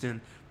Houston.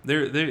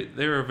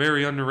 They're a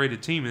very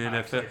underrated team in the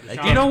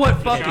NFL. You know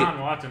what? Fuck Deshaun it.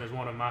 Watson is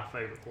one of my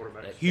favorite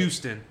quarterbacks.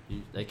 Houston.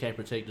 They can't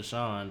protect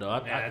Deshaun though.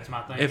 Yeah, that's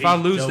my thing. If I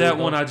lose Joe that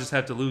would one, go- I just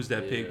have to lose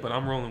that Yeah. pick. But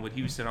I'm rolling with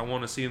Houston. I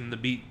want to see them to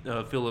beat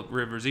Phillip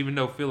Rivers, even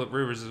though Phillip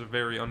Rivers is a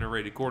very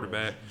underrated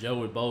quarterback.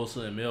 Joey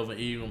Bosa and Melvin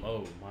Ingram.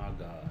 Oh my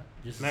God.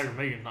 Just Melvin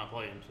Ingram not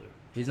playing, so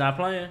he's not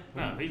playing.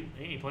 no, he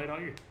ain't played all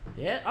year.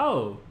 Yeah.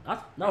 Oh.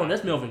 No,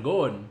 that's Melvin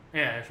Gordon.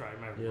 Yeah, that's right.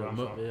 Melvin. Yeah. I'm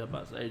sorry. I'm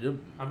about to say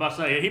them. I'm about to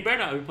say he better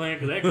not be playing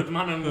because Eckler's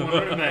my number 1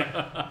 running back.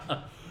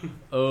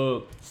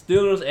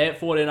 Steelers at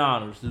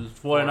 49ers. The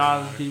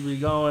 49ers49ers. keep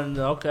it going.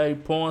 Okay,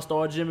 porn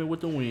star Jimmy with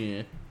the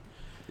win.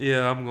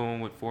 Yeah, I'm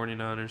going with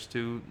 49ers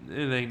too.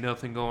 It ain't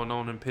nothing going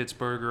on in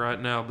Pittsburgh right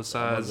now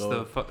besides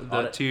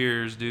the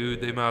tears,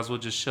 dude. They might as well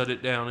just shut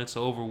it down. It's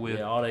over with.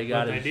 Yeah, all they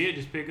got But is... they did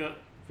just pick up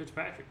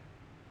Fitzpatrick.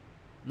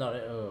 No,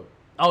 they,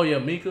 oh, yeah,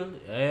 Minka.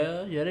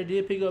 Yeah, they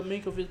did pick up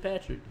Minka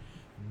Fitzpatrick.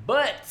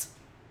 But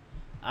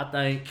I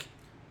think...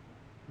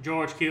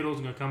 George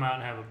Kittle's going to come out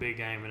and have a big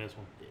game in this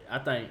one. I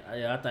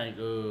think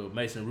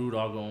Mason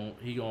Rudolph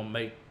gonna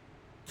make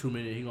too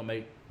many. He gonna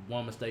make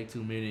one mistake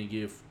too many and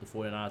give the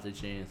 49ers a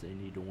chance. They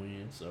need to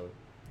win. So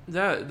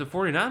that the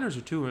 49ers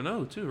are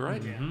 2-0 too,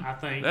 right? Yeah, I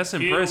think that's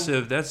Kittle,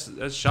 impressive.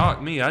 That's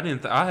shocked me.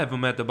 I have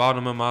them at the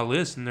bottom of my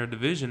list in their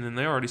division, and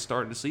they're already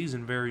starting the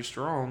season very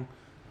strong.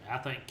 I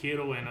think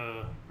Kittle and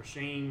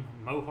Rasheem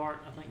Mohart.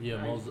 I think. Yeah,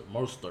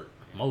 Mostert.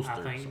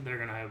 I think they're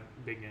gonna have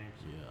big games.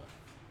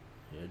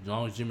 Yeah, as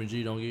long as Jimmy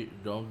G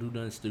don't do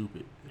nothing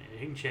stupid. Yeah,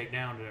 he can check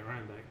down to that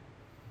running back.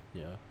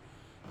 Yeah.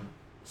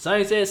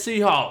 Saints at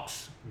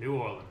Seahawks. New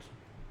Orleans.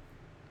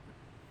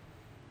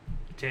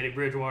 Teddy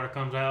Bridgewater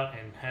comes out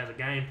and has a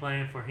game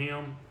plan for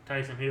him.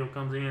 Taysom Hill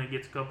comes in and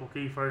gets a couple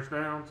key first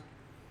downs.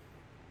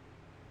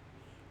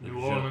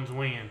 New Orleans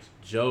wins.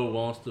 Joe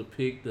wants to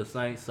pick the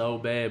Saints so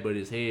bad, but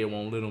his head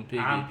won't let him pick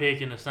I'm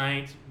picking the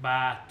Saints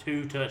by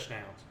 2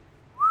 touchdowns.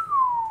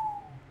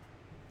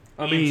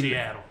 I mean,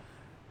 Seattle.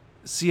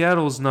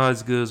 Seattle's not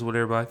as good as what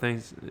everybody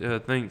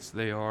thinks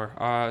they are.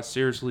 I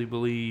seriously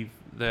believe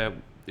that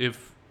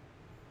if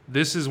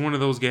this is one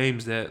of those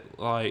games that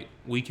like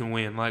we can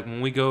win, like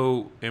when we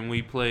go and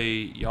we play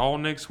y'all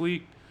next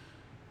week,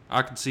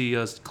 I could see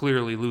us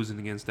clearly losing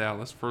against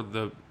Dallas for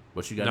the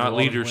not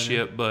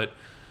leadership, but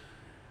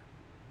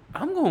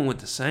I'm going with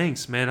the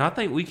Saints, man. I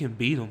think we can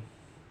beat them.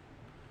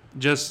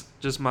 Just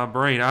my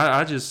brain.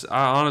 I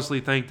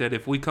honestly think that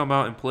if we come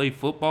out and play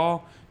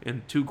football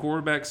in 2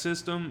 quarterback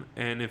system,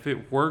 and if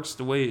it works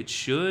the way it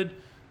should,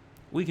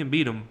 we can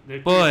beat them.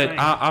 But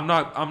I'm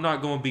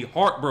not going to be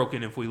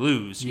heartbroken if we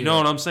lose. You know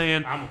what I'm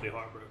saying? I'm gonna be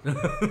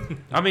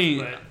heartbroken. I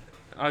mean,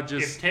 but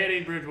if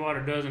Teddy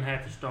Bridgewater doesn't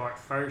have to start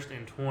 1st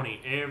and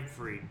 20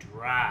 every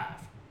drive,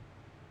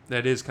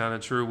 that is kind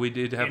of true. We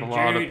did have and a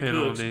lot Jared of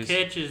penalties. Cooks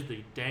catches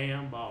the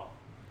damn ball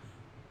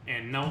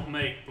and don't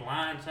make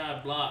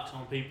blindside blocks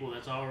on people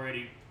that's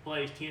already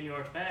placed 10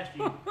 yards past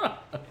you,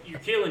 you're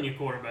killing your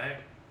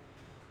quarterback.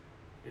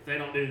 If they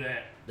don't do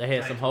that, they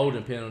had some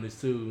holding penalties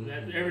too.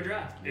 Every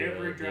drive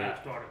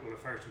started with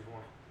a 1st and 20.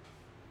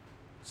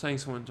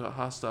 Saints went to a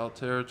hostile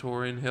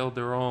territory and held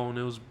their own.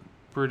 It was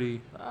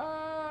pretty.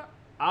 I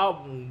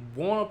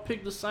want to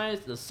pick the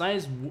Saints. The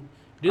Saints.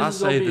 This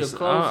is gonna be a close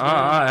game.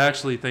 I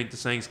actually think the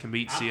Saints can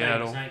beat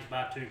Seattle. I think the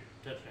Saints by 2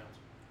 touchdowns.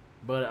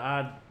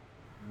 But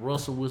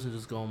Russell Wilson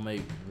just gonna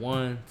make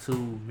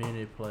 1-2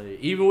 minute play,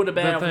 even with the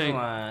bad offensive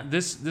line.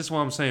 This is what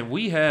I'm saying.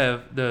 We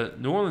have the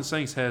New Orleans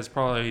Saints has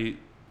probably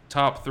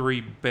top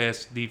 3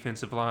 best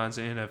defensive lines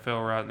in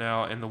NFL right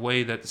now, and the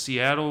way that the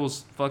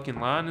Seattle's fucking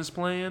line is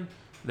playing,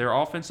 their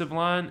offensive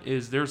line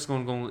is they ain't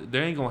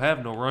gonna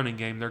have no running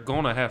game. They're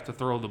gonna have to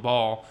throw the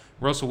ball.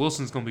 Russell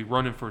Wilson's gonna be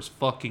running for his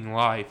fucking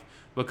life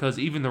because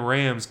even the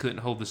Rams couldn't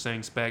hold the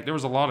Saints back. There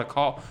was a lot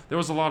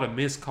of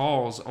missed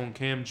calls on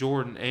Cam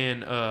Jordan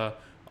and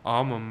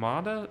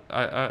Amamada.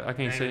 I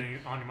can't say.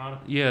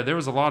 Yeah, there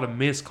was a lot of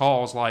missed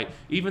calls. Like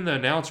even the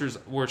announcers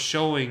were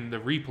showing the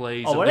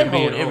replays. Oh, well, they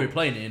hold every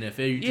play in the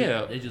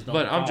NFL. They just don't.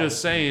 But I'm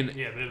just saying.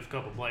 Yeah, but it was a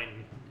couple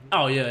blatant.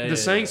 Oh yeah. The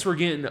Saints were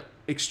getting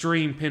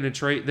extreme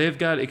penetration. They've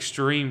got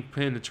extreme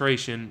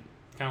penetration.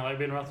 Kind of like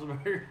Ben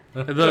Roethlisberger.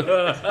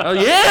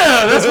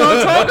 Yeah, that's what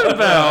I'm talking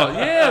about.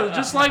 Yeah,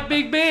 just like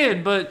Big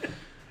Ben, but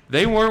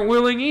they weren't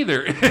willing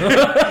either.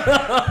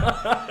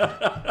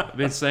 I've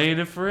been saying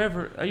it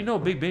forever. You know,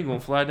 Big Ben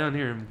gonna fly down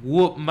here and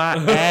whoop my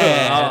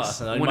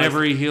ass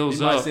whenever he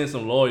heals up. He might send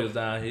some lawyers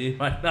down here. He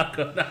might not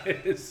come down here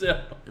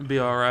himself. It'll be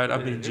all right.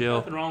 I'll be in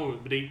jail. There's nothing wrong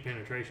with deep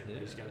penetration. You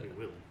just gotta be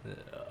willing.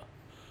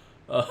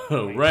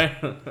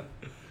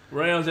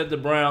 Rams at the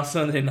Browns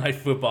Sunday Night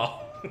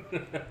Football.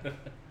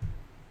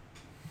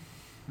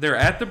 They're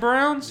at the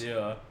Browns?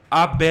 Yeah.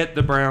 I bet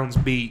the Browns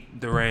beat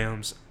the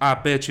Rams. I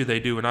bet you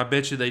they do, and I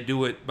bet you they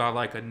do it by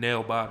like a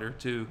nail biter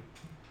too.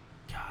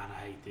 God,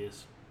 I hate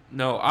this.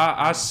 No,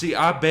 I see.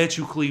 I bet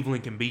you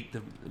Cleveland can beat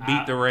the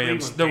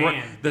Rams.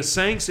 The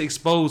Saints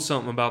exposed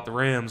something about the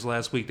Rams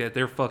last week that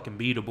they're fucking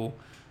beatable.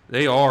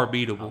 They are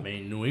beatable. I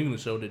mean, New England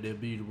showed that they're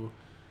beatable.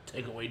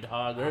 Take away the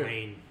hard earth. I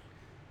mean,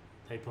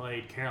 they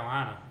played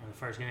Carolina in the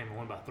first game and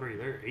won by 3.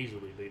 They're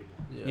easily beatable.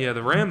 Yeah,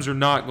 the Rams are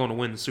not going to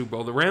win the Super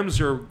Bowl. The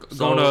Rams are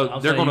going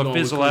to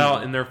fizzle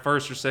out in their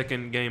first or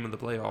second game of the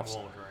playoffs.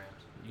 I'm going with the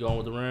Rams. You going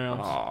with the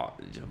Rams? Oh,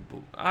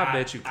 I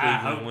bet you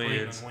Cleveland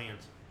wins. Cleveland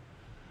wins.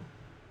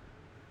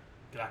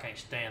 Because I can't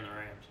stand the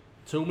Rams.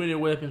 Too many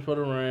weapons for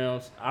the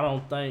Rams. I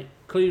don't think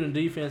Cleveland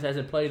defense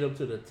hasn't played up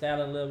to the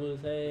talent level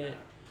it's had.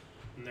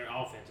 And their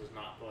offense has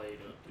not played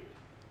up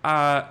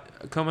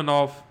to it. Coming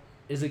off.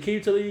 Is it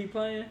Keith Talib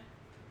playing?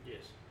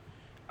 Yes.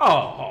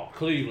 Oh,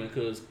 Cleveland,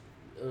 because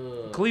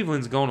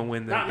Cleveland's going to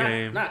win that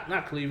game.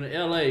 Not Cleveland,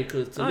 L.A.,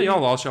 because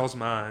y'all lost y'all's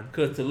mind.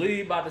 Because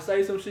Talib about to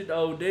say some shit to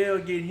Odell,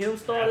 getting him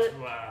started. That's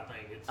why I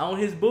think Reds. on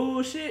his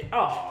bullshit.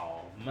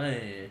 Oh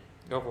man.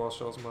 I've lost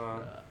y'all's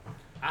mind.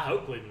 I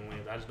hope Cleveland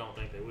wins. I just don't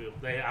think they will.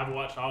 I've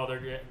watched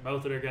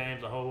both of their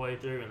games the whole way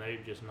through, and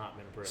they've just not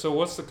been impressed. So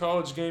what's the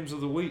college games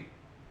of the week?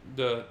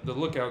 The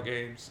lookout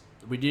games.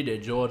 We did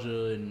that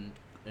Georgia and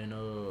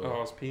Oh, I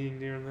was peeing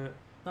during that.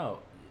 no.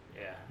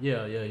 yeah,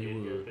 Yeah, Good,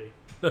 you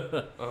good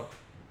would.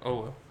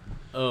 Oh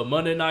well.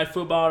 Monday Night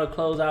Football to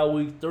close out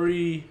week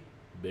 3.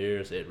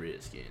 Bears at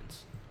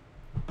Redskins.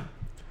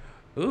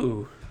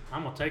 Ooh.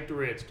 I'm gonna take the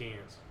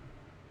Redskins.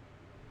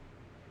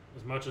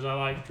 As much as I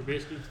like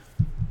Trubisky,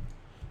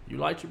 You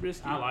like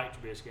Trubisky? I like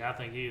Trubisky. I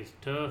think he is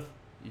tough.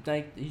 You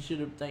think he should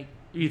have think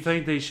You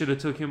think they should have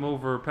took him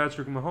over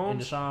Patrick and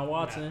Mahomes? Deshaun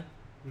Watson?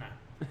 No.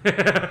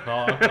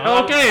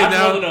 Okay, I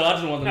now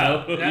just want to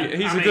know. No, that-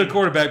 he's I a mean- good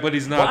quarterback, but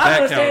he's not Well, I that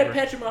understand caliber.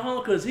 Patrick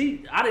Mahomes because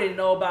I didn't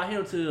know about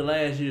him till the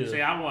last year.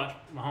 See, I watched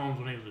Mahomes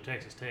when he was at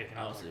Texas Tech, and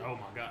I Oh, was see. like, oh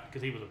my god,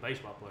 because he was a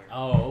baseball player.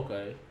 Oh,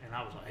 okay. And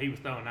I was like, he was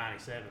throwing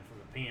 97 from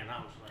the pen. I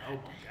was like, oh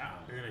my god.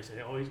 And then they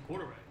said, oh, he's a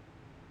quarterback.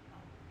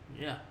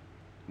 Yeah.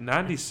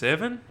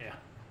 97? Yeah.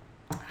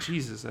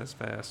 Jesus, that's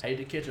fast. Hate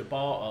to catch a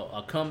ball,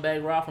 a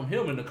comeback route from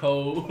him in the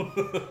cold.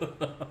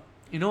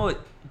 You know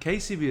what?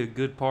 Casey be a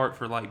good part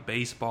for like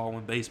baseball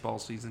when baseball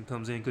season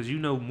comes in because you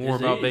know more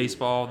Is about he?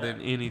 baseball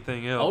than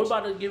anything Oh, we else.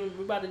 about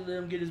to let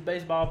him get his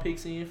baseball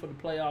picks in for the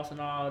playoffs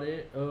and all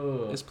that.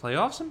 Is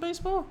playoffs in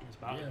baseball? It's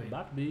about Yeah, to be.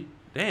 about to be.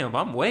 Damn,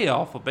 I'm way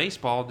off of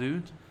baseball,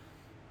 dude.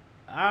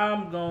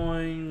 I'm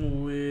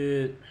going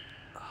with.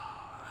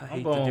 I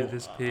hate to do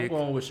this I'm pick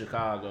going with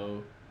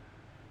Chicago.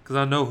 because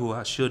I know who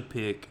I should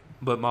pick,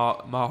 but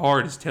my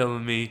heart is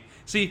telling me.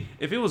 See,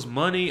 if it was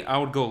money, I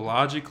would go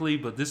logically,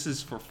 but this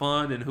is for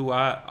fun and who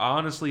I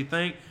honestly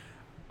think.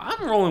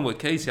 I'm rolling with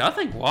Casey. I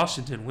think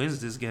Washington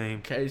wins this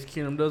game. Case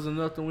Keenum does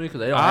enough to win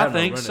because they don't I have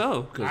think no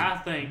so. I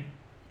think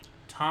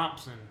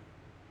Thompson,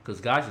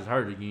 Because Geis is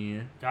hurt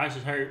again. guys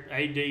is hurt.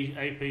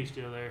 AP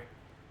still there.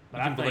 But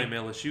You can I think, blame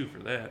LSU for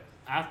that.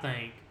 I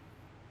think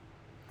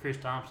Chris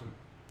Thompson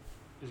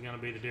is going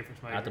to be the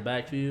difference maker. Out the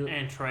backfield.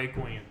 And Trey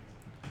Quinn.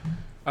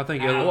 I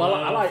think I Well,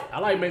 love- I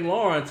like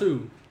McLaurin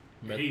too.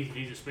 But-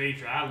 He's a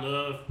speedster. I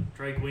love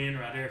Trey Quinn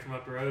right there from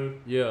up the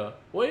road. Yeah.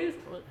 Well,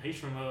 He's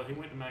from he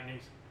went to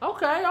McNeese,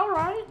 okay, all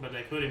right. but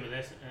they put him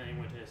at he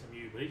went to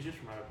SMU, but he's just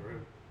from right up the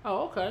road.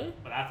 Oh, okay.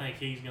 But I think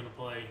he's going to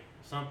play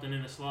something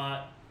in the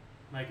slot,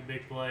 make a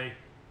big play.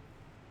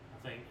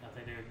 I think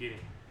they're going to get him.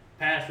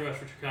 Pass rush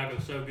for Chicago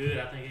is so good.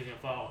 I think he's going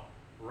to fall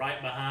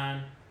right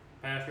behind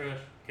pass rush,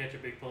 catch a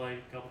big play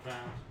a couple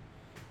times,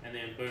 and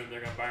then boom,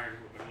 they're going to burn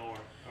with McLaurin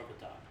over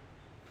the top.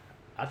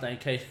 I think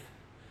Case.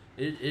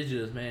 It's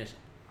just man,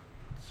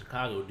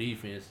 Chicago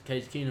defense.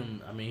 Case Keenum.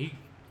 I mean,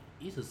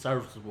 he's a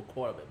serviceable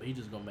quarterback, but he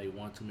just gonna make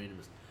one too many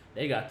mistakes.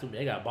 They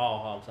got ball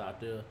hawks out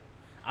there.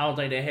 I don't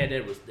think they had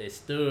that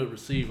stud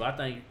receiver. I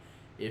think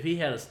if he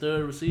had a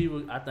stud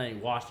receiver, I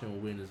think Washington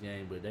would win this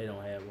game. But they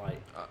don't have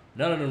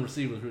none of them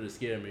receivers really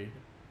scare me,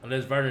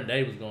 unless Vernon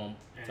Davis going.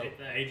 And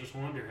the ageless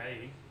wonder,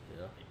 hey,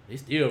 Yeah, he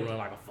still run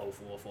like a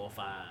 4.4, 4.5.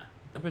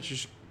 I bet you.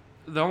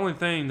 The only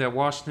thing that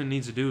Washington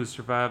needs to do is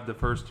survive the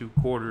first 2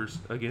 quarters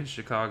against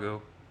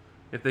Chicago.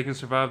 If they can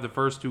survive the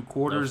first 2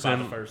 quarters The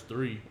and first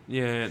 3.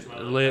 yeah,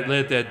 Slow let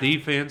down. that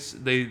defense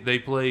they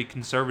play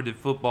conservative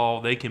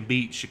football, they can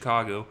beat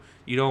Chicago.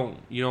 You don't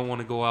want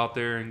to go out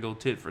there and go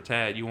tit for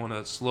tat. You want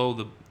to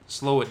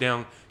slow it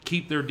down,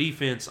 keep their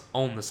defense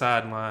on the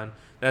sideline.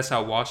 That's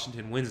how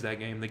Washington wins that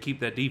game. They keep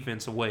that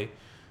defense away.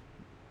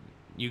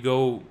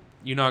 You're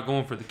not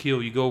going for the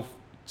kill. You go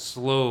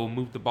slow,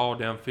 move the ball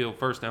downfield,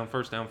 first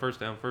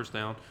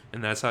down,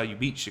 and that's how you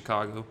beat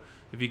Chicago.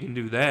 If you can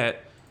do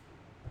that,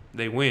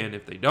 they win.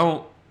 If they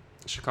don't,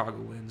 Chicago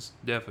wins,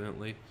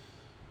 definitely.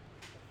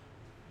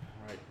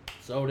 All right.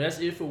 So that's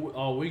it for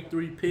our week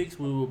 3 picks.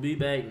 We will be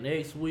back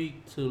next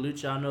week to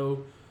let y'all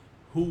know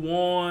who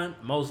won.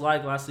 Most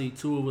likely, I see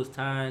 2 of us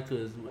tying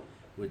because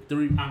with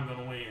 3. I'm going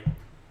to win.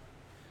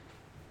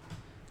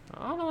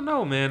 I don't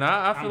know, man.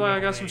 I feel I'm like I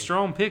gonna got some win.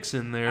 strong picks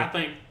in I there.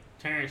 think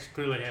Terrence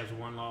clearly has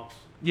 1 loss.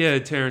 Yeah,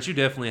 Terrence, you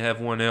definitely have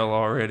 1 L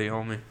already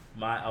on me.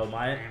 My.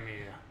 Yeah.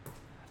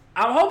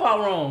 I hope I'm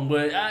wrong,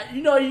 but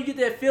you get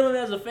that feeling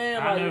as a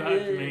fan. I like, know how you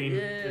yeah, mean. yeah.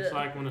 It's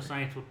like when the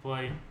Saints would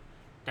play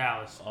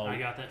Dallas. Oh. I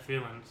got that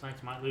feeling the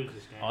Saints might lose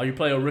this game. Oh, you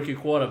play a rookie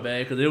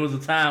quarterback because there was a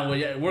time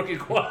where rookie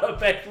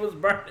quarterback was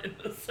burning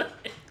the Saints.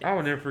 I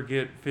will never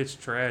forget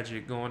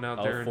Fitztragic going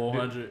out there. Oh, and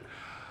 400.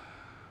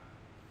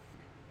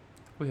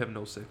 we have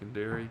no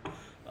secondary.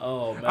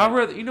 Oh, man. I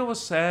rather. You know what's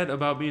sad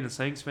about being a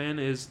Saints fan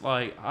is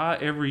like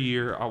every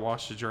year I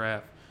watch the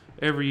draft.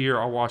 Every year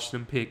I watch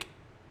them pick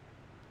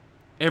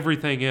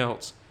everything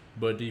else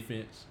But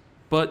defense.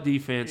 but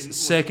defense, And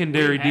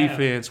secondary we have-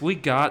 defense. We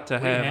got to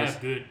we have.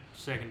 have good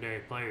secondary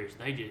players.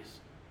 They just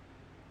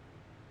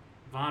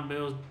Von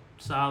Bell's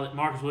solid.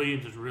 Marcus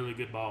Williams is a really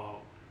good ball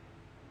hawk.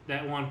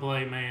 That one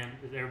play, man,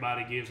 that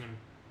everybody gives him.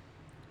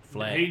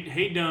 Flat.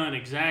 He done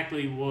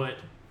exactly what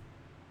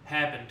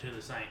happened to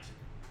the Saints.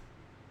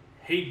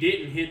 He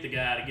didn't hit the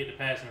guy to get the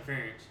pass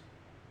interference,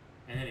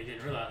 and then he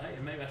didn't realize, hey,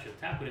 maybe I should have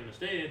tackled him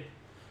instead.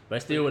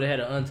 But still would have had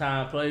an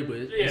untimed play, but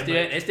Yeah,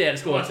 they still had to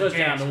score a what's the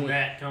touchdown chance to of win.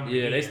 that coming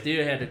Yeah, they again?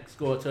 still had to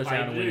score a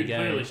touchdown to win the Dude game.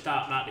 clearly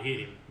stopped not to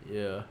hit him.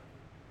 Yeah,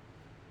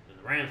 And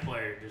the Rams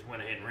player just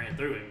went ahead and ran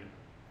through him.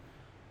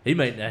 he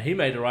made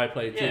the right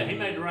play too. Yeah, he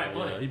made the right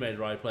play. Yeah, he made the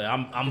right play.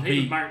 I'm He was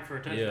beat. burnt for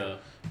a touchdown. Yeah,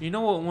 You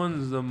know what? One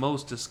of the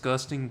most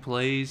disgusting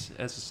plays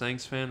as a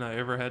Saints fan I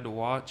ever had to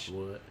watch?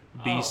 what?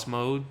 Beast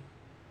mode.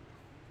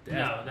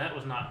 No, that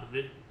was not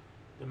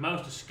the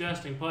most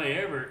disgusting play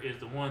ever. Is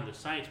the one the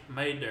Saints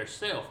made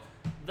themselves.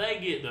 They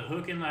get the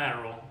hook and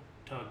lateral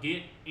to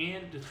get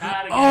in to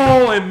tie the game.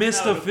 Oh, and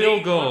missed No, the to field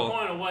be goal. 1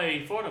 point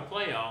away for the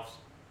playoffs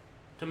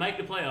to make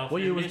the playoffs. What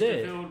and year was missed that?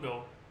 the field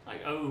goal.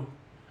 Like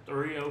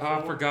 03, 04.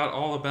 I forgot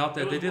all about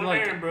that. It They was did when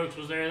like Aaron Brooks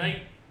was there.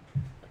 They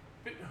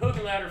hook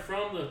and ladder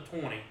from the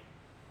 20,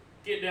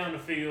 get down the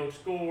field,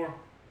 score,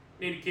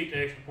 need to kick the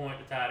extra point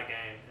to tie the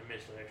game, and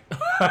miss the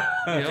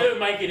extra Yep. to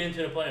make it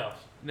into the playoffs.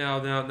 Now,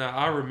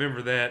 I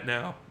remember that.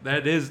 Now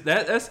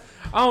that's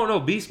I don't know.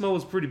 Beast mode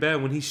was pretty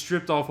bad when he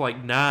stripped off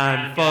like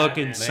nine Nine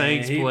fucking guys, man.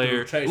 Saints Man, he threw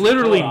players. Tracy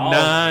Literally Porter off,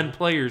 9 man.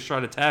 players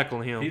tried to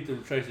tackle He him.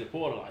 threw Tracy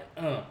Porter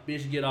like,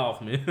 bitch, get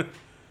off me,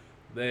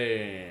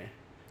 man.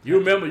 You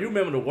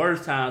remember the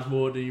worst times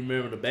more than you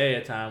remember the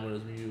bad time when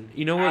it was you.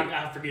 You know what?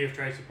 I forgive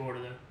Tracy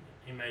Porter though.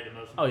 He made the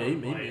most Oh yeah,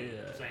 important he play in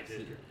yeah. Saints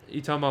history.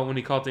 You talking about when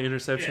he caught the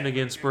interception Yeah.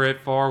 against Brett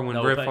Favre when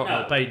No, Brett Pey- Favre?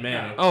 no. Peyton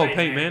Manning. Oh,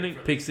 Peyton Manning? for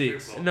the Pick Super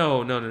six. Bowl.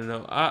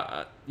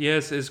 No.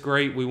 Yes, it's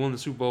great. We won the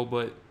Super Bowl,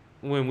 but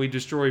when we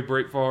destroyed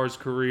Brett Favre's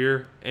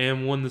career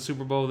and won the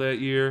Super Bowl that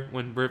year,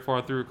 when Brett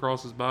Favre threw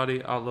across his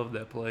body, I love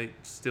that play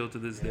still to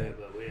this Yeah, day.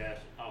 but we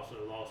also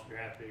lost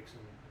draft picks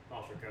and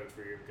lost our coach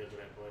for a year because of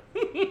that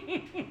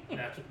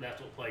play. that's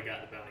what play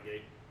got to Bounty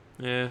Gate.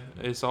 Yeah,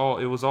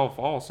 it was all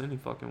false any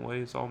fucking way.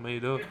 It's all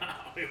made up.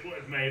 It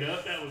wasn't made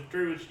up. That was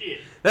true as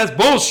shit. That's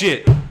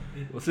bullshit.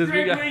 Well, since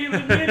Greg Williams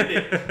admitted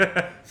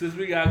it. since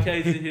we got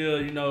Casey here,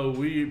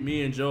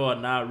 me and Joe are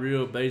not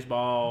real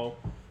baseball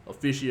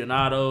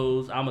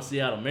aficionados. I'm a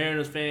Seattle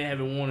Mariners fan,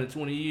 haven't won in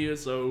 20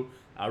 years, so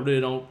I really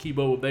don't keep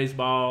up with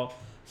baseball.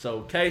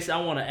 So, Casey, I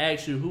want to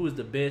ask you, who is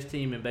the best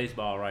team in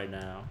baseball right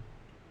now?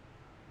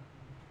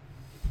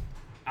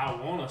 I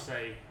want to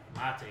say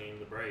my team,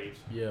 the Braves,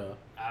 Yeah,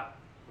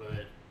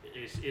 but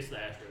it's the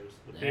Astros.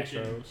 the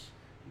Astros.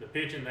 The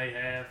pitching they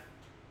have,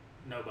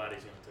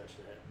 nobody's gonna touch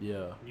that.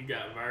 Yeah, You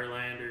got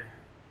Verlander,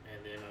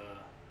 and then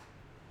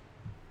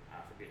I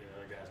forget the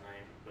other guy's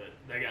name, but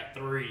they got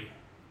 3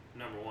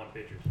 number 1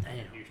 pitchers in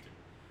Damn.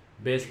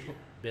 Houston.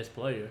 best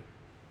player.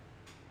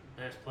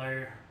 Best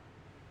player,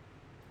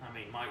 I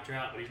mean Mike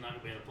Trout, but he's not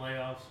gonna be in the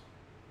playoffs.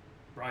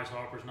 Bryce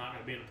Harper's not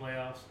gonna be in the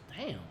playoffs.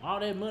 Damn, all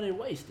that money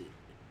wasted.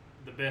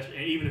 The best,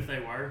 and even if they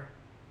were,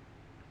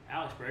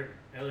 Alex Bregman,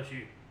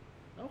 LSU.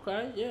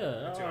 Okay, yeah,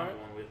 That's who all I'm right.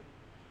 going with.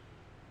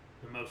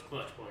 The most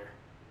clutch player.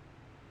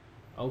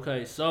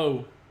 Okay,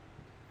 so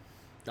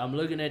I'm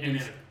looking at And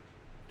these. then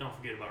don't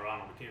forget about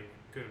Ronald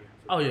Acuna.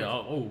 Oh yeah,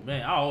 oh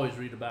man, I always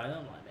read about it.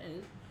 I'm like,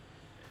 man.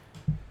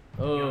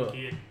 Young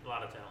kid, a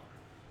lot of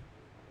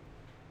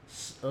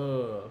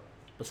talent.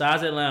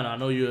 Besides Atlanta, I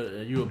know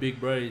you're a big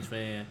Braves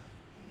fan.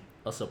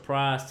 A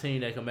surprise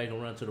team that can make a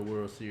run to the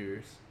World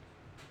Series.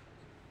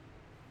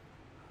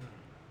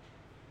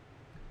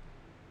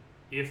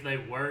 If they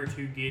were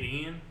to get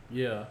in,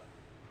 Yeah,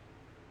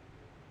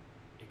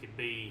 it could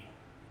be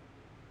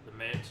the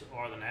Mets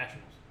or the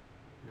Nationals.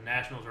 The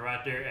Nationals are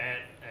right there at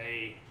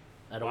a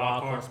at a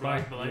wild wild card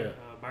card spot. Yeah,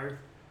 berth,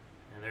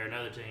 and they're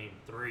another team,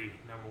 3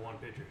 number 1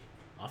 pitchers.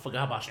 I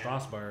forgot about And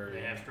Strasburg.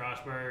 They have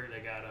Strasburg.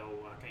 They got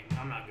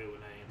I'm not good with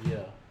names.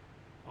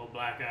 Yeah. Old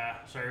black guy,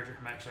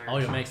 Max Scherzer. Oh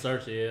yeah, Max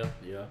Scherzer.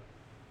 Yeah.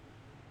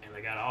 And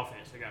they got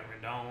offense. They got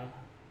Rendon.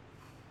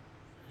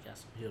 They got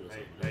some hitters over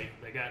there.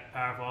 They got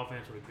powerful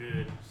offense with a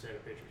good set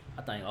of pitchers.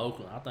 I think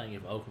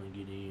if Oakland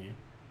get in,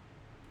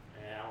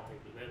 Yeah, I don't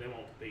think they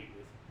won't compete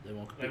with. they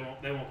won't They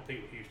compete. won't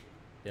compete with Houston.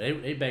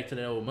 Yeah, they back to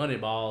that old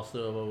Moneyball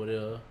stuff over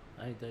there,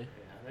 ain't they?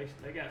 Yeah,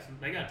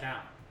 they got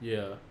talent,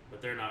 Yeah.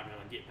 but they're not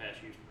gonna get past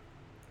Houston.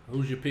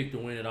 Who's your pick to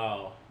win it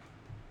all?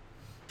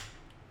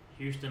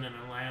 Houston and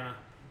Atlanta.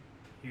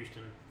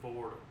 Houston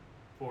 4-3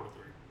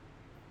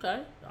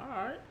 Okay, all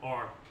right.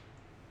 or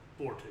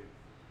 4-2.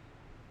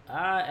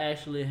 I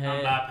actually I'm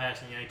had.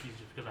 bypassing Yankees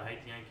just because I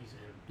hate the Yankees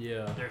and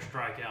Yeah. they're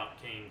strikeout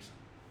kings.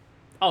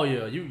 Oh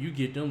yeah, you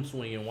get them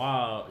swinging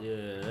wild.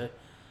 Yeah.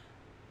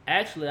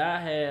 Actually, I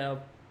have.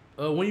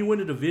 When you win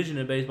the division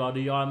in baseball, do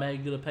you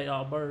automatically get a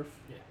payoff berth?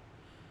 Yeah,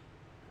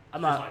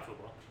 I'm just not like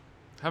football.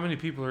 How many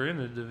people are in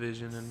the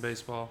division in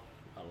baseball?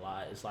 a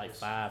lot. It's like It's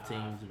 5 five.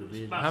 teams in the It's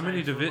division. about- How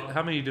many Same football.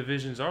 how many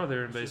divisions are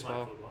there in It's just like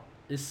baseball? football.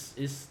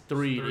 It's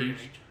 3 3 each.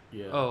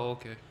 Yeah. Oh,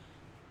 okay.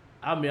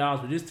 I'll be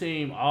honest with you, this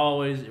team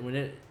always when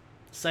it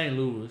St.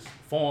 Louis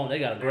form they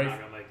got a They're great. not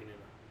gonna make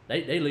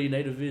it in. They lead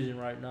their division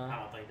right I now.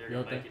 don't think they're You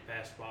gonna don't make think? it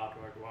past the wild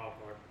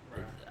card.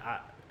 Right.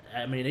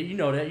 I mean you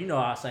know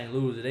how St.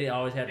 Louis they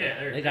always have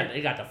Yeah, they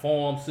got the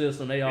form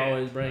system they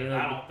always bring it but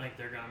I up. don't think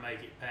they're gonna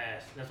make it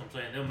past. That's what I'm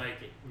saying. They'll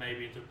make it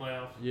maybe into the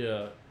playoffs.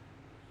 Yeah,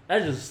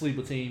 that's just a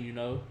sleeper team, you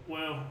know.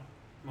 Well,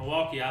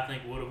 Milwaukee, I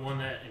think, would have won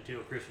that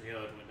until Christian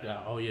Yelich went Yeah.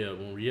 down. Oh yeah.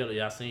 When really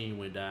I seen he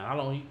went down. How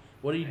long?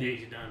 What he did?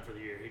 He's done for the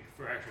year. He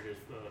fractured his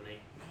knee.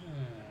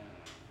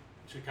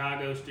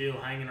 Chicago's still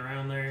hanging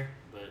around there,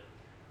 but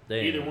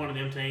Damn. either one of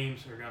them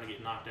teams are going to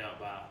get knocked out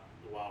by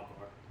the wild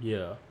card.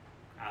 Yeah.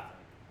 I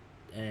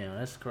think. Damn,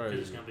 that's 'Cause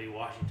it's crazy. going to be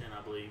Washington,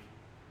 I believe,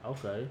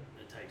 Okay.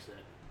 that takes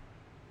that.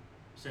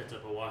 Sets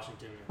up a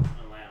Washington and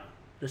Atlanta.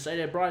 To say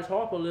that Bryce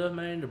Harper left,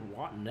 man, the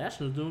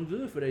Nationals doing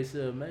good for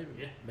themselves. Maybe.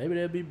 Yeah. Maybe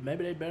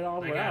they better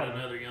off They without got him.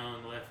 another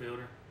young left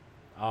fielder,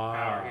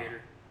 power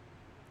hitter.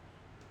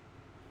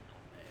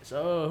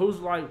 So who's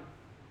like?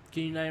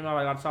 Can you name out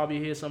like on top of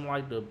your head something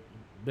like the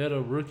better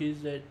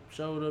rookies that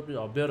showed up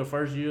or better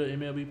first year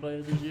MLB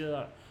players this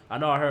year? I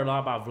know I heard a lot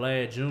about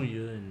Vlad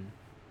Jr. and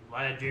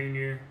Vlad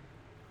Jr.,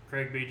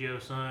 Craig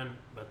Biggio's son,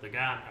 but the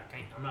guy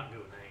I'm not good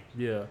with names.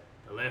 yeah,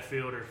 The left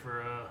fielder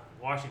for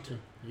Washington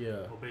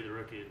yeah. will be the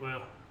rookie.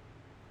 Well,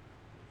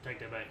 take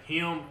that back.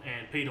 Him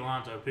and Pete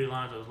Alonso. Pete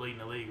Alonso's leading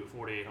the league with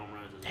 48 home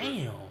runs. as a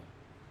rookie. Damn,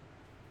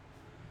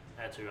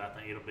 That's who I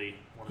think it'll be.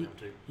 One of them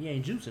two. he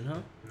ain't juicing, huh?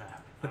 Nah,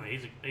 I mean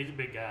he's a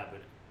big guy,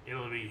 but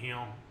it'll be him.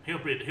 He'll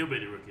be the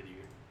rookie of the year.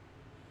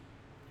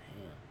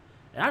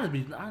 Damn.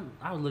 And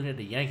I was looking at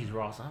the Yankees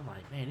roster. I'm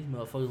like, man, these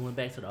motherfuckers went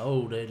back to the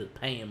old days of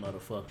paying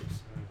motherfuckers.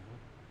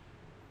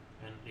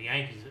 And the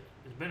Yankees,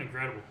 it's been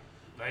incredible.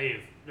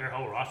 Their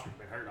whole roster's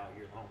been hurt all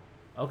year long.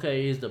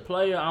 Okay, is the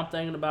player I'm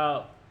thinking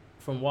about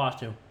from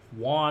Washington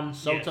Juan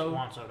Soto? Yes,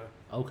 Juan Soto.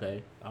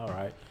 Okay, all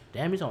right.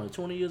 Damn, he's only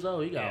 20 years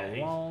old. He got Yeah, a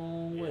he's-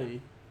 long yeah.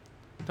 way.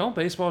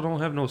 Baseball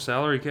don't have no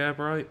salary cap,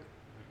 right?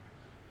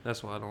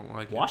 That's why I don't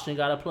like it. Washington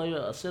got a player,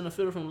 a center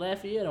fielder from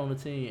Lafayette on the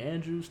team,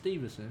 Andrew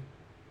Stevenson.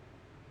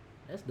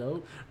 That's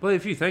dope. But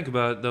if you think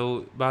about it,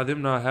 though, by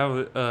them not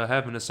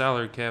having a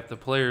salary cap, the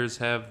players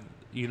have,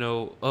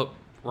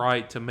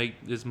 upright to make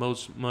as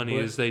most money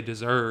But as they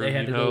deserve, they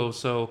had to go-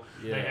 so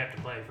Yeah, They have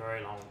to play for a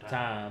very long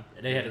time.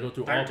 And they had to go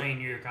through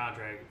 13-year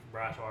contract.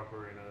 Bryce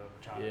Harper and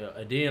Machado.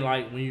 Yeah, and then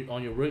like when you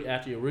on your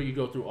after your rookie, you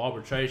go through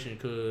arbitration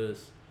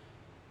because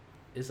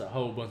it's a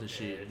whole bunch of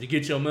shit. Yeah. To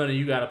get your money,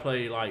 you gotta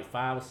play like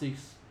 5 or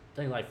 6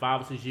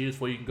 years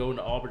before you can go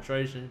into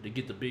arbitration to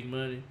get the big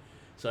money.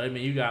 So I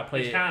mean, you gotta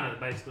play It's it. kind of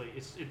basically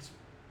it's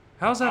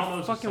how's that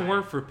almost the fucking same.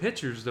 work for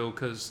pitchers though?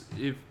 Because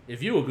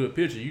If you a good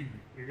pitcher, you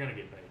you're gonna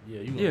get paid.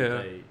 you gonna Yeah.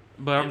 get paid.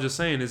 but I'm just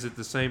saying, is it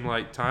the same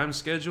like time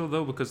schedule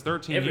though? Because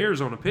 13 Every- years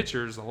on a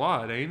pitcher is a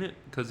lot, ain't it?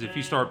 Because if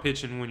you start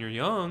pitching when you're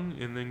young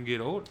and then get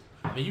old,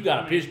 I mean, you got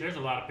I to mean, pitch. there's a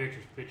lot of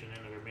pitchers pitching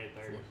into their mid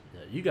 30s.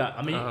 Yeah, you got.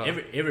 I mean,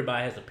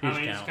 everybody has a pitch I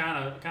mean,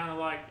 count. it's kind of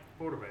like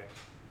quarterbacks.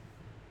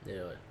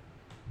 Yeah,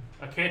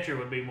 A catcher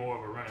would be more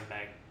of a running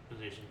back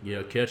position.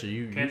 yeah, catcher.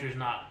 You. Catcher's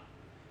not.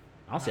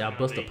 I don't see how not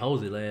gonna Buster be-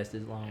 Posey lasts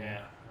this long.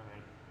 Yeah, I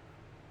mean,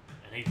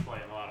 and he's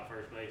playing a lot of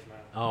first base now.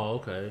 Oh,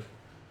 okay.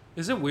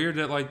 is it weird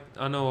that like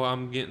I know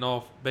I'm getting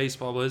off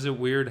baseball, but is it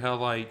weird how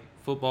like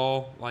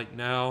football like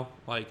now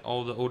like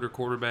all the older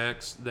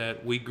quarterbacks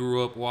that we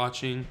grew up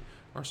watching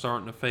are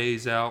starting to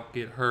phase out,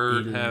 get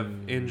hurt, have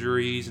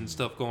injuries and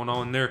stuff going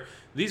on.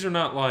 These are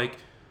not like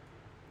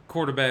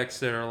quarterbacks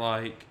that are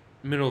like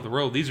middle of the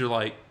road. These are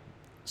like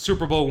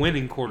Super Bowl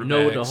winning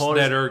quarterbacks the hardest-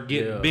 that are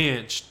getting yeah.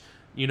 benched.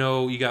 You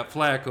got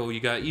Flacco, you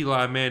got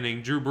Eli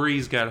Manning, Drew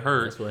Brees got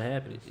hurt. That's what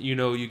happens.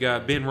 You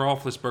got Ben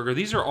Roethlisberger.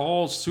 These are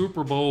all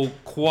Super Bowl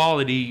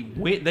quality.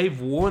 They've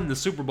won the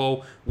Super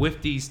Bowl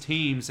with these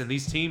teams, and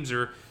these teams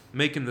are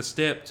making the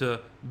step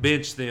to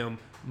bench them,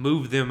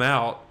 move them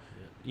out.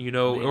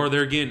 Or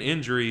they're getting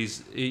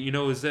injuries.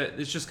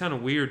 It's just kind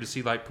of weird to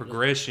see like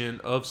progression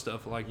of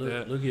stuff like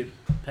that. Look at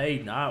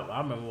Peyton. I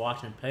remember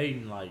watching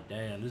Peyton. Like,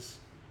 damn, it's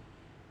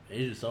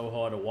just so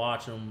hard to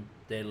watch him.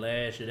 That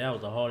last year, that was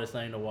the hardest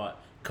thing to watch.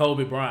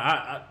 Kobe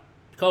Bryant.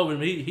 Kobe,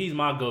 he's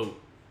my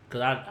GOAT.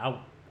 Cause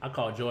I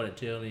called Jordan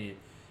till then.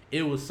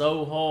 It was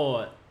so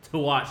hard to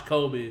watch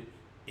Kobe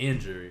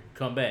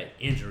come back,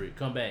 injury.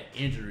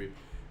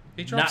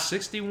 He dropped Not-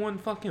 61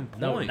 fucking points.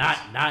 No, not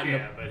in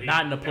the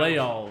that was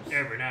playoffs.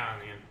 Every now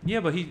and then. Yeah,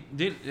 but he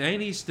didn't.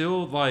 Ain't he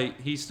still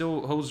he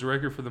still holds the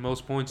record for the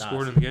most points Nah,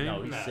 scored in the game?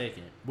 No, he's Nah.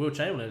 second. Will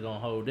Chamberlain's gonna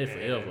hold that Yeah,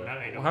 forever.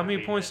 that ain't How gonna many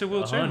beat points that. did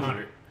Will 100.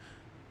 Chamberlain?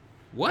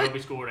 What? Kobe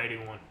scored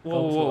 81. Whoa, Kobe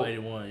whoa, scored whoa.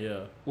 81, yeah.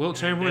 Will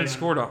Chamberlain then-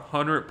 scored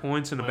 100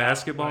 points in a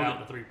basketball Without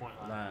game? the 3-point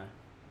line. Line.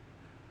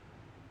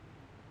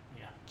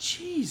 Yeah.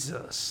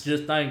 Jesus.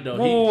 Just think though.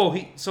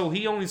 Whoa,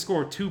 he only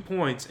scored 2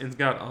 points and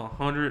got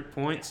 100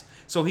 points.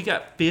 So he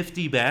got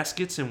 50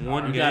 baskets in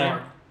one You game.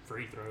 gotta-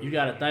 Free throws. You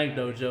got to think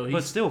though, Joe. But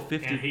He's still And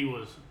 50. he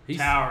was He's-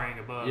 towering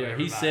above. yeah,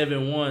 everybody. he's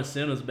 7'1".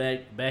 Centers back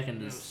in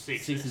the It was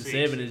 6 6 and and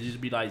 7 6. is used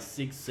to be like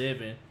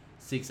 6'7",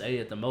 6'8"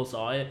 at the most. So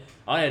all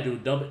I had to do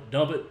dump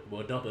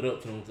it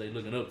up to him. 'Cause they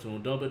looking up to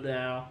him, dump it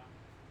down,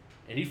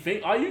 and you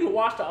can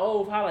watch the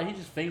old highlight. He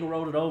just finger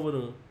rolled it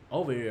over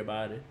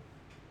everybody.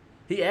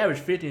 He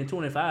averaged 50 and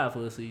 25 for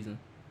the season.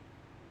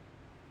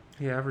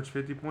 He averaged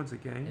 50 points a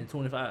game. And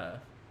 25.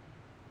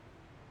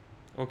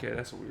 Okay,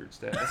 that's a weird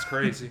stat. That's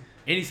crazy.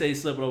 And he said he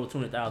slept with over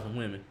 20,000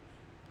 women.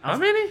 How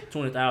many?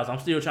 20,000. I'm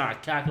still trying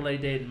to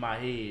calculate that in my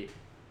head.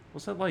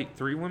 What's that like?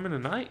 3 women a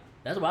night?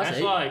 That's what I That's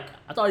say. like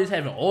I thought he was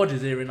having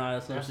orgies every night or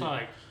something. that's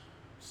like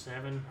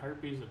 7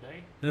 herpes a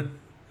day.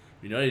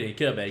 You know, they didn't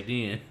care back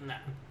then. Nah.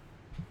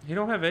 He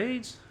don't have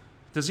AIDS?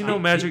 Does he know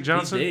Magic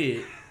Johnson?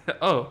 He dead.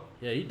 Oh,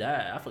 Yeah, he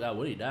died. I forgot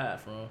what he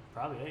died from.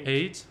 Probably AIDS.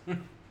 AIDS? I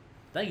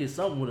think it's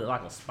something with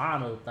like a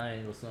spinal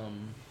thing or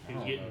something. He I was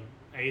don't getting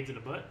know. AIDS in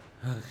the butt.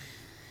 No,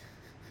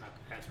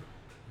 that's wrong.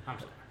 I'm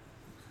sorry.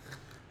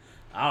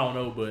 I don't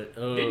know, but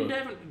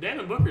Didn't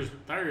Devin Booker's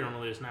third on the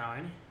list now,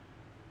 ain't he?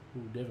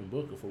 who Devin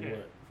Booker for Yeah,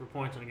 what? for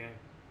points in the game.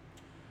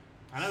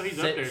 I know he's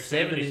up there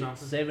 70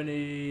 something.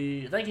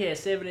 70. I think he had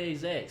 70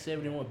 exact,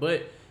 71.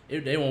 But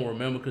they won't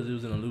remember because it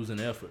was in a losing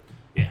effort.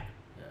 Yeah.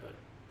 Yeah.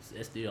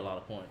 That's still a lot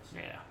of points.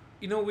 Yeah.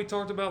 You know what we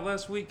talked about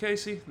last week,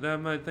 Casey? That I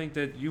might think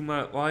that you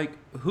might like.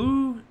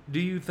 Who do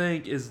you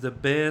think is the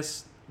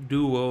best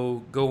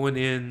duo going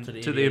in to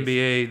the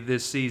NBA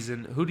this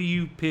season? Who do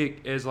you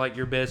pick as like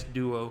your best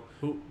duo?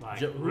 Who? Like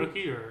who-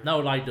 rookie or No,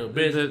 like the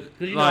best. The-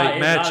 'cause you like,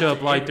 know, how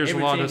matchup, like, there's a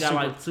every lot team of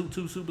got super- like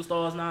two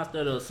superstars now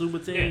instead of a super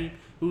team. Yeah.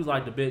 Who's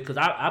like the best? Because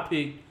I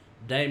picked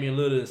Damian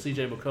Lillard and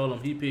CJ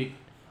McCollum. He picked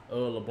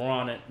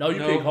LeBron. You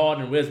No. picked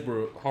Harden and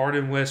Westbrook.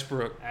 Harden,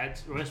 Westbrook.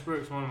 that's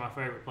Westbrook's one of my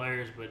favorite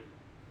players, but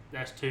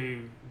that's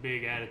two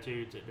big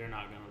attitudes that they're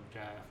not going to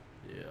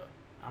jive. Yeah.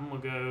 I'm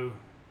gonna go.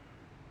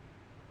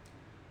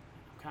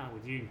 I'm kind of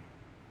with you.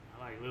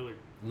 I like Lillard,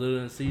 Lillard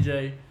and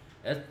CJ.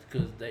 That's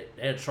because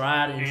they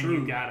tried and and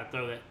true. you got to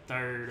throw that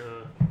third.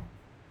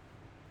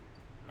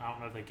 I don't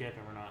know if they kept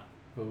him or not.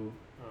 Who?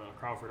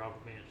 Crawford off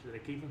the bench. Did they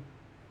keep him?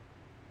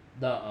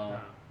 No.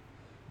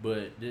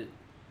 But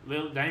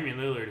Damian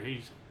Lillard,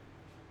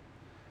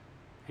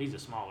 he's a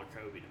smaller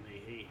Kobe to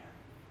me. if he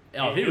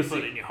he'll was put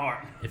it in your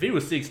heart. if he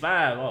was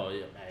 6'5", oh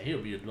yeah, man,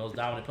 he'll be the most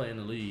dominant player in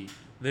the league.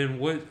 Then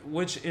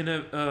which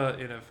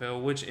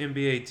NFL, which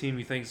NBA team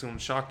you think is going to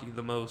shock you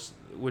the most?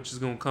 Which is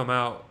going to come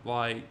out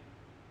like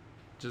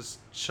just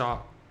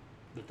shock?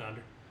 The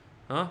Thunder.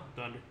 Huh?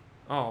 Thunder.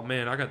 Oh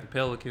man, I got the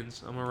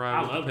Pelicans. I'm gonna ride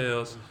I with love the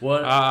Pels.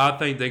 What? I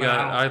think they But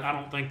got. I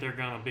don't think they're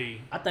gonna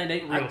be I think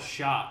they. real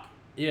shock.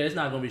 Yeah, it's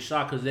not gonna be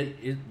shocked because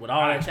with all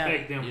I that talent.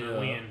 expect them to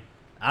win.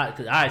 I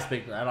expect. I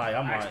expect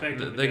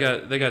them to They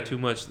go. got too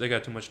much. They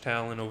got too much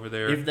talent over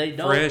there. If they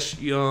don't- fresh,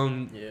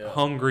 young, Yeah.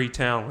 hungry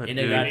talent. And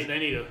they dude. got- They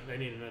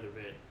need another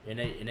vet.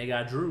 and they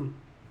got Drew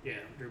Yeah,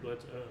 Drew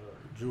Bledsoe.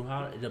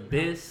 Holiday, the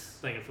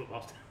best, Thinking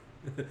football.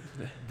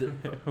 the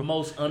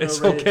most underrated.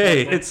 It's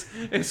okay.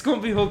 It's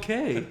gonna be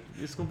okay.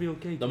 It's gonna be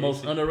okay. The most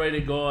Casey.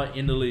 underrated guard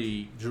in the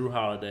league, Drew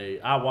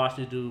Holiday. I watched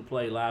this dude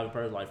play live in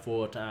person like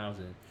 4 times,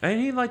 and Ain't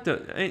he like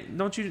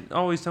don't you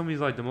always tell me he's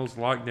like the most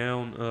locked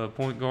down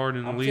point guard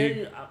in the I'm league? telling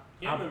you,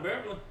 Yeah, in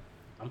Beverly.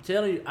 I'm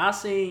telling you, I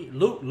seen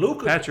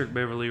Luka. Patrick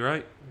Beverly,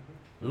 right?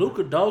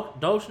 Luka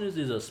Doncic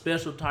is a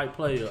special type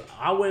player.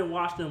 I went and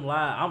watched him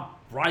live. I'm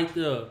right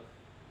there.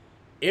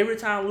 Every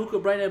time Luka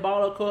bring that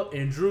ball up court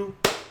and Drew,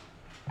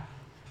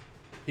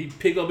 he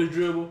pick up his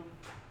dribble.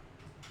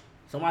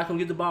 Somebody come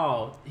get the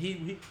ball. He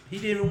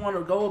didn't even want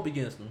to go up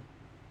against him.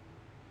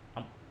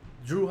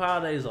 Drew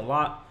Holiday is a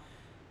lot.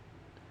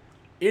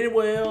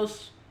 Anywhere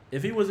else,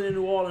 if he was in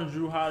New Orleans,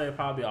 Drew Holiday would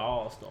probably be an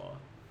all-star.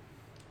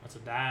 That's a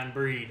dying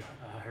breed.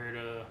 I heard.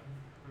 I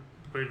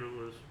believe it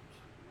was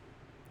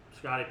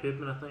Scottie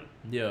Pippen. I think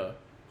Yeah,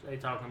 they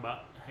talking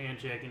about hand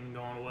checking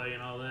going away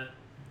and all that.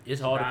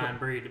 it's hard to Dying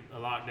breed, a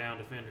lockdown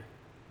defender.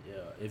 Yeah,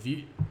 if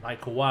you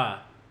like Kawhi,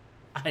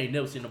 I ain't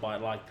never seen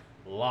nobody like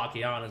lock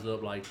Giannis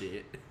up like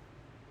that.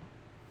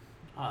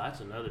 Oh, that's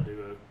another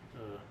duo.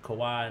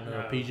 Kawhi and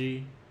No.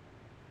 PG,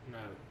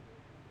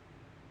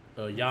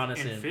 No, Giannis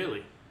in and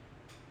Philly.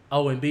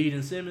 Embiid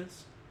and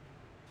Simmons.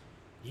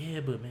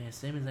 Yeah, but man,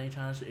 Simmons ain't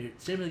trying to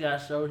shoot. Simmons got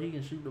to show he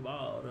can shoot the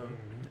ball though.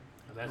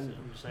 That's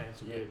I'm just saying.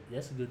 It's Yeah, good.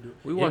 that's a good dude.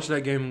 We watched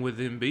that game with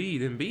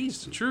Embiid.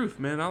 Embiid's the truth,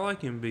 man. I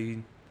like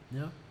Embiid.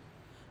 Yeah.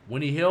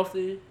 When he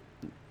healthy,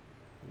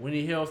 and when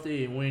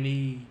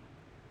he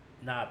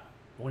got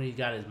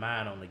his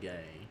mind on the game.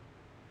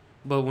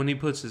 But when he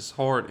puts his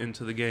heart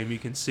into the game, you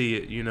can see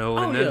it, you know.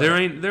 Oh, And yeah.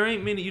 there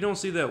ain't many. You don't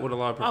see that with a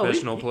lot of Oh, he-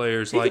 professional he-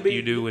 players he could like be-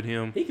 you do with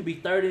him. He could be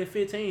 30 and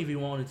 15 if he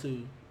wanted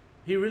to.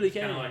 He really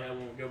Kind can. of like how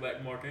when we go back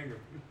to Mark Ingram.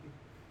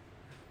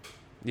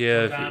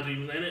 Yeah. Sometimes he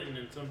was in it, and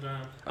then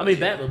sometimes. I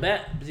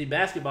mean,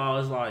 basketball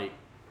is like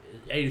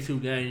 82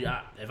 games.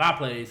 If I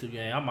play 82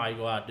 games, I might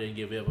go out there and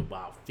give it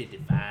about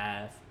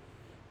 55,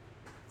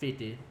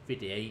 50,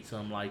 58,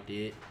 something like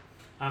that.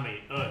 I mean,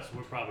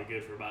 we're probably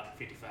good for about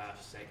 55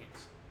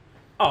 seconds.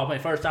 Oh, man,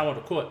 first time on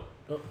the court.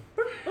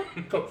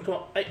 Come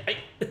on. Hey.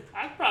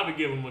 I'd probably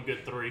give him a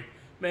good 3.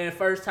 Man,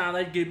 first time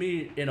they get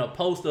me in a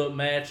post-up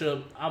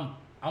matchup,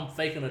 I'm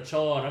faking a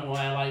charge. I'm going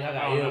to act like I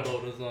got Oh, no.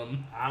 elbowed or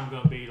something. I'm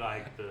gonna be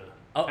like the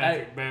Oh,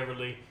 Patrick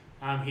Beverly.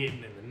 I'm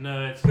hitting in the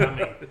nuts. I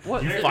mean,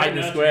 What? You there's fighting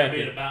nuts and gonna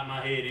scrapping. be about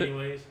my head,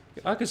 anyways.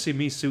 I could see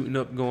me suiting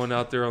up, going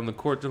out there on the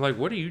court. They're like,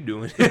 "What are you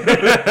doing?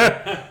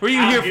 Were you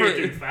I'm here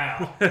to for?"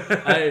 foul.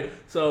 Hey,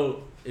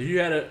 so if you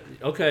had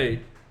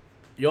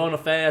you're on a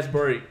fast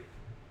break.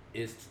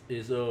 It's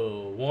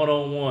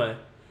one-on-one.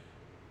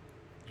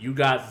 You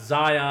got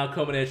Zion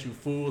coming at you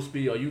full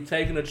speed. Are you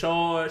taking a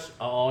charge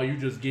or are you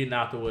just getting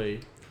out the way?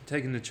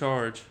 taking the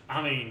charge.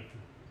 I mean,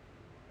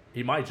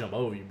 He might jump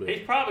over you, but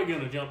he's probably going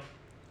to jump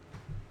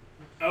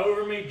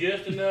over me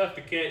just enough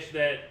to catch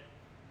that,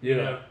 you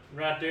know,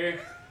 right there.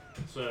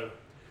 So,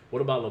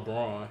 What about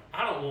LeBron?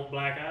 I don't want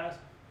black eyes,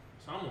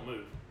 so I'm going to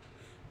move.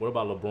 What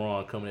about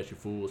LeBron coming at you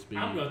full speed?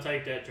 I'm going to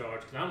take that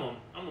charge because I'm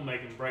gonna make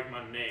him break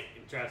my neck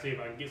and try to see if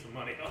I can get some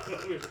money off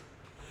of it.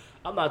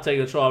 I'm not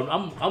taking a charge.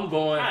 I'm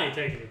going. I ain't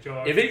taking the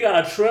charge. If he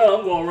got a trailer,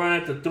 I'm going to run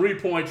at the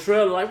 3-point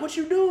trailer. Like, what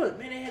you doing?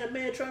 Man, they had a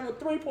man trying to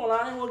 3-point line.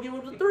 I didn't want to give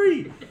him the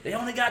 3. They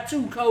only got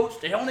 2, coach.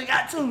 They only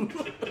got 2.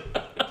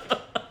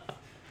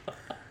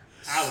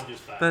 I would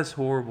just fight. That's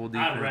horrible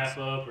defense. I'd wrap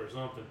up or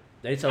something.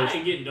 They told I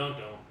ain't getting dunked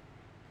on.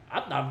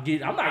 I'm not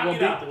going I'll to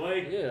get out the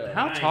way. Yeah.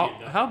 How I ain't tall?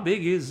 getting dunked. How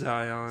big is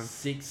Zion?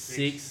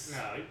 6'6". No,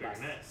 he's bigger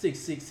than that.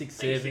 6'6",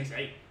 6'7".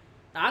 6'8".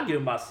 I'll give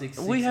him about 6'6".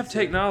 We have 6'7".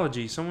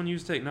 technology. Someone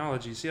use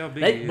technology. See how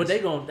big he is. But they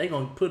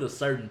gonna put a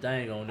certain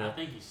thing on I there.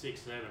 think he's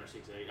 6'7" or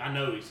 6'8". I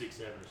know he's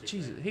 6'7" or 6'8".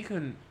 Jesus, he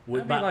couldn't.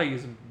 With That'd be my- like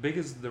as big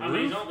as the I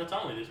mean, roof. that's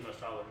only this much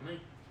taller than me.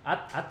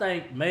 I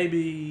think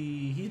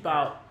maybe he's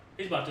about.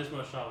 He's about this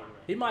much taller than me.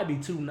 He might be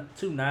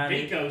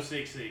 290. Pico's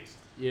 6'6".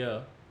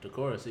 Yeah,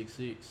 Decora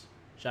 6'6".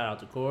 Shout out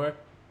to Cora.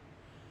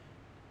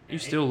 You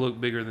still look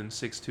bigger than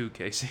 6'2",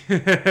 Casey.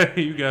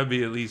 You gotta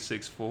be at least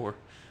 6'4".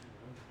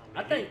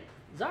 I think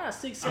Zion's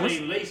 6'6". I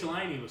mean, Lee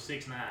Laney was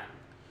 6'9".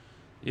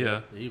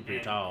 Yeah. He's pretty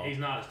and tall. He's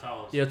not as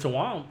tall as. Yeah,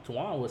 Tawan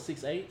was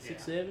 6'8",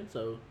 6'7",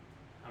 so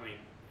I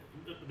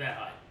mean, that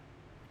height.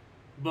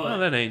 Well, But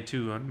that ain't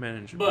too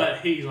unmanageable. but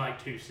he's like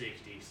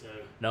 260, so.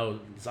 no,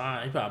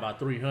 Zion he's probably about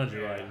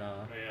 300 right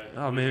now.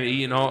 Yeah. Oh man,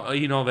 eating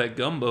all that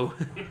gumbo.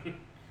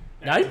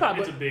 Now he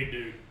probably. It's a big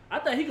dude. I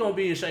think he gonna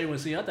be in shape when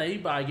see. I think he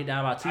probably get down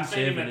about I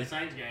seen him at 270. the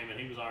Saints game and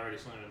he was already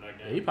slimming back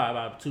down. He probably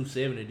about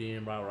 270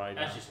 then, about right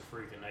now. That's just a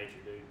freak of nature,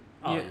 dude.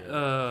 Oh, yeah.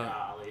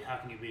 Golly, how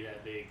can you be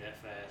that big, that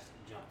fast,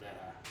 and jump that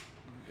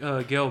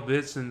high? Gail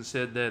Bitson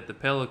said that the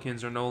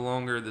Pelicans are no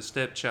longer the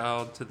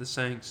stepchild to the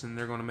Saints, and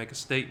they're going to make a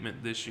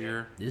statement this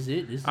year. This is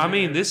it. This is I it.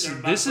 mean, this They're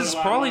about to is put a lot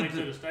of probably money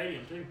to the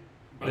stadium too.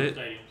 Both They-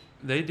 stadiums.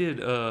 they did.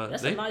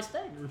 That's They, a nice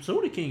thing.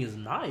 Smoothie King is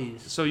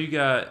nice. so you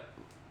got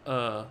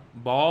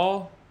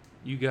Ball,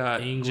 you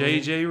got Ingram.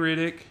 JJ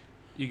Riddick,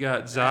 you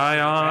got That's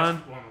Zion.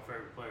 one of my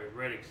favorite players,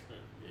 Reddick's.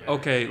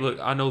 Okay, look,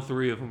 I know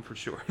 3 of them for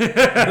sure. You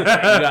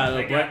got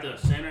They got the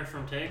center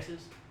from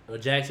Texas.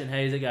 Jackson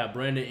Hayes. They got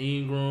Brandon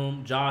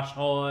Ingram, Josh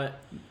Hart.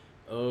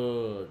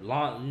 You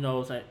know what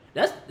I'm saying?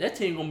 That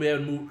team gonna be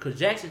able to move because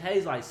Jackson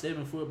Hayes like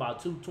 7 foot,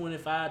 about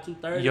 225,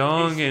 230.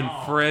 Young He's and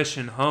small. fresh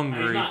and He's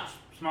hungry. not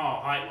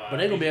small height wise, But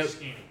they gonna be able-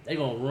 skinny. They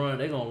gonna run.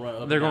 They gonna run up.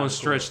 They're and down going the to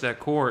stretch court. that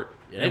court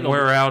Yeah, they and gonna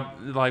wear be-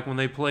 out like when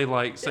they play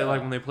like say Yeah.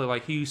 like when they play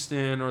like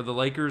Houston or the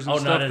Lakers and Oh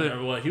stuff. no,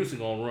 that- well, Houston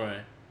gonna run.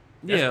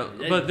 yeah,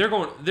 That's- but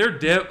they're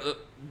depth.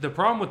 The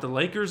problem with the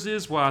Lakers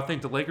is, well, I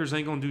think the Lakers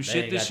ain't gonna do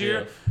shit ain't this got year.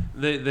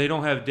 depth. They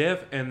don't have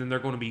depth, and then they're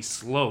gonna be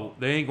slow.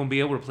 They ain't gonna be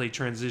able to play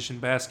transition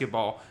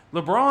basketball.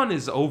 LeBron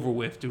is over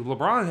with, dude.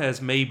 LeBron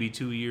has maybe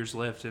 2 years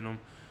left in him.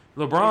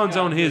 LeBron's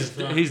got on his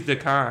his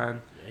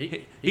decline.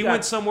 He He got-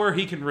 went somewhere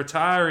he can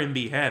retire and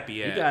be happy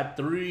He at. got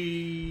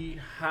 3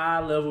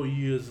 high level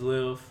years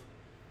left.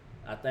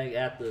 I think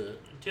after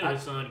Until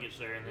his son gets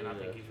there, and then I Yeah.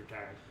 think he's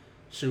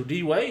retired.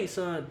 D Wade's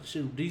son.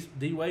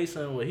 D Wade's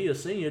son. Well, he a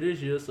senior this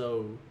year,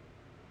 so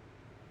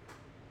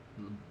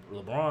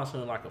LeBron's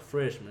son like a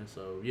freshman.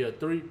 So yeah,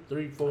 4 I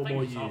think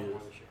more he's sophomore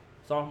years. this year.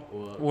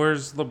 Sophomore.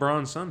 Where's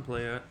LeBron's son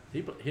play at?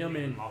 Him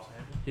and Los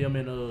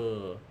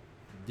Angeles.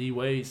 D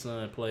Wade's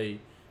son play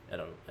at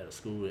a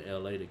school in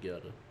LA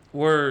together.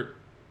 Were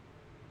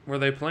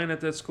they playing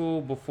at that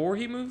school before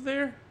he moved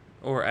there,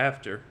 or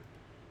after?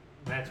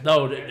 That's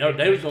No, they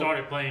they was gonna-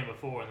 started playing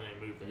before and then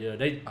they moved there. Yeah,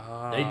 they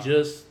Ah.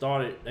 just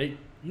started. They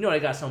they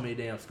got so many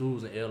damn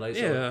schools in LA.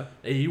 So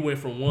Yeah. he went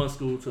from one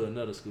school to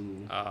another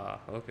school.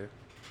 Okay.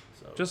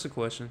 So Just a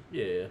question.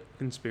 yeah, It's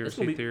Conspiracy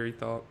gonna be- theory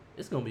thought.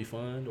 it's gonna be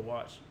fun to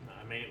watch. No,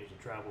 I mean, it was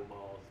a travel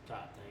ball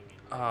type thing.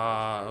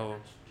 Oh.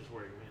 That's just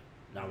where he went.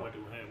 No,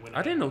 When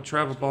I didn't know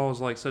travel ball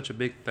was like such a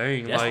big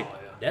thing. That's- Like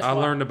That's I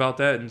why- learned about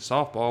that in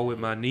softball with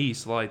my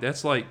niece. Like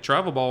that's like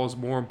travel ball is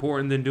more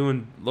important than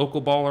doing local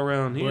ball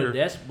around But here.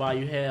 that's why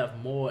you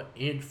have more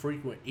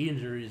infrequent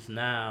injuries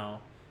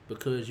now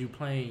because you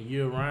playing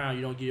year round.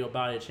 You don't give your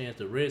body a chance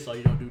to rest, or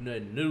you don't do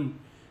nothing new.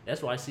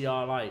 That's why I see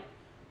all like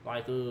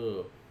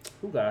who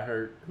got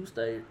hurt, who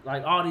stayed.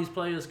 Like all these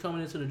players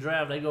coming into the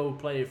draft, they go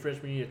play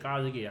freshman year of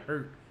college, they get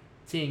hurt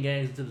 10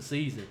 games into the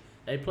season.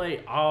 They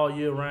play all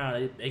year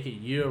round. They get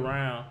year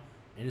round,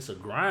 and it's a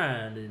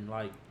grind. And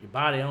like your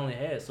body only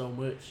has so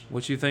much.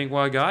 What you think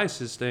why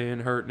guys is staying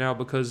hurt now?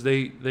 Because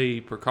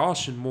they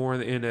precaution more in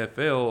the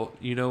NFL.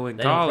 You know, in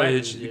They don't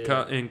college,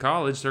 practice, yeah. in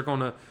college they're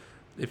gonna.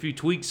 If you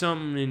tweak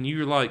something and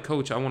you're like,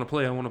 Coach, I want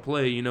to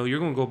play, you know, you're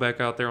gonna go back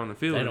out there on the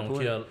field They and don't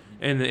play. care.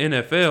 And the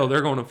NFL,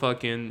 they're gonna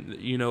fucking,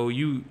 you know,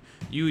 you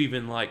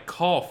even like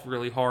cough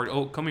really hard.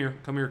 Oh, come here,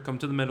 come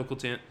to the medical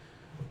tent.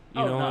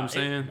 You know what I'm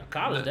saying?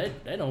 College,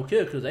 they don't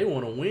care because they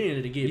want to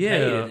win to get Yeah.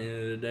 paid at the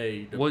end of the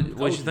day. The What you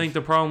coaches- think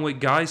the problem with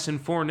Geis and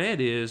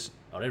Fournette is?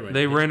 Oh, they ran.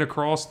 They ran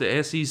across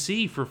the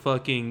SEC for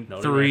fucking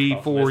No, they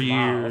 3-4 Les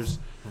Miles, years.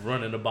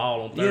 running the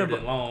ball on third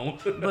and long.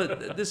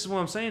 But this is what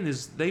I'm saying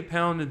is they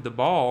pounded the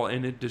ball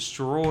and it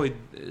destroyed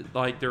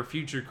like their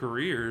future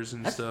careers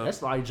and stuff.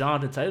 That's like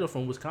Jonathan Taylor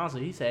from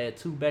Wisconsin. He's had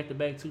 2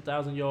 back-to-back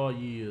 2,000-yard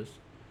years.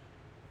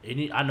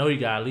 And I know he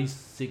got at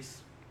least 600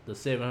 to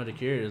 700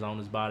 carries on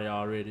his body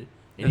already.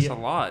 And That's a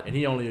lot. And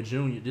he only a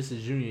junior. This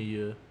is junior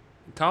year.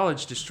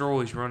 College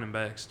destroys running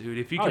backs, dude.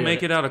 If you Oh, can yeah.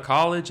 make it out of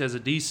college as a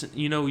decent,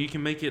 you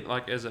can make it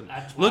like as a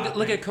look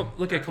at Kamara.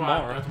 That's what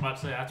I was about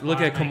to say. That's Look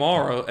why at I think-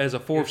 Kamara as a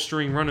 4th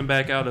string running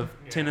back out of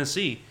Yeah.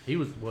 Tennessee. He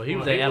was Well, at he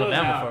was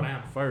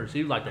Alabama first.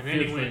 He was like the And then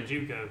he 5th went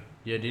string. to JUCO.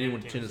 Yeah, then he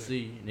went to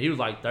Tennessee. And he was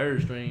like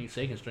 3rd string,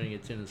 2nd string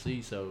at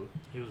Tennessee. So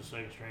He was a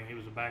second string. He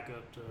was a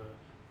backup to.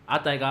 I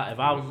think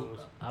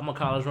I'm a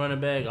college running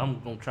back, I'm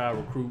gonna try to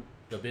recruit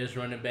the best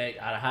running back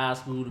out of high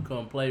school to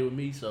come play with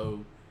me,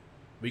 so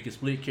we can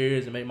split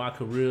carries and make my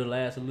career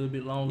last a little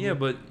bit longer. Yeah,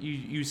 but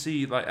you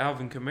see, like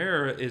Alvin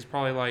Kamara is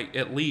probably like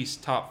at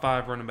least top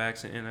 5 running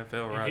backs in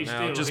NFL And right he's now,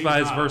 still- just he's by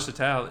his not-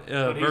 versatility.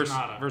 but he's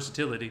not a-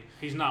 Versatility.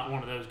 He's not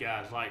one of those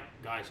guys like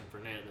Dyson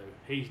Fournette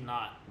though. He's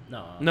not.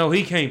 No,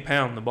 he can't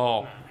pound the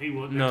ball. No, he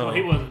wasn't. No.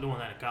 He wasn't doing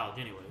that in college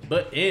anyway.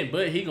 But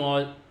he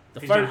gonna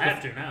He's gonna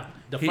have to now.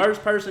 the He-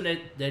 first person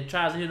that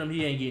tries to hit him,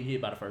 he ain't getting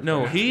hit by the first.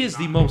 No, person. he is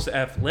the most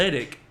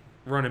athletic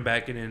running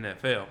back in the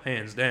NFL,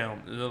 hands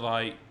down.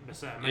 Like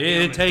Besides,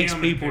 it takes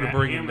people to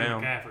bring him and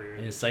down. McCaffrey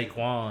And are-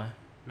 Saquon.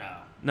 No.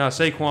 No,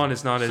 Saquon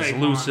is not as Saquon,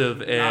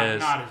 elusive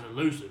as not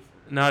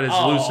as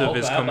elusive.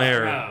 as okay,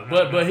 Kamara.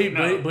 No, But he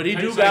no. but he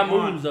Hey, do got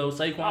Saquon- moves though.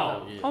 Saquon.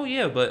 Oh. Yeah. Oh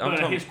yeah, but I'm But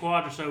talking. his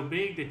quads are so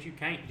big that you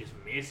can't just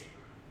miss him.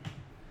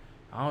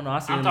 I don't know. I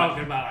seen I'm him.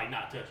 talking about like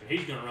not touching.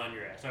 He's gonna run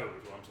your ass over.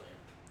 Is what I'm saying.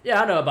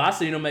 Yeah, I know, but I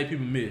seen him make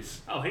people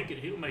miss. Oh,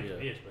 he'll make Yeah. you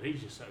miss, but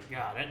he's just so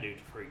God. That dude's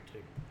a freak too.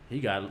 He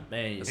got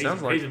man. It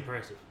sounds like- he's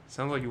impressive.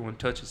 Sounds like you want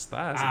to touch his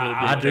thighs a little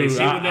bit. I do. If he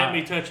would I- let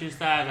me touch his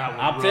thighs, I would.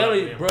 I'm rub telling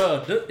you, him. bro,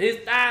 his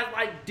thighs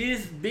like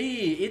this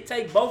big. It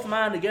take both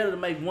mine together to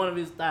make one of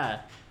his thighs.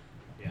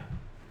 Yeah.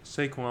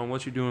 Saquon,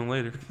 what you doing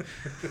later?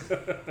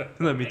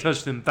 Let me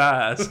touch them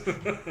thighs. I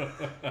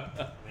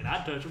mean,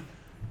 I'd touch him.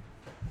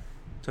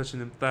 Touching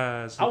them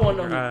thighs. I want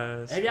to looking know. at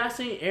your eyes. Have y'all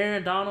seen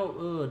Aaron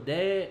Donald?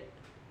 Dad,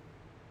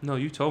 No,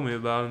 you told me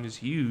about him. He's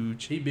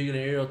huge. he bigger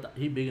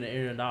than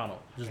Aaron Donald.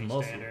 Just Can't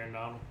muscle. stand Aaron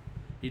Donald.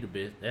 He the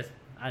best.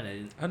 I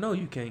know. I know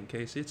you can't,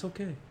 Casey. It's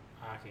okay.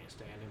 I can't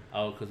stand him.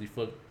 Oh, cause he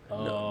fucked.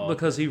 No,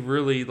 because he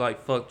really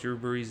like fucked Drew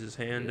Brees'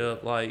 hand Yeah.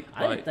 up. Like,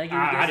 I didn't think he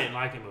was. I that- didn't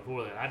like him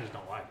before that. I just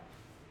don't like him.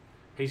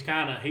 He's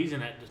in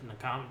that just in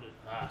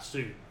the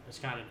suit. It's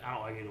kind of I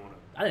don't like either one of them.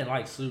 I didn't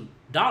like Sue.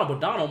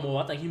 Donald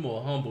more. I think he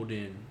more humble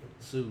than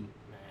Sue.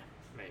 Nah,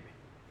 maybe.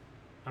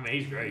 I mean,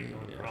 he's great.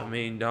 Don't get me I wrong.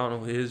 mean,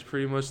 Donald is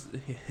pretty much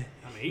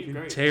he's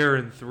great.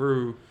 tearing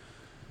through.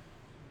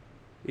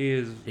 He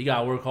is. He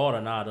got to work harder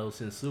now though,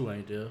 since Sue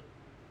ain't there.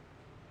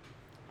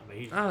 I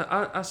mean, he's,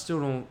 I still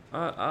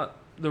don't.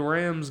 The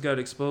Rams got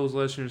exposed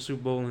last year in the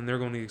Super Bowl, and they're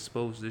going to get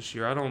exposed this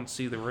year. I don't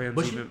see the Rams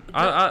But even.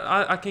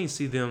 I can't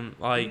see them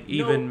like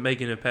You know- even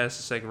making it past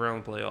the second round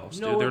of playoffs.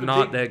 You know Dude, what they're the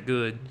not big that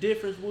good.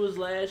 Difference was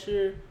last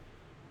year.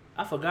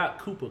 I forgot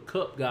Cooper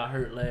Kupp got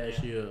hurt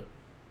last year.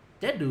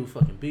 That dude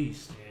fucking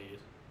beast. yeah, he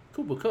is.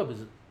 Cooper Kupp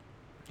is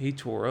He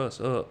tore us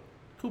up.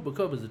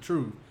 the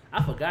truth.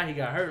 I forgot he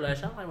got hurt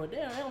last year. I'm like, well,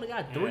 damn, they only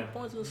got 3 Yeah.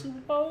 points in the Super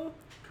Bowl.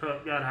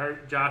 Cup got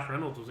hurt. Josh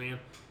Reynolds was in.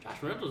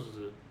 Josh Reynolds is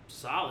a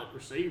solid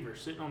receiver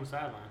sitting on the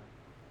sideline.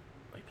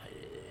 He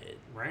played.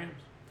 Rams.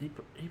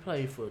 He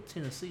played for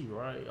Tennessee,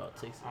 right? Or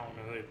Texas. I don't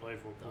know who he played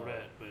for before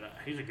that, but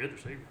he's a good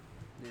receiver.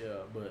 Yeah,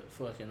 but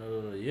fucking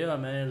yeah,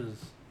 man,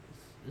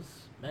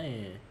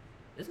 man,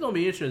 it's gonna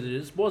be interesting.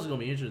 This sports is gonna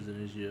be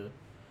interesting this year.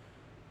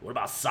 What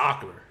about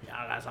soccer?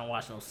 Y'all guys don't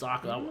watch no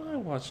soccer. I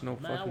don't watch no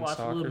Man, I fucking watch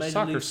a little soccer. Major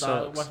Soccer League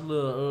Soccer, sucks. watch a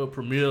little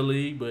Premier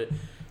League, but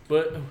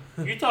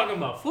You talking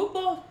about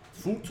football?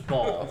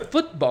 football.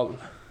 Football.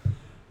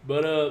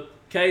 But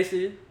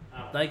Casey,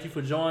 Oh. thank you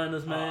for joining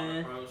us,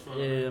 man. bro, it's fun.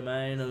 Yeah,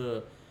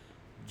 man.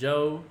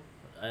 Joe,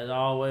 as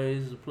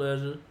always, it's a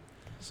pleasure.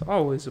 It's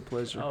always a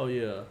pleasure. Oh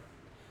yeah,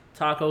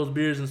 Tacos,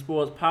 Beers, and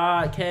Sports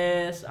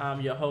Podcast.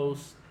 I'm your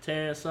host,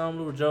 Terrence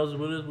Sumler with Joseph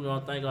Willis. We're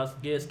gonna thank our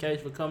guest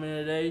Case for coming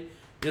in shout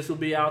This will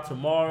be out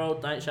tomorrow.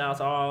 Shout out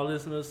to all our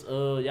listeners.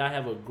 Y'all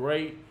have a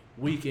great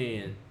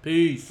weekend.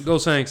 Peace. Go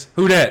Saints.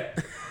 Who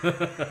that?